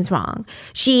that something's wrong.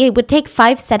 She would take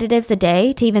 5 sedatives a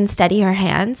day to even steady her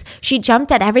hands. She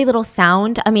jumped at every little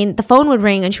sound. I mean, the phone would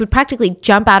ring, and she would practically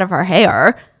jump out of her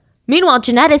hair. Meanwhile,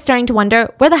 Jeanette is starting to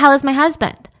wonder, where the hell is my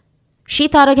husband? She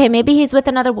thought, okay, maybe he's with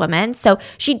another woman, so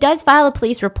she does file a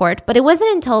police report, but it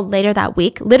wasn't until later that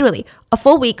week, literally a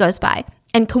full week goes by,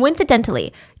 and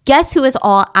coincidentally, guess who is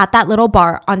all at that little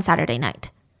bar on Saturday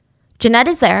night? Jeanette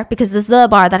is there because this is the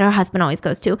bar that her husband always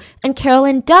goes to, and Carol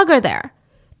and Doug are there.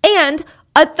 And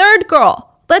a third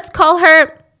girl, let's call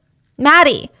her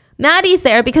Maddie. Maddie's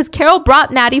there because Carol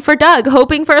brought Maddie for Doug,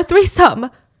 hoping for a threesome.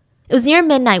 It was near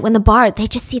midnight when the bar, they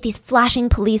just see these flashing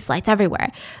police lights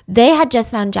everywhere. They had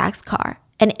just found Jack's car,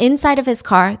 and inside of his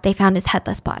car, they found his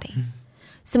headless body.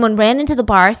 Someone ran into the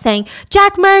bar saying,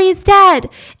 Jack Murray is dead.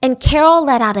 And Carol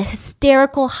let out a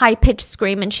hysterical, high-pitched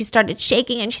scream, and she started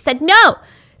shaking, and she said, no,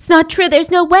 it's not true.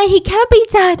 There's no way. He can't be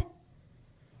dead.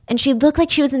 And she looked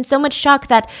like she was in so much shock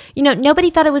that, nobody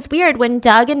thought it was weird when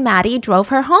Doug and Maddie drove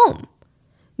her home.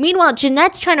 Meanwhile,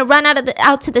 Jeanette's trying to run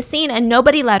out to the scene, and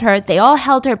nobody let her. They all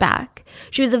held her back.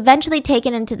 She was eventually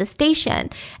taken into the station,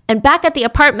 and back at the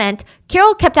apartment,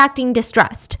 Carol kept acting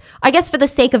distressed. I guess for the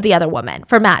sake of the other woman,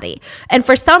 for Maddie. And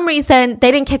for some reason,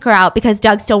 they didn't kick her out because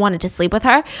Doug still wanted to sleep with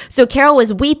her. So Carol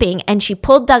was weeping, and she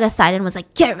pulled Doug aside and was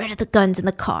like, get rid of the guns in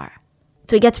the car.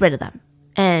 So he gets rid of them,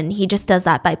 and he just does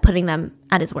that by putting them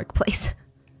at his workplace.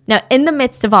 Now, in the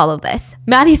midst of all of this,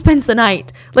 Maddie spends the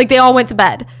night, like they all went to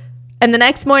bed. And the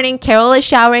next morning, Carol is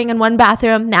showering in one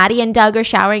bathroom, Maddie and Doug are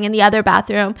showering in the other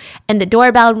bathroom, and the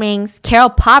doorbell rings.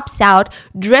 Carol pops out,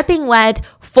 dripping wet,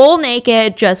 full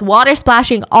naked, just water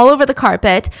splashing all over the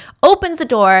carpet, opens the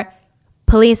door,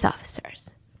 police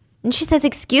officers. And she says,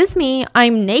 excuse me,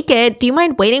 I'm naked. Do you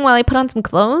mind waiting while I put on some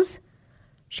clothes?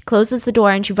 She closes the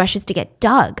door and she rushes to get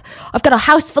Doug. I've got a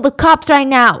house full of cops right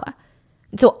now.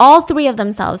 And so all 3 of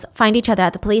themselves find each other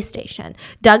at the police station.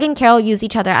 Doug and Carol use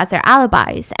each other as their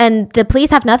alibis, and the police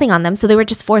have nothing on them, so they were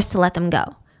just forced to let them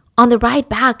go. On the ride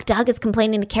back, Doug is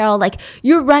complaining to Carol, like,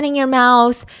 you're running your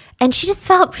mouth. And she just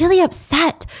felt really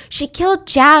upset. She killed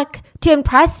Jack to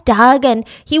impress Doug, and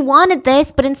he wanted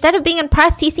this, but instead of being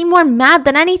impressed, he seemed more mad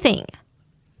than anything.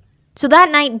 So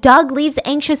that night, Doug leaves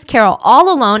anxious Carol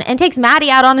all alone and takes Maddie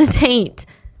out on a date.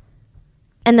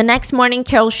 And the next morning,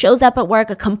 Carol shows up at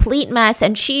work a complete mess,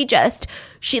 and she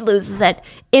loses it.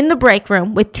 In the break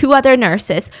room with 2 other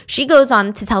nurses, she goes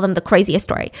on to tell them the craziest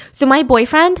story. So my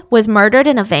boyfriend was murdered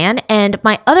in a van, and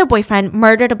my other boyfriend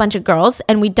murdered a bunch of girls,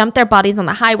 and we dumped their bodies on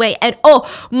the highway. And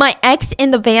my ex in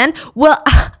the van, well,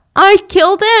 I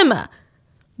killed him.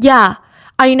 Yeah,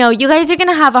 I know you guys are going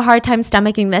to have a hard time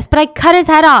stomaching this, but I cut his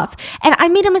head off and I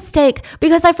made a mistake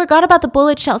because I forgot about the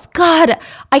bullet shells. God,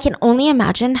 I can only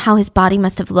imagine how his body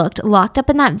must have looked locked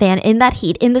up in that van in that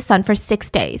heat in the sun for 6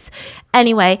 days.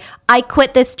 Anyway, I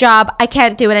quit this job. I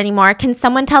can't do it anymore. Can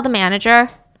someone tell the manager?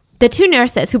 The 2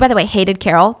 nurses, who by the way hated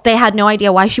Carol, they had no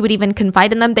idea why she would even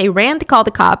confide in them. They ran to call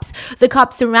the cops. The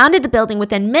cops surrounded the building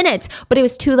within minutes, but it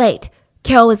was too late.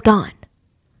 Carol was gone.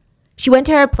 She went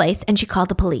to her place and she called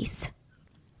the police.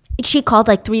 She called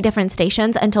like 3 different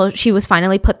stations until she was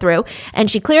finally put through,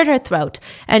 and she cleared her throat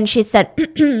and she said,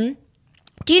 do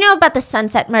you know about the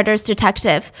Sunset Murders,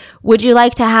 detective? Would you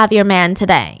like to have your man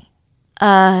today?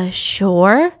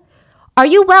 Sure. Are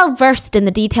you well versed in the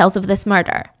details of this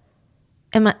murder?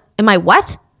 Am I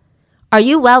what? Are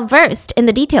you well versed in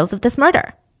the details of this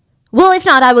murder? Well, if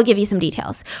not, I will give you some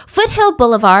details. Foothill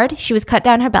Boulevard, she was cut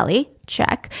down her belly.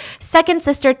 Check. Second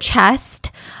sister,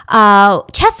 chest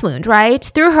wound, right?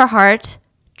 Through her heart.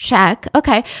 Check.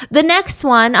 Okay. The next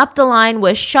one up the line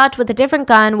was shot with a different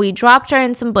gun. We dropped her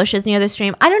in some bushes near the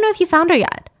stream. I don't know if you found her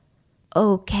yet.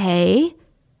 Okay.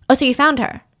 Oh, so you found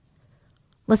her.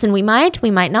 Listen, we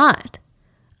might not.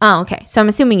 Oh, okay. So I'm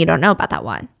assuming you don't know about that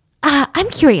one. I'm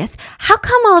curious. How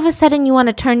come all of a sudden you want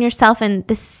to turn yourself and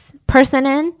this person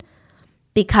in?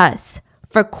 Because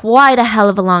for quite a hell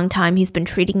of a long time, he's been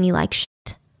treating me like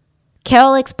shit.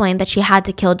 Carol explained that she had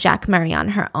to kill Jack Murray on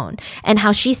her own and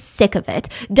how she's sick of it.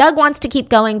 Doug wants to keep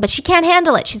going, but she can't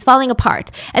handle it. She's falling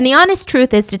apart. And the honest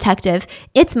truth is, detective,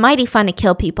 it's mighty fun to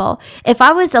kill people. If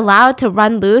I was allowed to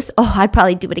run loose, I'd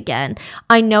probably do it again.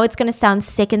 I know it's going to sound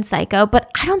sick and psycho, but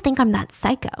I don't think I'm that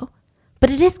psycho.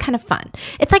 But it is kind of fun.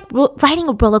 It's like riding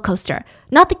a roller coaster.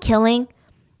 Not the killing,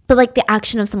 but like the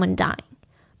action of someone dying.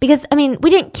 Because, we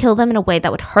didn't kill them in a way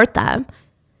that would hurt them.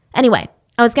 Anyway,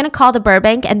 I was going to call the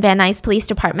Burbank and Van Nuys Police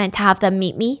Department to have them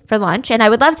meet me for lunch, and I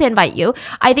would love to invite you.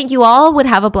 I think you all would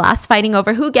have a blast fighting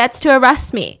over who gets to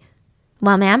arrest me.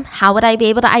 Well, ma'am, how would I be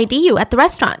able to ID you at the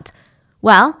restaurant?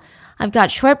 Well, I've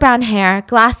got short brown hair,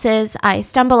 glasses, I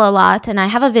stumble a lot, and I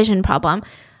have a vision problem.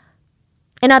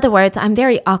 In other words, I'm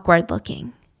very awkward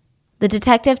looking. The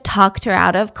detective talked her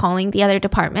out of calling the other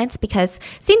departments because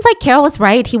it seems like Carol was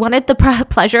right. He wanted the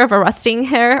pleasure of arresting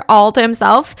her all to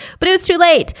himself, but it was too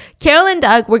late. Carol and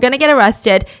Doug were going to get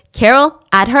arrested. Carol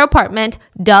at her apartment,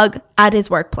 Doug at his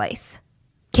workplace.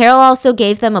 Carol also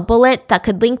gave them a bullet that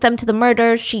could link them to the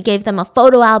murders. She gave them a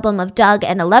photo album of Doug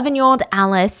and 11-year-old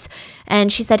Alice,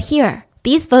 and she said, here,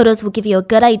 these photos will give you a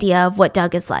good idea of what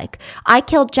Doug is like. I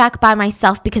killed Jack by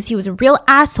myself because he was a real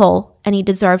asshole and he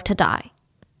deserved to die.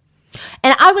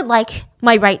 And I would like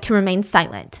my right to remain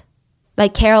silent.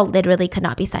 Like, Carol literally could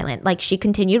not be silent. Like, she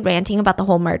continued ranting about the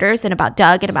whole murders and about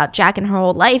Doug and about Jack and her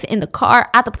whole life in the car,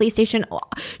 at the police station.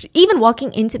 Even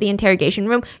walking into the interrogation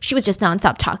room, she was just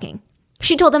nonstop talking.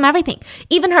 She told them everything,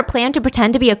 even her plan to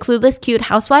pretend to be a clueless, cute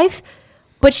housewife.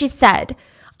 But she said,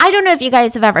 I don't know if you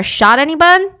guys have ever shot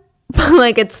anyone, but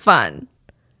like, it's fun.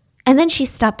 And then she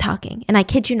stopped talking. And I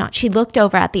kid you not, she looked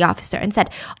over at the officer and said,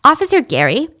 Officer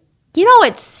Gary, you know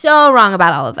what's so wrong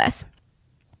about all of this?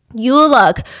 You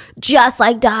look just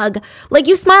like Doug. Like,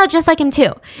 you smile just like him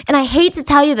too. And I hate to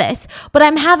tell you this, but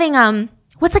I'm having,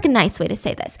 what's like a nice way to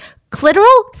say this?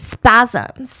 Clitoral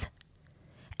spasms.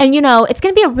 And it's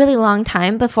going to be a really long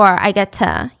time before I get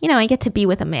to be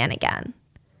with a man again.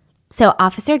 So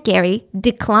Officer Gary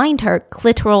declined her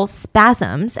clitoral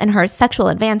spasms and her sexual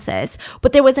advances,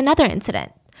 but there was another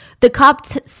incident. The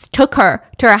cops took her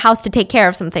to her house to take care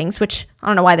of some things, which I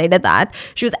don't know why they did that.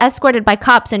 She was escorted by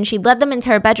cops and she led them into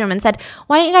her bedroom and said,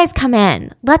 why don't you guys come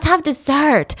in? Let's have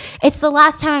dessert. It's the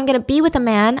last time I'm going to be with a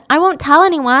man. I won't tell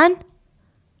anyone.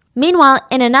 Meanwhile,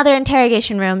 in another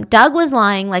interrogation room, Doug was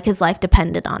lying like his life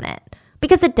depended on it.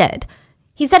 Because it did.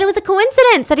 He said it was a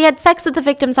coincidence that he had sex with the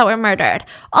victims that were murdered.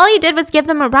 All he did was give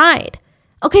them a ride.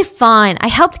 Okay, fine. I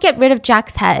helped get rid of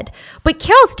Jack's head. But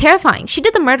Carol's terrifying. She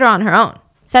did the murder on her own.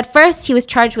 So at first, he was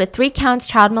charged with 3 counts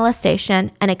child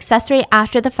molestation and accessory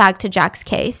after the fact to Jack's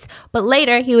case, but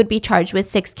later he would be charged with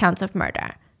 6 counts of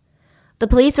murder. The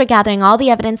police were gathering all the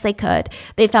evidence they could.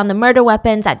 They found the murder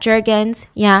weapons at Juergens,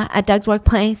 at Doug's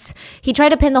workplace. He tried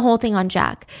to pin the whole thing on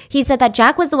Jack. He said that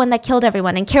Jack was the one that killed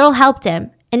everyone and Carol helped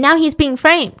him, and now he's being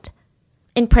framed.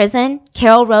 In prison,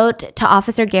 Carol wrote to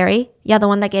Officer Gary, the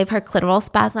one that gave her clitoral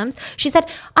spasms. She said,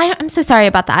 I'm so sorry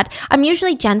about that. I'm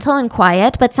usually gentle and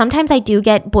quiet, but sometimes I do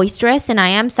get boisterous and I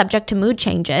am subject to mood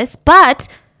changes, but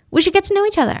we should get to know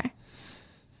each other.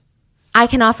 I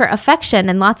can offer affection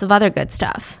and lots of other good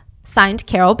stuff. Signed,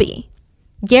 Carol B.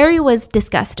 Gary was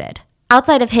disgusted.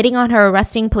 Outside of hitting on her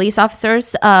arresting police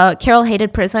officers, Carol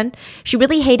hated prison. She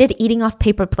really hated eating off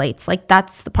paper plates. Like,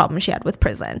 that's the problem she had with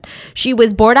prison. She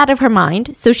was bored out of her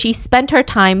mind, so she spent her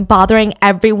time bothering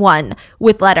everyone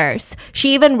with letters.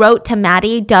 She even wrote to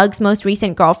Maddie, Doug's most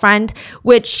recent girlfriend,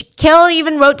 which Carol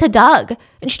even wrote to Doug.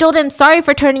 And she told him, sorry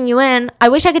for turning you in. I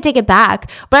wish I could take it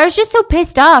back, but I was just so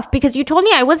pissed off because you told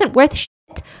me I wasn't worth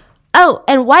shit. Oh,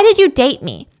 and why did you date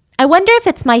me? I wonder if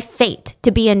it's my fate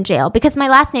to be in jail because my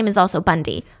last name is also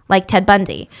Bundy, like Ted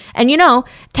Bundy. And you know,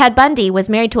 Ted Bundy was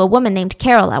married to a woman named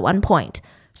Carol at one point.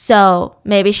 So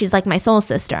maybe she's like my soul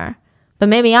sister. But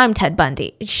maybe I'm Ted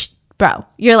Bundy. Bro,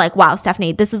 you're like, wow,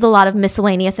 Stephanie, this is a lot of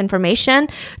miscellaneous information.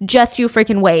 Just you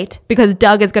freaking wait because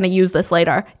Doug is going to use this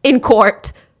later in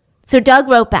court. So Doug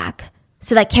wrote back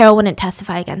so that Carol wouldn't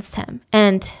testify against him.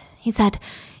 And he said,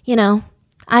 you know,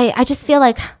 I just feel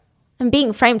like I'm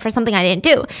being framed for something I didn't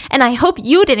do. And I hope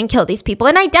you didn't kill these people.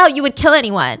 And I doubt you would kill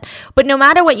anyone. But no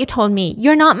matter what you told me,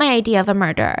 you're not my idea of a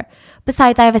murderer.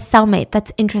 Besides, I have a cellmate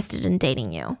that's interested in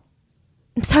dating you.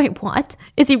 I'm sorry, what?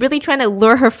 Is he really trying to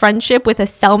lure her friendship with a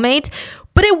cellmate?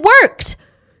 But it worked.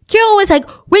 Carol was like,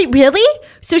 wait, really?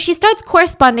 So she starts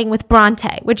corresponding with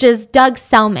Bronte, which is Doug's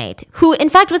cellmate, who in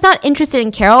fact was not interested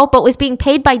in Carol, but was being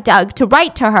paid by Doug to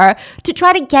write to her to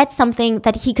try to get something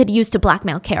that he could use to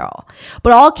blackmail Carol.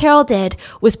 But all Carol did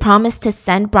was promise to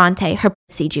send Bronte her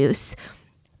pussy juice.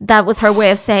 That was her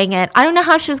way of saying it. I don't know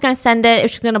how she was going to send it,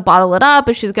 if she's going to bottle it up,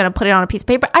 if she's going to put it on a piece of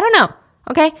paper. I don't know.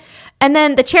 Okay. And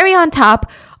then the cherry on top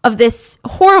of this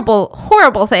horrible,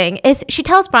 horrible thing is she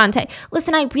tells Bronte,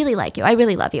 listen, I really like you. I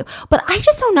really love you. But I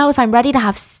just don't know if I'm ready to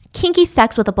have kinky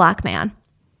sex with a black man.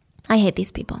 I hate these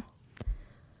people.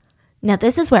 Now,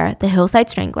 this is where the Hillside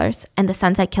Stranglers and the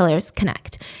Sunset Killers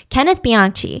connect. Kenneth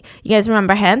Bianchi, you guys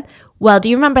remember him? Well, do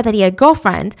you remember that he had a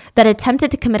girlfriend that attempted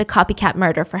to commit a copycat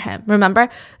murder for him? Remember?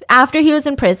 After he was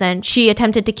in prison, she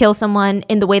attempted to kill someone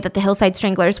in the way that the Hillside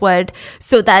Stranglers would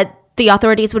so that the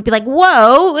authorities would be like,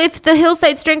 whoa, if the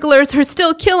Hillside Stranglers are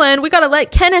still killing, we got to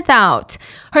let Kenneth out.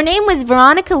 Her name was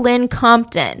Veronica Lynn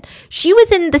Compton. She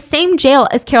was in the same jail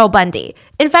as Carol Bundy.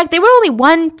 In fact, they were only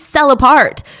one cell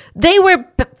apart. They were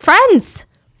friends.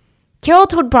 Carol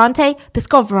told Bronte, this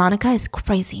girl Veronica is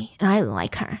crazy and I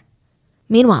like her.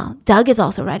 Meanwhile, Doug is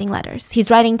also writing letters.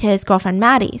 He's writing to his girlfriend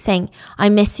Maddie saying, I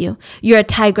miss you. You're a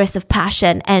tigress of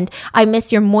passion, and I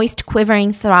miss your moist,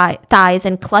 quivering thighs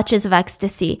and clutches of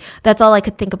ecstasy. That's all I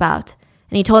could think about.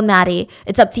 And he told Maddie,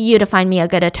 it's up to you to find me a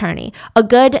good attorney. A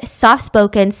good,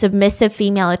 soft-spoken, submissive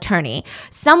female attorney.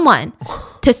 Someone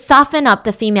to soften up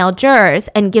the female jurors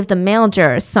and give the male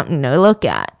jurors something to look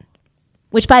at.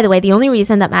 Which, by the way, the only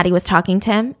reason that Maddie was talking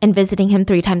to him and visiting him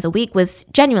 3 times a week was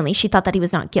genuinely she thought that he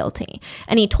was not guilty.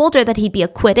 And he told her that he'd be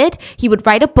acquitted, he would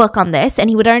write a book on this, and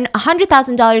he would earn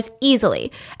 $100,000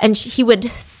 easily. And he would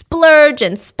splurge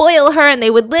and spoil her, and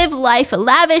they would live life, a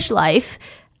lavish life,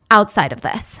 outside of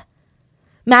this.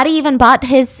 Maddie even bought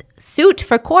his suit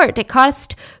for court. It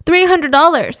cost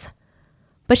 $300.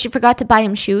 But she forgot to buy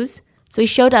him shoes. So he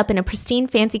showed up in a pristine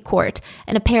fancy court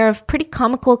and a pair of pretty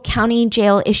comical county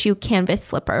jail issue canvas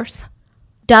slippers.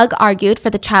 Doug argued for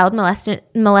the child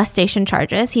molestation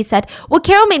charges. He said, well,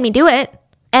 Carol made me do it.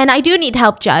 And I do need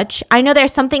help, Judge. I know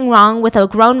there's something wrong with a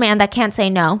grown man that can't say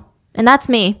no. And that's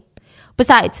me.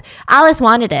 Besides, Alice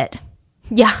wanted it.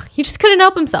 Yeah, he just couldn't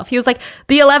help himself. He was like,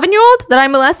 the 11-year-old that I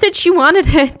molested, she wanted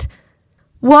it.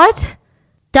 What?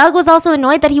 Doug was also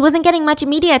annoyed that he wasn't getting much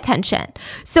media attention.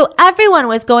 So everyone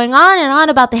was going on and on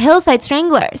about the Hillside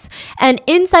Stranglers. And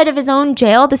inside of his own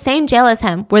jail, the same jail as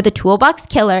him, were the Toolbox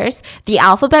Killers, the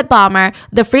Alphabet Bomber,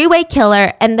 the Freeway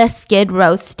Killer, and the Skid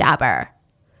Row Stabber.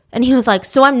 And he was like,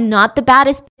 so I'm not the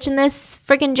baddest bitch in this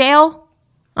freaking jail?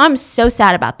 I'm so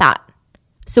sad about that.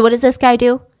 So what does this guy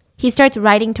do? He starts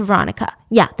writing to Veronica.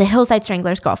 Yeah, the Hillside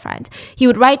Strangler's girlfriend. He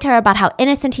would write to her about how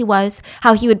innocent he was,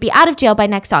 how he would be out of jail by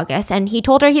next August, and he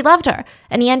told her he loved her.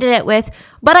 And he ended it with,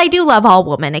 but I do love all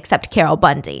women except Carol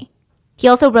Bundy. He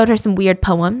also wrote her some weird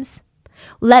poems.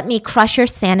 Let me crush your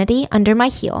sanity under my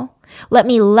heel. Let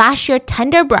me lash your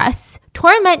tender breasts,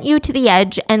 torment you to the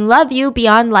edge, and love you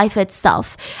beyond life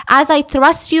itself. As I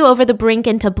thrust you over the brink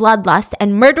into bloodlust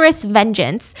and murderous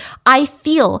vengeance, I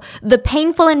feel the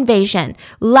painful invasion,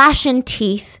 lash in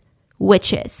teeth,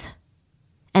 witches.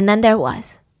 And then there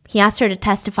was. He asked her to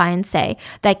testify and say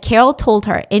that Carol told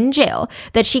her in jail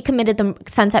that she committed the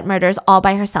Sunset murders all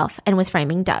by herself and was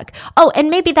framing Doug. Oh, and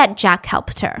maybe that Jack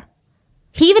helped her.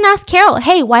 He even asked Carol,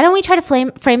 hey, why don't we try to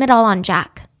frame it all on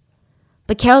Jack?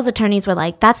 But Carol's attorneys were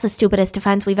like, that's the stupidest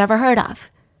defense we've ever heard of.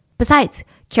 Besides,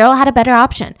 Carol had a better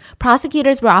option.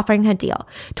 Prosecutors were offering her deal,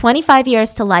 25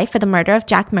 years to life for the murder of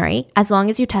Jack Murray, as long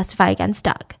as you testify against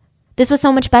Doug. This was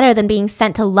so much better than being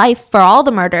sent to life for all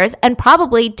the murders and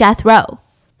probably death row.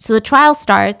 So the trial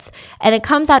starts, and it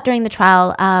comes out during the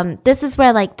trial. This is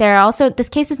where, this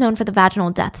case is known for the vaginal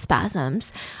death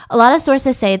spasms. A lot of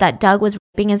sources say that Doug was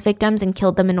raping his victims and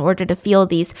killed them in order to feel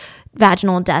these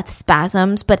vaginal death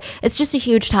spasms, but it's just a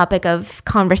huge topic of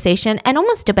conversation and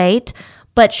almost debate.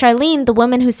 But Charlene, the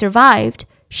woman who survived,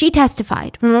 she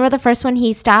testified. Remember the first one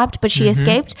he stabbed, but she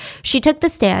escaped? She took the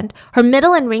stand. Her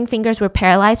middle and ring fingers were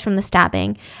paralyzed from the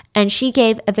stabbing, and she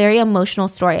gave a very emotional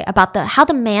story about how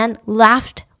the man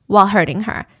laughed while hurting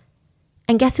her.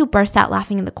 And guess who burst out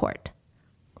laughing in the court?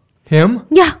 Him?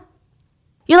 Yeah.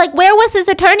 You're like, where was his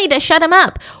attorney to shut him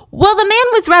up? Well, the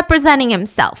man was representing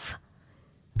himself.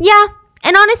 Yeah.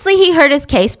 And honestly, he heard his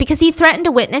case because he threatened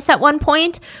a witness at one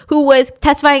point who was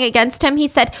testifying against him. He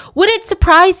said, would it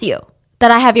surprise you that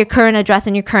I have your current address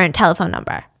and your current telephone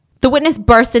number? The witness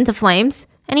burst into flames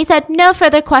and he said, no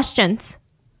further questions.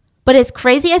 But his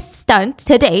craziest stunt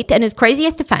to date and his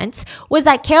craziest defense was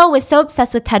that Carol was so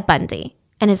obsessed with Ted Bundy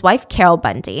and his wife, Carol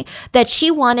Bundy, that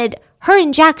she wanted her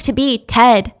and Jack to be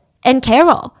Ted and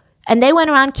Carol. And they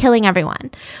went around killing everyone.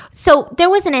 So there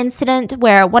was an incident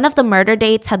where one of the murder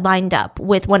dates had lined up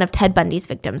with one of Ted Bundy's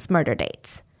victims' murder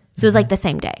dates. So it was like the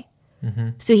same day.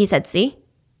 So he said, see,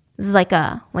 this is like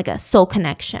a soul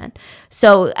connection.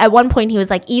 So at one point he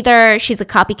was like, either she's a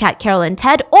copycat Carol and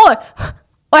Ted, or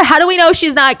how do we know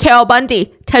she's not Carol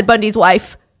Bundy, Ted Bundy's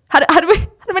wife? How do we know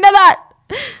that?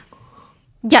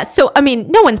 Yeah, so, I mean,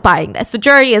 no one's buying this. The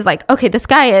jury is like, okay, this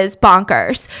guy is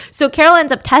bonkers. So Carol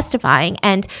ends up testifying,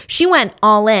 and she went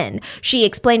all in. She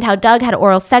explained how Doug had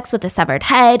oral sex with a severed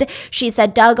head. She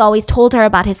said Doug always told her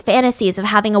about his fantasies of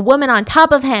having a woman on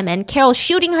top of him and Carol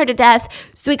shooting her to death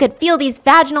so he could feel these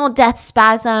vaginal death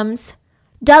spasms.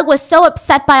 Doug was so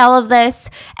upset by all of this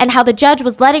and how the judge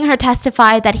was letting her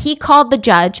testify that he called the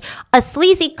judge a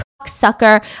sleazy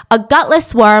sucker, a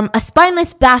gutless worm, a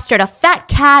spineless bastard, a fat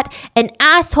cat, an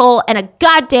asshole, and a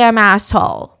goddamn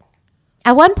asshole.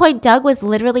 At one point, Doug was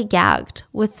literally gagged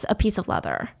with a piece of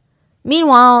leather.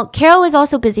 Meanwhile, Carol was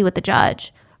also busy with the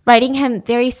judge, writing him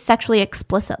very sexually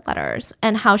explicit letters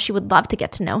and how she would love to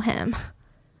get to know him.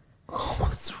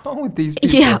 What's wrong with these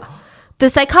people? Yeah. The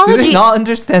psychology... Do they not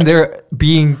understand they're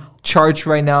being charged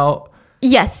right now?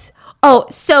 Yes. Oh,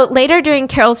 so later during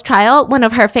Carol's trial, one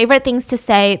of her favorite things to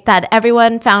say that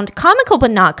everyone found comical but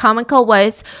not comical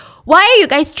was, why are you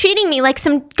guys treating me like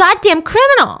some goddamn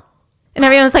criminal? And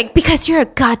everyone was like, because you're a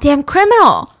goddamn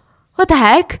criminal. What the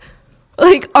heck?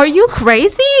 Like, are you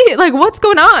crazy? Like, what's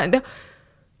going on?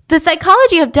 The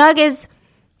psychology of Doug is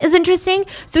interesting.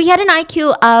 So he had an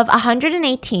IQ of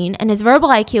 118 and his verbal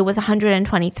IQ was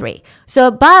 123. So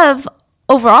above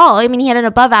overall, I mean, he had an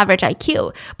above average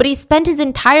IQ, but he spent his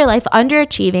entire life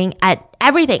underachieving at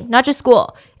everything, not just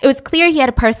school. It was clear he had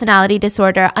a personality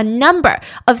disorder, a number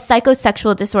of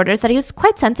psychosexual disorders that he was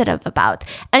quite sensitive about.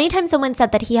 Anytime someone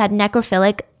said that he had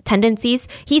necrophilic tendencies,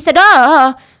 he said,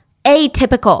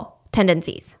 atypical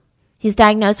tendencies. He's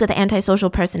diagnosed with antisocial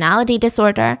personality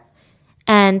disorder.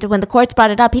 And when the courts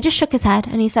brought it up, he just shook his head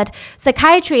and he said,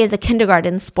 psychiatry is a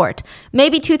kindergarten sport.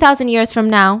 Maybe 2,000 years from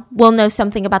now, we'll know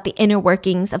something about the inner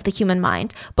workings of the human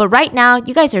mind. But right now,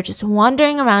 you guys are just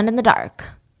wandering around in the dark.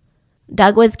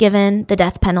 Doug was given the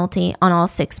death penalty on all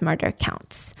 6 murder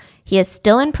counts. He is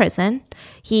still in prison.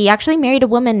 He actually married a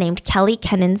woman named Kelly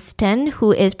Kensington,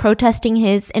 who is protesting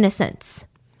his innocence.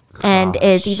 And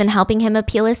is even helping him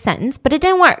appeal his sentence, but it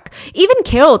didn't work. Even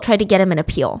Carol tried to get him an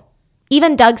appeal.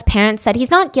 Even Doug's parents said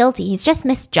he's not guilty, he's just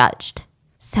misjudged.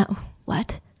 So,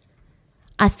 what?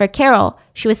 As for Carol,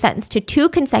 she was sentenced to 2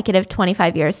 consecutive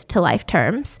 25 years to life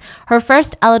terms. Her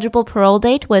first eligible parole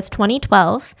date was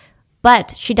 2012,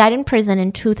 but she died in prison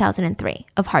in 2003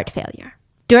 of heart failure.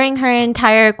 During her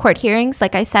entire court hearings,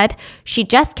 like I said, she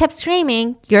just kept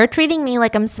screaming, "You're treating me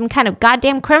like I'm some kind of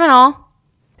goddamn criminal."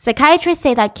 Psychiatrists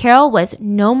say that Carol was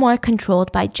no more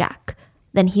controlled by Jack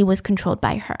than he was controlled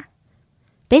by her.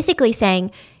 Basically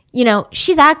saying, you know,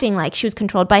 she's acting like she was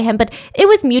controlled by him, but it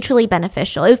was mutually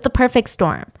beneficial. It was the perfect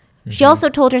storm. Mm-hmm. She also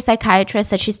told her psychiatrist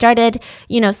that she started,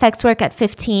 sex work at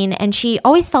 15, and she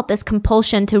always felt this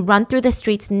compulsion to run through the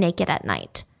streets naked at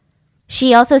night.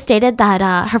 She also stated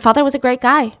that her father was a great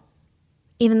guy,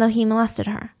 even though he molested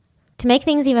her. To make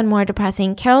things even more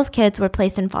depressing, Carol's kids were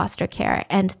placed in foster care,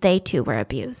 and they too were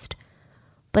abused.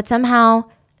 But somehow,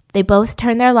 they both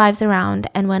turned their lives around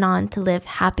and went on to live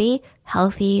happy,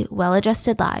 healthy,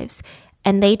 well-adjusted lives,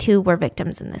 and they too were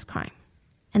victims in this crime.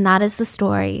 And that is the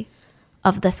story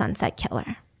of the Sunset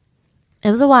Killer.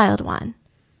 It was a wild one,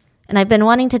 and I've been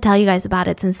wanting to tell you guys about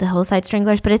it since the Hillside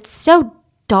Stranglers, but it's so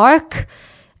dark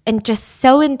and just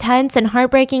so intense and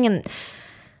heartbreaking, and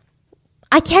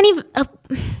I can't even,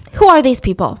 who are these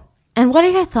people? And what are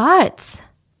your thoughts?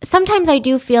 Sometimes I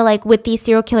do feel like with these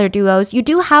serial killer duos, you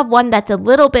do have one that's a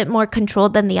little bit more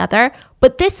controlled than the other,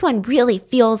 but this one really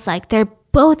feels like they're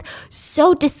both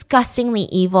so disgustingly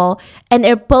evil, and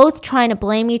they're both trying to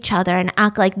blame each other and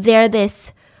act like they're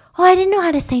this, oh, I didn't know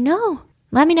how to say no.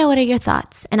 Let me know what are your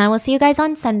thoughts, and I will see you guys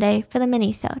on Sunday for the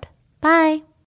mini-sode. Bye.